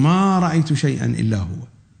 وما رأيت شيئا إلا هو،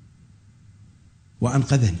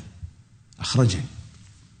 وأنقذني، أخرجني.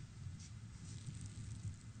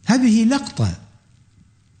 هذه لقطة،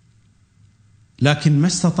 لكن ما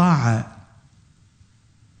استطاع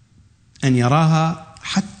أن يراها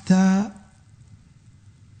حتى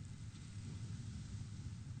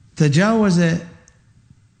تجاوز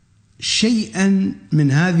شيئا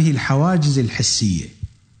من هذه الحواجز الحسية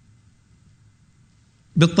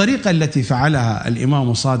بالطريقة التي فعلها الإمام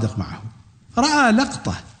الصادق معه. رأى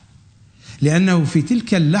لقطة، لأنه في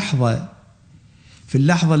تلك اللحظة، في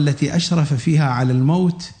اللحظة التي أشرف فيها على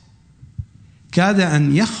الموت، كاد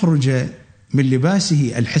أن يخرج من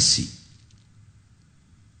لباسه الحسي.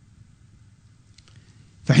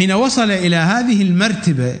 فحين وصل إلى هذه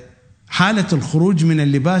المرتبة، حالة الخروج من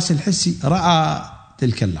اللباس الحسي، رأى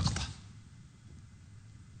تلك اللقطة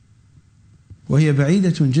وهي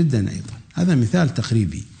بعيدة جدا أيضا. هذا مثال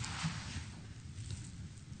تقريبي.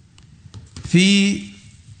 في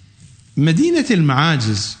مدينة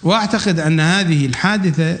المعاجز، وأعتقد أن هذه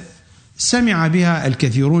الحادثة سمع بها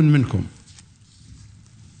الكثيرون منكم،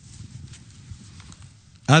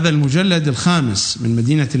 هذا المجلد الخامس من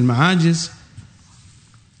مدينة المعاجز،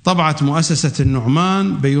 طبعة مؤسسة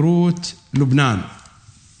النعمان، بيروت، لبنان،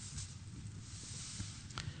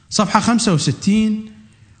 صفحة 65.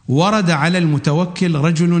 ورد على المتوكل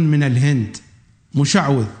رجل من الهند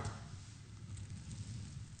مشعوذ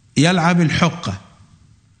يلعب الحقة.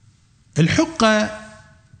 الحقة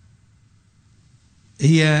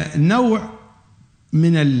هي نوع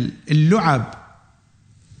من اللعب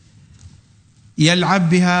يلعب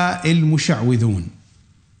بها المشعوذون،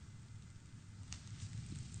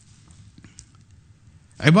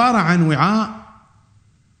 عبارة عن وعاء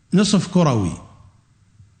نصف كروي.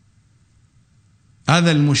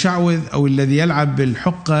 هذا المشعوذ أو الذي يلعب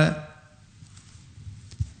بالحقة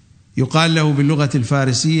يقال له باللغة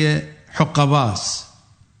الفارسية حقباز،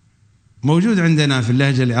 موجود عندنا في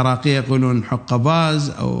اللهجة العراقية يقولون حقباز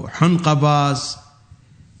أو حنقباز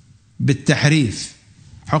بالتحريف.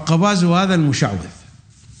 حقباز وهذا المشعوذ.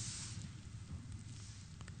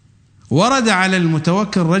 ورد على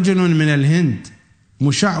المتوكل رجل من الهند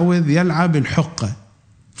مشعوذ يلعب الحقة،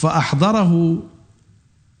 فأحضره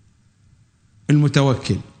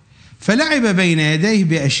المتوكل، فلعب بين يديه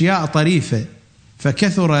بأشياء طريفة،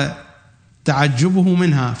 فكثر تعجبه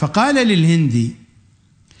منها، فقال للهندي: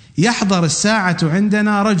 يحضر الساعة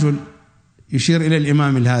عندنا رجل، يشير إلى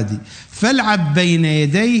الإمام الهادي، فالعب بين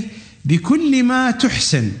يديه بكل ما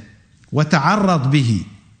تحسن وتعرض به،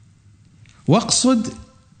 واقصد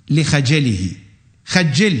لخجله،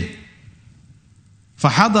 خجله.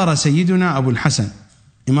 فحضر سيدنا أبو الحسن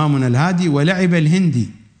إمامنا الهادي ولعب الهندي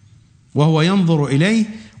وهو ينظر إليه،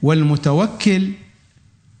 والمتوكل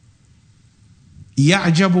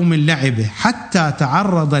يعجب من لعبه، حتى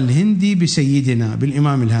تعرض الهندي بسيدنا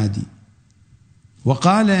بالإمام الهادي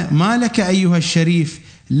وقال: ما لك أيها الشريف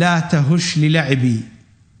لا تهش للعبي،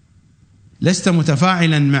 لست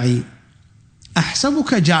متفاعلا معي،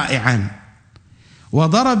 أحسبك جائعا.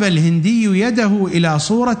 وضرب الهندي يده إلى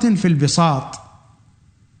صورة في البساط،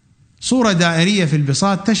 صورة دائرية في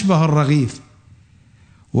البساط تشبه الرغيف،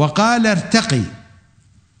 وقال: ارتقي،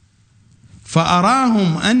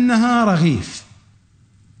 فأراهم أنها رغيف،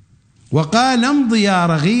 وقال: امض يا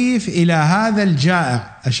رغيف إلى هذا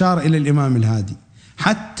الجائع، أشار إلى الإمام الهادي،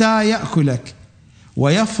 حتى يأكلك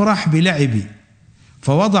ويفرح بلعبي.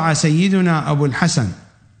 فوضع سيدنا أبو الحسن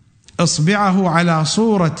إصبعه على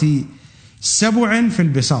صورة سبع في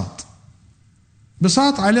البساط،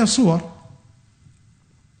 بساط عليه صور،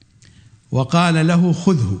 وقال له: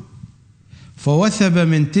 خذه. فوثب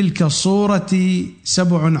من تلك الصورة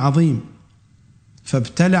سبع عظيم،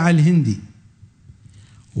 فابتلع الهندي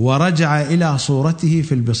ورجع إلى صورته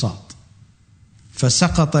في البساط،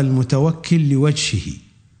 فسقط المتوكل لوجهه،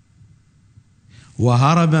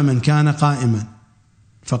 وهرب من كان قائما.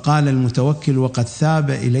 فقال المتوكل وقد ثاب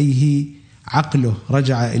إليه عقله،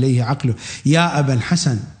 رجع إليه عقله: يا أبا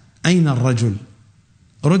الحسن، أين الرجل؟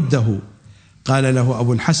 رده. قال له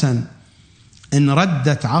أبو الحسن: إن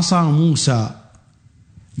ردت عصا موسى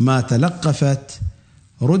ما تلقفت،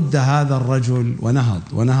 رد هذا الرجل.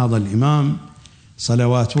 ونهض الإمام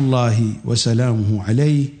صلوات الله وسلامه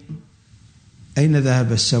عليه. أين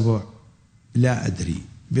ذهب السبع؟ لا أدري،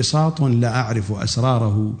 بساط لا أعرف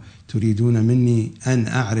أسراره، تريدون مني أن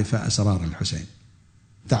أعرف أسرار الحسين،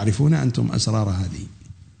 تعرفون أنتم أسرار هذه،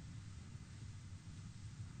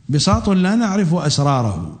 بساط لا نعرف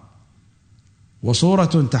أسراره،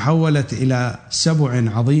 وصورة تحولت إلى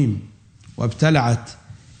سبع عظيم وابتلعت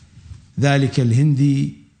ذلك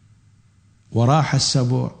الهندي، وراح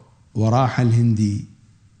السبع وراح الهندي،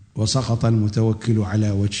 وسقط المتوكل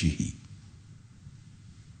على وجهه.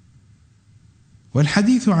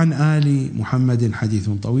 والحديث عن آل محمد حديث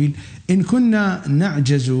طويل، إن كنا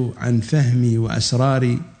نعجز عن فهم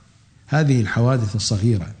وأسرار هذه الحوادث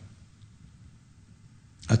الصغيرة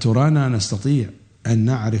أترانا نستطيع أن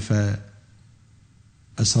نعرف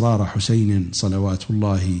أسرار حسين صلوات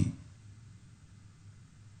الله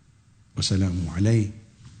وسلامه عليه؟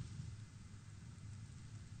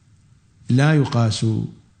 لا يقاس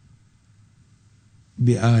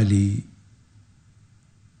بآل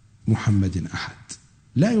محمد أحد،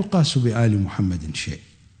 لا يقاس بآل محمد شيء،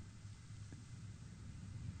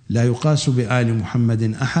 لا يقاس بآل محمد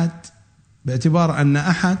أحد، باعتبار أن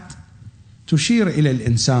أحد تشير إلى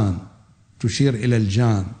الإنسان، تشير إلى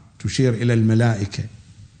الجان، تشير إلى الملائكة،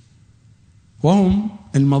 وهم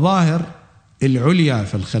المظاهر العليا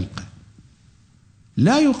في الخلقة.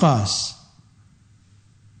 لا يقاس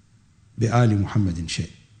بآل محمد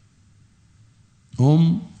شيء،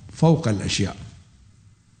 هم فوق الأشياء.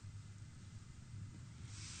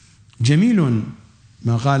 جميل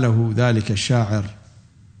ما قاله ذلك الشاعر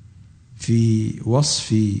في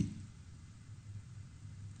وصف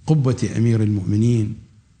قبة أمير المؤمنين،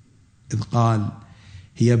 إذ قال: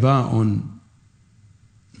 هي باء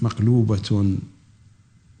مقلوبة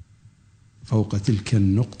فوق تلك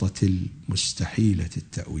النقطة المستحيلة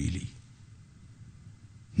التأويل.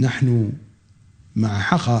 نحن مع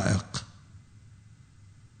حقائق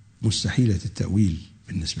مستحيلة التأويل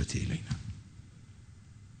بالنسبة إلينا.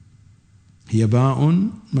 هي باء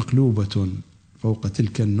مقلوبة فوق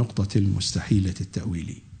تلك النقطة المستحيلة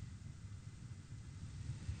التأويل.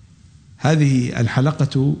 هذه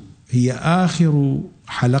الحلقة هي آخر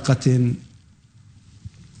حلقة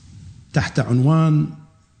تحت عنوان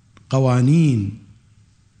قوانين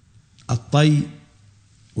الطي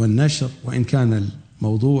والنشر، وإن كان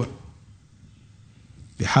الموضوع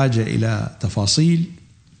بحاجة إلى تفاصيل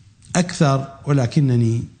أكثر،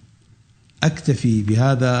 ولكنني أكتفي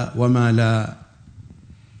بهذا. وما لا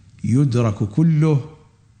يدرك كله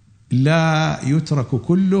لا يترك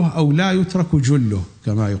كله، أو لا يترك جله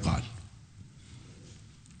كما يقال.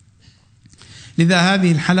 لذا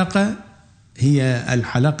هذه الحلقة هي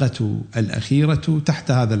الحلقة الأخيرة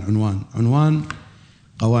تحت هذا العنوان، عنوان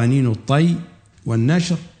قوانين الطي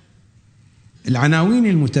والنشر. العناوين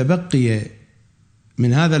المتبقية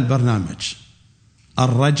من هذا البرنامج: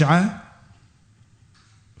 الرجعة،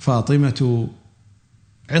 فاطمة،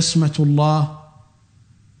 عصمة الله،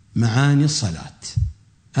 معاني الصلاة.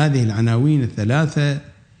 هذه العناوين الثلاثة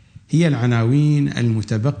هي العناوين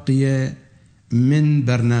المتبقية من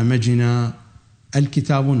برنامجنا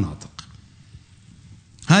الكتاب الناطق.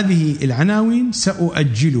 هذه العناوين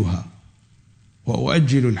سأؤجلها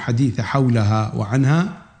وأؤجل الحديث حولها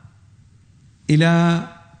وعنها إلى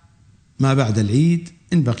ما بعد العيد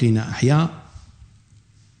إن بقينا أحياء.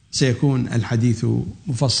 سيكون الحديث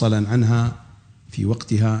مفصلا عنها في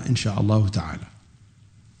وقتها إن شاء الله تعالى.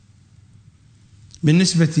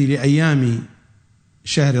 بالنسبة لأيام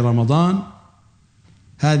شهر رمضان،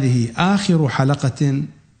 هذه آخر حلقة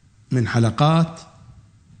من حلقات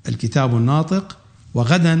الكتاب الناطق،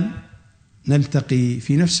 وغدا نلتقي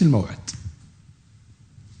في نفس الموعد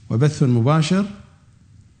وبث مباشر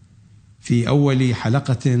في أول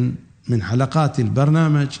حلقة من حلقات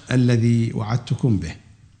البرنامج الذي وعدتكم به.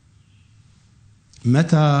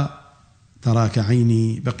 متى تراك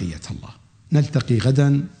عيني بقية الله. نلتقي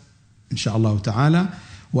غدا إن شاء الله تعالى،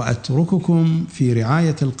 وأترككم في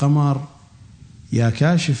رعاية القمر. يا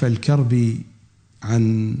كاشف الكرب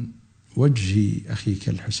عن وجه أخيك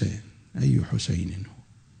الحسين، أي حسين هو؟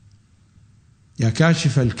 يا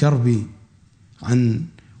كاشف الكرب عن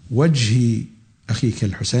وجه أخيك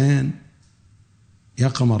الحسين، يا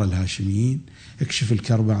قمر الهاشميين، اكشف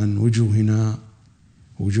الكرب عن وجوهنا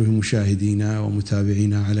ووجوه مشاهدينا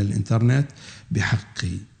ومتابعينا على الإنترنت بحق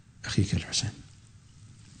أخيك الحسين.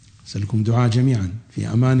 أسألكم دعاء جميعا، في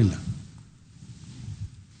أمان الله.